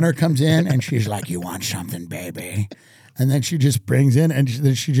Caitlyn Jenner comes in and she's like, "You want something, baby?" And then she just brings in and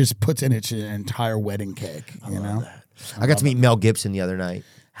then she just puts in its entire wedding cake. You know, I got to meet Mel Gibson the other night.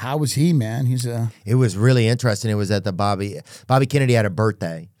 How was he, man? It was really interesting. It was at the Bobby Kennedy had a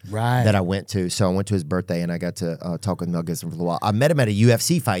birthday that I went to. So I went to his birthday and I got to talk with Mel Gibson for a little while. I met him at a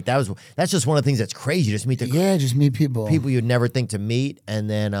UFC fight. That's just one of the things that's crazy. Just meet just meet people you'd never think to meet. And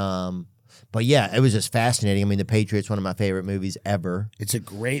then, but yeah, it was just fascinating. I mean, The Patriot's one of my favorite movies ever. It's a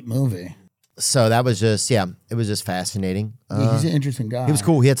great movie. So that was just, it was just fascinating. He's an interesting guy. He was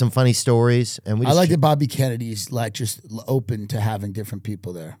cool. He had some funny stories. And I like that Bobby Kennedy's like just open to having different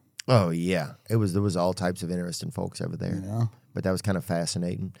people there. Oh, yeah. There was all types of interesting folks over there. Yeah. But that was kind of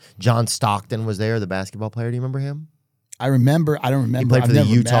fascinating. John Stockton was there, the basketball player. Do you remember him? I remember. I don't remember. He played for the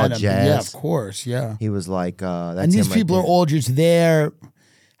Utah Jazz. Yeah, of course. Yeah. He was like, that's and these him people right are all just there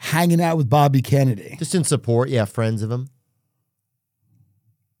hanging out with Bobby Kennedy. Just in support. Yeah, friends of him.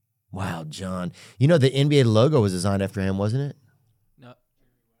 Wow, John. You know, the NBA logo was designed after him, wasn't it? No.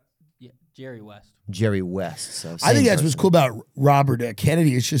 Yeah, Jerry West. Jerry West. So I think that's what's cool about Robert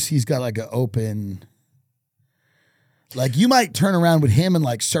Kennedy. It's just he's got like an open... Like you might turn around with him and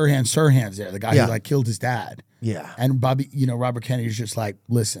like Sirhan's there, the guy who like killed his dad. Yeah. And Robert Kennedy's just like,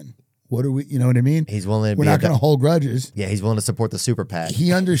 listen, what are we, you know what I mean? He's willing to We're not going to hold grudges. Yeah, he's willing to support the super PAC.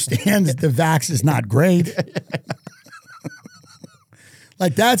 He understands the vax is not great.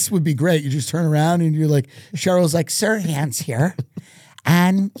 Like would be great. You just turn around and you're like, Cheryl's like, Sirhan's here.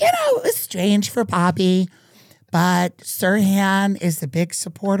 And, it was strange for Bobby, but Sirhan is a big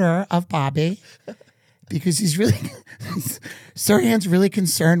supporter of Bobby because Sirhan's really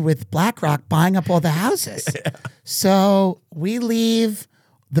concerned with BlackRock buying up all the houses. So we leave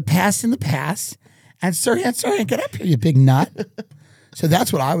the past in the past and Sirhan, get up here, you big nut. So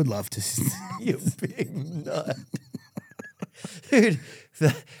that's what I would love to see. You big nut. Dude.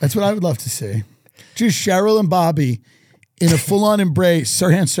 That's what I would love to see. Just Cheryl and Bobby in a full-on embrace.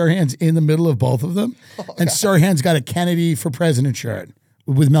 Sirhan's in the middle of both of them. And Sirhan's got a Kennedy for President shirt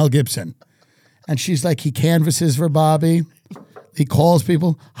with Mel Gibson. And she's like, he canvases for Bobby. He calls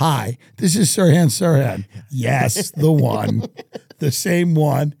people. Hi, this is Sirhan. Yes, the one. The same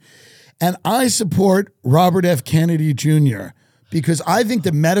one. And I support Robert F. Kennedy Jr. because I think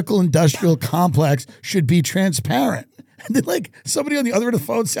the medical industrial complex should be transparent. And then like somebody on the other end of the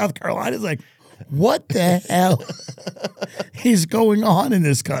phone, South Carolina, is like, what the hell is going on in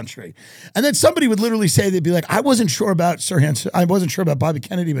this country? And then somebody would literally say, they'd be like, I wasn't sure about Sirhan. I wasn't sure about Bobby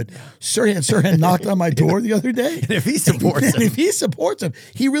Kennedy, but Sirhan knocked on my door the other day. And if he supports him,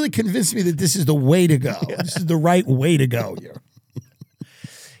 he really convinced me that this is the way to go. Yeah. This is the right way to go here.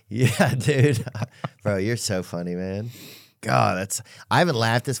 Yeah, dude. Bro, you're so funny, man. God, I haven't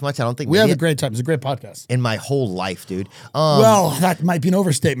laughed this much. I don't think we have a great time. It's a great podcast in my whole life, dude. Well, that might be an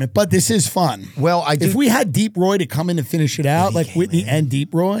overstatement, but this is fun. Well, if we had Deep Roy to come in and finish it out, like Whitney and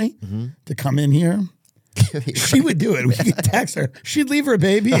Deep Roy to come in here, she would do it. We could text her. She'd leave her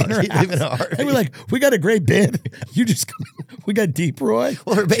baby in her house. And we're like, we got a great bid. You just come in. We got Deep Roy.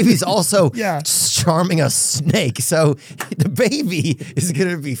 Well, her baby's also charming a snake, so the baby is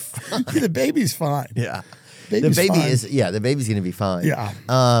gonna be fine. The baby's fine. Yeah. Baby's the baby fine. the baby's going to be fine. Yeah.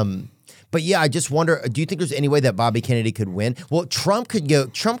 But yeah, I just wonder, do you think there's any way that Bobby Kennedy could win? Well, Trump could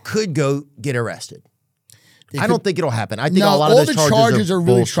go get arrested. I don't think it'll happen. I think a lot of those charges are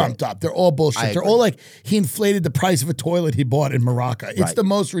really bullshit. trumped up. They're all bullshit. They're all like he inflated the price of a toilet he bought in Morocco. It's the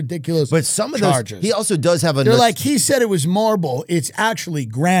most ridiculous. But some of charges. those, he also does have a. They're like he said it was marble. It's actually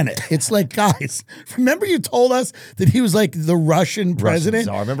granite. It's like guys, remember you told us that he was like the Russian president.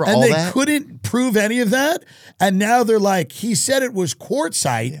 Czar. Remember and all they that? couldn't prove any of that. And now they're like he said it was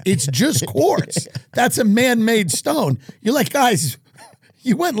quartzite. It's just quartz. That's a man-made stone. You're like guys.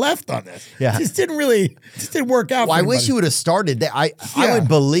 You went left on this. Yeah. Just didn't work out. Well, for I wish anybody. you would have started that. I Yeah. would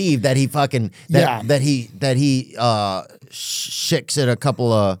believe that he fucking Yeah. that he shicks at a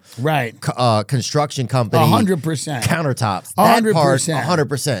couple of construction company 100%. countertops. That part, 100%.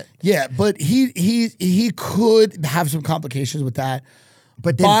 100%. Yeah, but he could have some complications with that.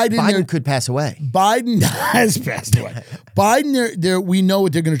 But then Biden could pass away. Biden has passed away. Biden, we know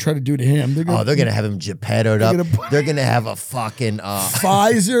what they're going to try to do to him. They're They're going to have him Geppettoed up. They're going to have a fucking...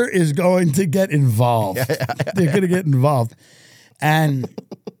 Pfizer is going to get involved. They're going to get involved. And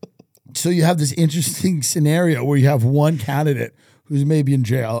so you have this interesting scenario where you have one candidate who's maybe in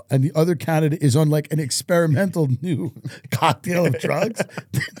jail and the other candidate is on like an experimental new cocktail of drugs.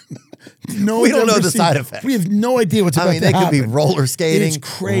 We don't know the side effects. We have no idea what's about to they happen. could be roller skating, It's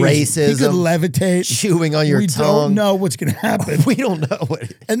crazy. racism. He could levitate. Chewing on your tongue. We don't know what's going to happen. We don't know what.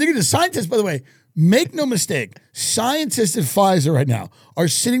 And they're going to, scientists, by the way, make no mistake, scientists at Pfizer right now are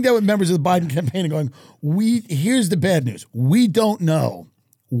sitting down with members of the Biden campaign and going, here's the bad news. We don't know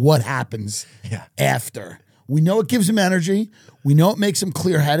what happens after. We know it gives him energy. We know it makes him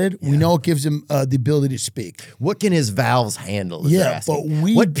clear-headed. We know it gives him the ability to speak. What can his valves handle? Is they're But asking.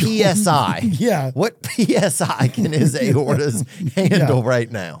 we what don't- PSI? Yeah. What PSI can his aortas handle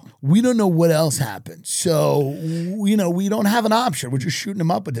right now? We don't know what else happened. So, we don't have an option. We're just shooting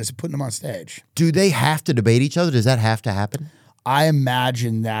him up with this and putting him on stage. Do they have to debate each other? Does that have to happen? I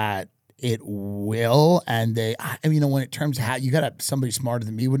imagine that it will. And when it terms of how you got to, somebody smarter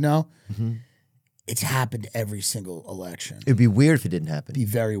than me would know. Mm-hmm. It's happened every single election. It'd be weird if it didn't happen. It'd be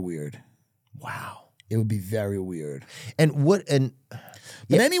very weird. Wow. It would be very weird.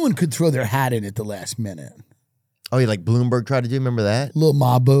 But anyone could throw their hat in at the last minute. Oh, yeah, like Bloomberg tried to do. Remember that? Lil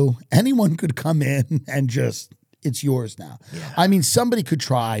Mabu. Anyone could come in and just, it's yours now. Yeah. I mean, somebody could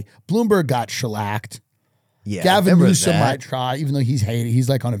try. Bloomberg got shellacked. Yeah. Gavin remember Newsom that. might try, even though he's hated. He's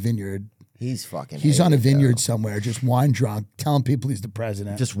like on a vineyard. He's on a hated, vineyard though. somewhere, just wine drunk, telling people he's the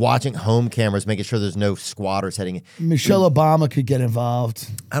president. Just watching home cameras, making sure there's no squatters heading in. Michelle Obama could get involved.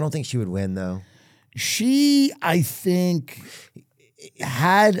 I don't think she would win, though. She, I think,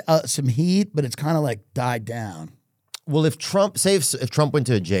 had some heat, but it's kind of like died down. Well, if Trump went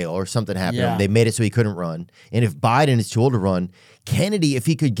to jail or something happened, to him, Yeah. they made it so he couldn't run. And if Biden is too old to run, Kennedy, if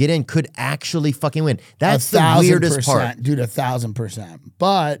he could get in, could actually fucking win. That's the weirdest part. Dude, 1,000%.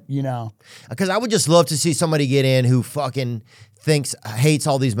 But, Because I would just love to see somebody get in who fucking hates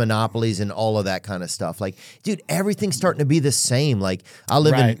all these monopolies and all of that kind of stuff. Like, dude, everything's starting to be the same. Like, I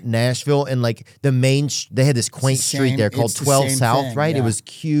live Right. in Nashville, and like they had this quaint It's the street same- there called it's the 12 same South, thing, right? It yeah. was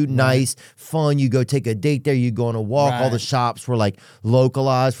cute, nice, fun. You go take a date there, you go on a walk. All the Right. shops were like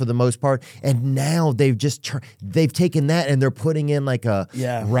localized for the most part. And now they've taken that and they're putting in like a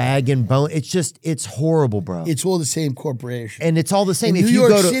rag and bone. It's horrible, bro. it's all the same corporation. And it's all the same. In If New you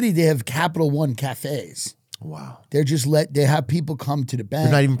York go to City, they have Capital One cafes. Wow. They have people come to the bank.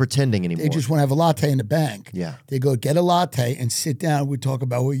 They're not even pretending anymore. They just want to have a latte in the bank. Yeah. They go get a latte and sit down. We talk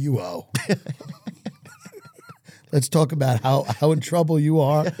about what you owe. Let's talk about how in trouble you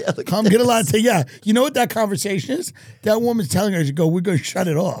are. Come get a latte. Yeah. You know what that conversation is? That woman's telling her, we're going to shut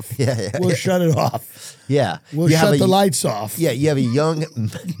it off. We'll shut it off. Yeah. We'll You have shut the lights off. Yeah, you have a young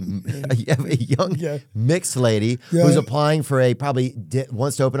mixed lady who's applying for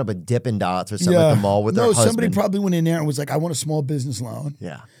wants to open up a Dippin' Dots or something at the mall with her husband. Somebody probably went in there and was like, I want a small business loan.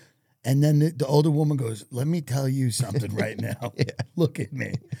 Yeah. And then the older woman goes, let me tell you something right now. Look at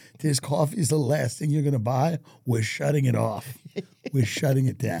me. This coffee is the last thing you're going to buy. We're shutting it off. We're shutting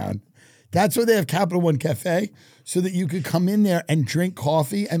it down. That's why they have Capital One Cafe, so that you could come in there and drink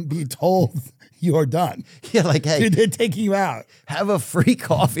coffee and be told you're done. Yeah, like, hey. Dude, they're taking you out. Have a free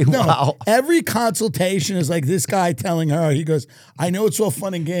coffee. No, Wow. every consultation is like this guy telling her, he goes, I know it's all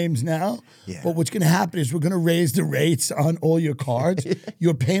fun and games now, but what's going to happen is we're going to raise the rates on all your cards.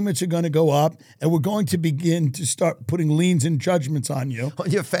 Your payments are going to go up, and we're going to begin to start putting liens and judgments on you. On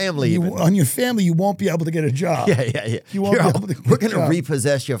your family. On your family, you won't be able to get a job. Yeah. You won't be able to get We're a going to job.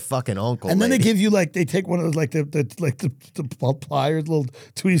 repossess your fucking uncle. And then lady. they give you they take one of those the pliers, little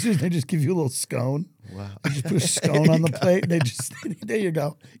tweezers. They just give you a little scone. Wow! They just put a scone on the plate. And they just there you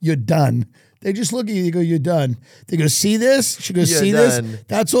go. You're done. They just look at you. They go, you're done. They go, see this? She goes, You're see done. this?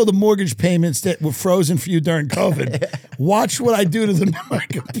 That's all the mortgage payments that were frozen for you during COVID. Watch what I do to them on my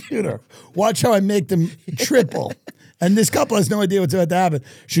computer. Watch how I make them triple. And this couple has no idea what's about to happen.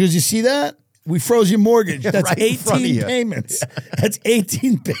 She goes, you see that? We froze your mortgage. That's right in front of 18 you. payments. That's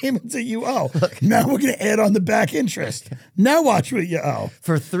 18 payments that you owe. Now we're going to add on the back interest. Now watch what you owe.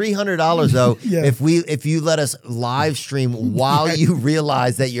 For $300 though, Yeah. if you let us live stream while you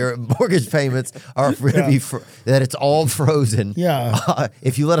realize that your mortgage payments are going to be that it's all frozen. Yeah.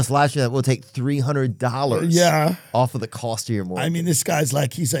 If you let us live stream that, we'll take $300. Yeah. Off of the cost of your mortgage. I mean, this guy's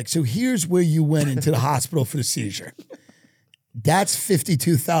like, he's like, so here's where you went into the hospital for the seizure. That's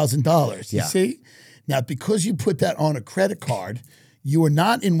 $52,000. You Yeah. see? Now, because you put that on a credit card, you are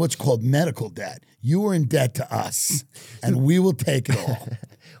not in what's called medical debt. You are in debt to us, and we will take it all.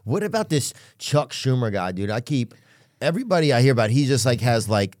 What about this Chuck Schumer guy, dude? Everybody I hear about, he just like has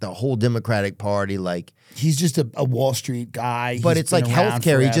like the whole Democratic Party, like. He's just a Wall Street guy. But He's it's like been around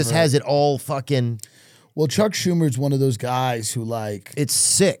healthcare. He just forever. has it all fucking. Well, Chuck Schumer's one of those guys who like. It's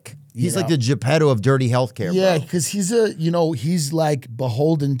sick. He's You like know. the Geppetto of dirty healthcare. Yeah, bro. because he's like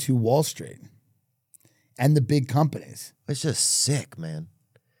beholden to Wall Street and the big companies. It's just sick, man.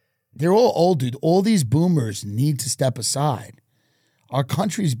 They're all old, dude. All these boomers need to step aside. Our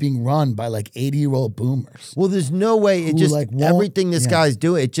country's being run by like 80-year-old boomers. Well, there's no way. It Who, just like, won't- everything this yeah. guy's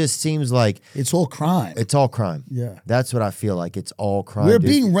doing. It just seems like It's all crime. it's all crime. Yeah. That's what I feel like. It's all crime. We're dude.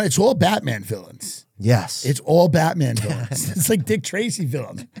 being run. It's all Batman villains. Yes. It's all Batman villains. It's like Dick Tracy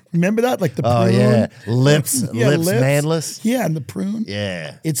villains. Remember that? Like the prune. Oh yeah, lips, Yeah, lips, manless. Yeah, and the prune.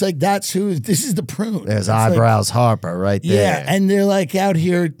 Yeah. It's like this is the prune. There's It's like- eyebrows Harper right there. Yeah, and they're like out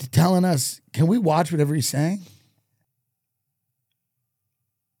here telling us, can we watch whatever he's saying?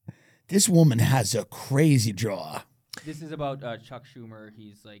 This woman has a crazy jaw. This is about Chuck Schumer.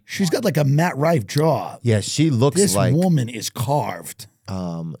 He's like She's got like a Matt Rife jaw. Yeah, she looks This like woman is carved.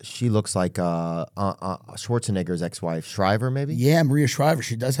 she looks like Schwarzenegger's ex-wife, Shriver, maybe. Yeah, Maria Shriver.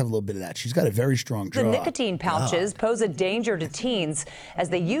 She does have a little bit of that. She's got a very strong The jaw. nicotine pouches pose a danger to teens as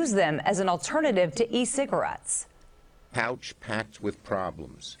they use them as an alternative to e-cigarettes. Pouch packed with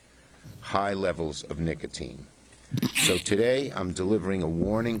problems, high levels of nicotine. So today I'm delivering a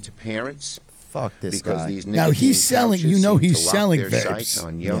warning to parents. Fuck this because guy. These Now, nicotine he's selling- pouches you know seem he's to lock selling their vapes. sights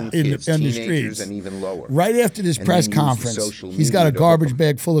on young In the- kids, in the teenagers, streets. and even lower. Right after this And press then use the conference, social he's got a media to garbage hook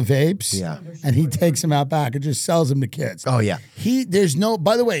bag full of vapes. Yeah. And he takes them out back and just sells them to kids. Oh yeah. There's no,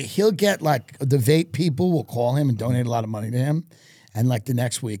 by the way, he'll get like the vape people will call him and donate a lot of money to him. And like the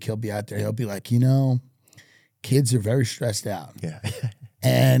next week, he'll be out there. He'll be like, kids are very stressed out. Yeah.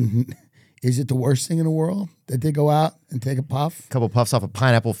 And is it the worst thing in the world that they go out and take a puff? Couple puffs off a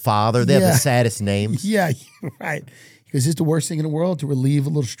Pineapple Father. They have Yeah. the saddest names. Yeah, right. Because it's the worst thing in the world to relieve a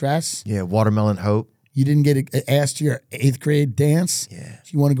little stress. Yeah, Watermelon Hope. You didn't get asked to your 8th grade dance. Yeah. So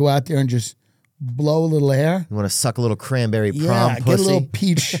you want to go out there and just blow a little air. You want to suck a little cranberry prom Yeah, pussy? get a little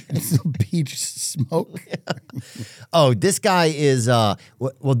peach smoke. Oh, this guy is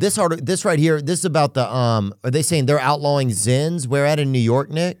this right here. This is about the Are they saying they're outlawing Zins? Where at in New York,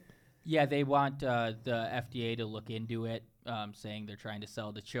 Nick? Yeah, they want the FDA to look into it, saying they're trying to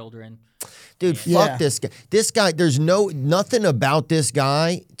sell to children. Dude, fuck this guy. This guy, there's nothing about this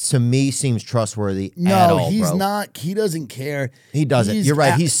guy to me seems trustworthy No, at all, he's bro. not. He doesn't care. He doesn't. He's You're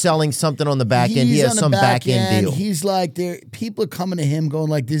right. at- He's selling something on the back end. He He's has on the some back end deal. He's like, people are coming to him going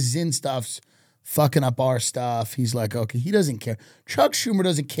like, this Zin stuff's fucking up our stuff. He's like, okay, he doesn't care. Chuck Schumer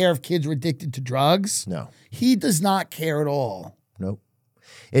doesn't care if kids are addicted to drugs. No. He does not care at all. Nope.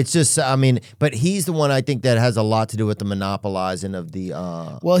 It's just, I mean, but he's the one I think that has a lot to do with the monopolizing of the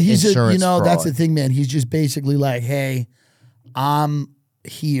Well, he's insurance fraud. that's the thing, man. He's just basically like, hey, I'm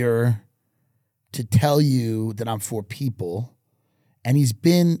here to tell you that I'm for people. And he's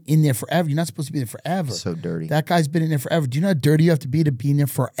been in there forever. You're not supposed to be there forever. So dirty. That guy's been in there forever. Do you know how dirty you have to be in there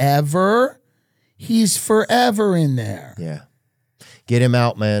forever? He's forever in there. Yeah. Get him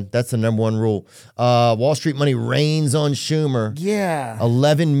out, man. That's the number one rule. Wall Street money rains on Schumer. Yeah.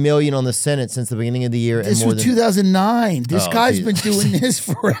 $11 million on the Senate since the beginning of the year. This and more was than 2009. This Oh, guy's Jesus. been doing this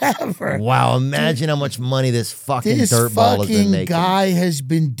forever. Wow, imagine how much money this fucking This dirtball has been fucking making. guy has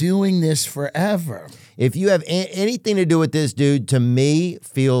been doing this forever. If you have anything to do with this dude, to me,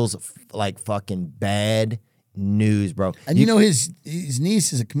 feels like fucking bad news, bro. And you know his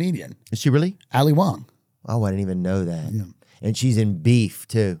niece is a comedian. Is she really? Ali Wong. Oh, I didn't even know that. Yeah. And she's in Beef,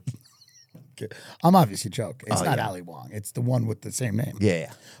 too. I'm obviously joking. It's Oh, not yeah. Ali Wong. It's the one with the same name.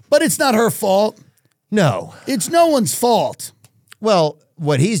 Yeah. But it's not her fault. No. It's no one's fault. Well,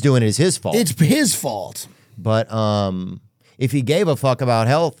 what he's doing is his fault. It's his fault. But if he gave a fuck about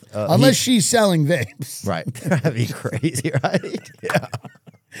health, Unless she's selling vapes. Right. That'd be crazy, right? Yeah.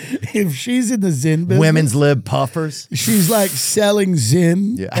 If she's in the Zin business. Women's lib puffers. She's like selling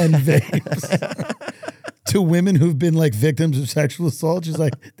Zin Yeah. and vapes to women who've been like victims of sexual assault. She's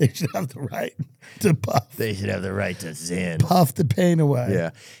like, they should have the right to puff. They should have the right to zen. Puff the pain away.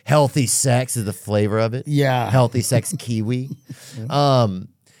 Yeah. Healthy sex is the flavor of it. Yeah. Healthy sex kiwi.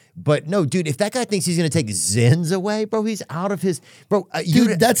 But no, dude, if that guy thinks he's going to take Zens away, bro, he's out of his... Bro,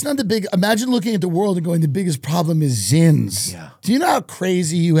 dude, that's not the big... Imagine looking at the world and going, the biggest problem is Zins. Yeah. Do you know how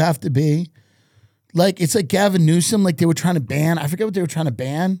crazy you have to be? Like, it's like Gavin Newsom, like they were trying to ban... I forget what they were trying to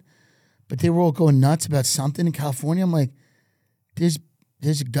ban, but they were all going nuts about something in California. I'm like, there's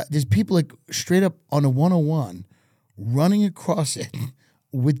people like straight up on a 101 running across it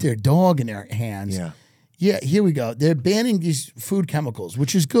with their dog in their hands. Yeah. Yeah, here we go. They're banning these food chemicals,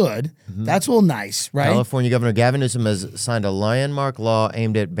 which is good. That's all nice, right? California Governor Gavin Newsom has signed a landmark law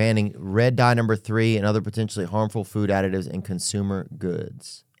aimed at banning red dye number 3 and other potentially harmful food additives in consumer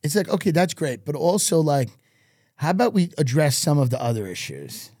goods. It's like, okay, that's great. But also, like, how about we address some of the other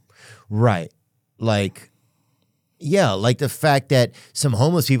issues? Right. Like, yeah, like the fact that some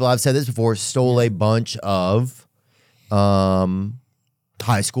homeless people, I've said this before, stole a bunch of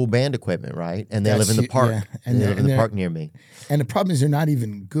high school band equipment, right? And they live in the park. Yeah. And they live in the park near me. And the problem is they're not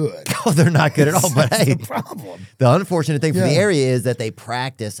even good. Oh, they're not good at all. But hey, the problem. The unfortunate thing for the area is that they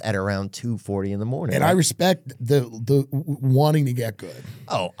practice at around 2:40 in the morning. And I respect the wanting to get good.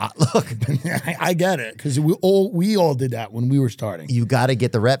 Oh, look, I get it because we all did that when we were starting. You got to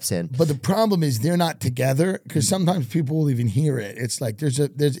get the reps in. But the problem is they're not together because sometimes people will even hear it. It's like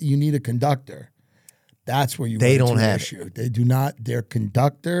you need a conductor. That's where you they run don't into an have issue. They do not. Their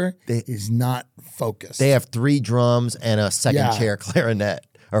conductor is not focused. They have 3 drums and a second chair clarinet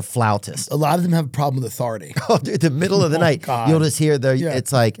or flautist. A lot of them have a problem with authority. Oh, dude, the middle of the night, God. you'll just hear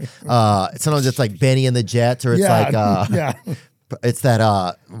it's like sometimes it's like Benny and the Jets, or it's like it's that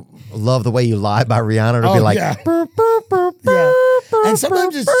 "Love the Way You Lie" by Rihanna. It'll be like. Yeah. And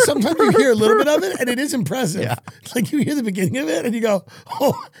sometimes you hear a little bit of it, and it is impressive. Yeah. Like you hear the beginning of it, and you go,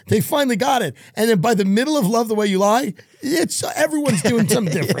 "Oh, they finally got it." And then by the middle of "Love the Way You Lie," everyone's doing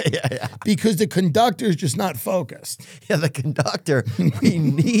something different because the conductor is just not focused. Yeah, the conductor. We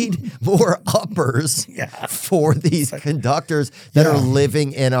need more uppers for these conductors that are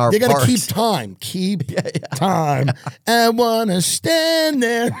living in our. They got to parks. keep time. Keep time. I wanna stand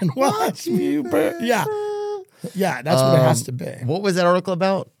there and watch you burn. Yeah. Yeah, that's what it has to be. What was that article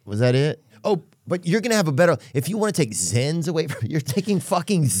about? Was that it? Oh, but you're going to have a better... If you want to take Zens away from... You're taking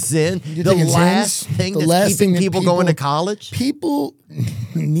fucking Zen. The last thing that's keeping people going to college? People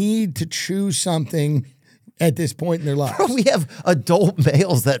need to choose something at this point in their lives. Bro, we have adult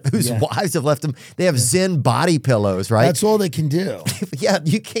males whose wives have left them. They have Zen body pillows, right? That's all they can do. Yeah,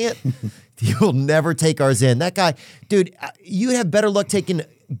 you can't... You'll never take our Zen. That guy... Dude, you'd have better luck taking...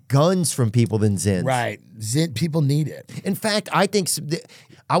 guns from people than Zens. Right. People need it. In fact, I think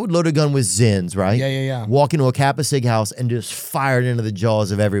I would load a gun with Zens, right? Yeah. Walk into a Kappa Sig house and just fire it into the jaws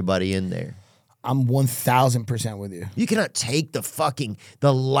of everybody in there. I'm 1,000% with you. You cannot take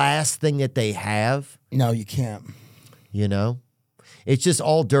the last thing that they have. No, you can't. You know? It's just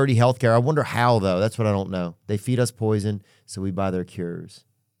all dirty healthcare. I wonder how, though. That's what I don't know. They feed us poison, so we buy their cures.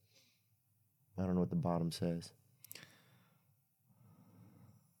 I don't know what the bottom says.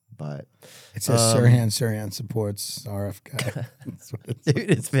 But it says Sirhan supports RFK. Dude,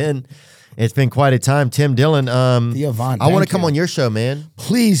 it's been quite a time. Tim Dillon, I want to come on your show, man.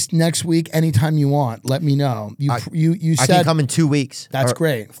 Please, next week, anytime you want, let me know. You said I can come in 2 weeks. That's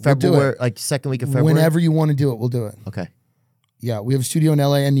great. February, like second week of February. Whenever you want to do it, we'll do it. Okay. Yeah, we have a studio in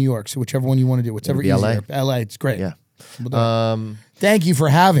LA and New York, so whichever one you want to do, whichever easier. LA, it's great. Yeah. We'll thank you for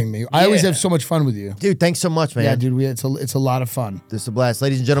having me. I always have so much fun with you. Dude, thanks so much, man. Yeah, dude, it's a lot of fun. This is a blast.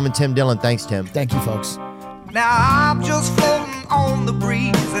 Ladies and gentlemen, Tim Dillon. Thanks, Tim. Thank you, folks. Now I'm just floating on the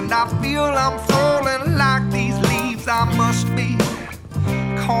breeze, and I feel I'm falling like these leaves. I must be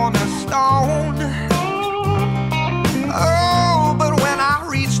cornerstone. Oh, but when I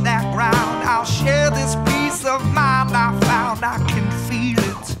reach that ground, I'll share this peace of mind I found. I can feel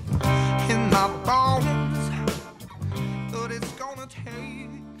it in my bones.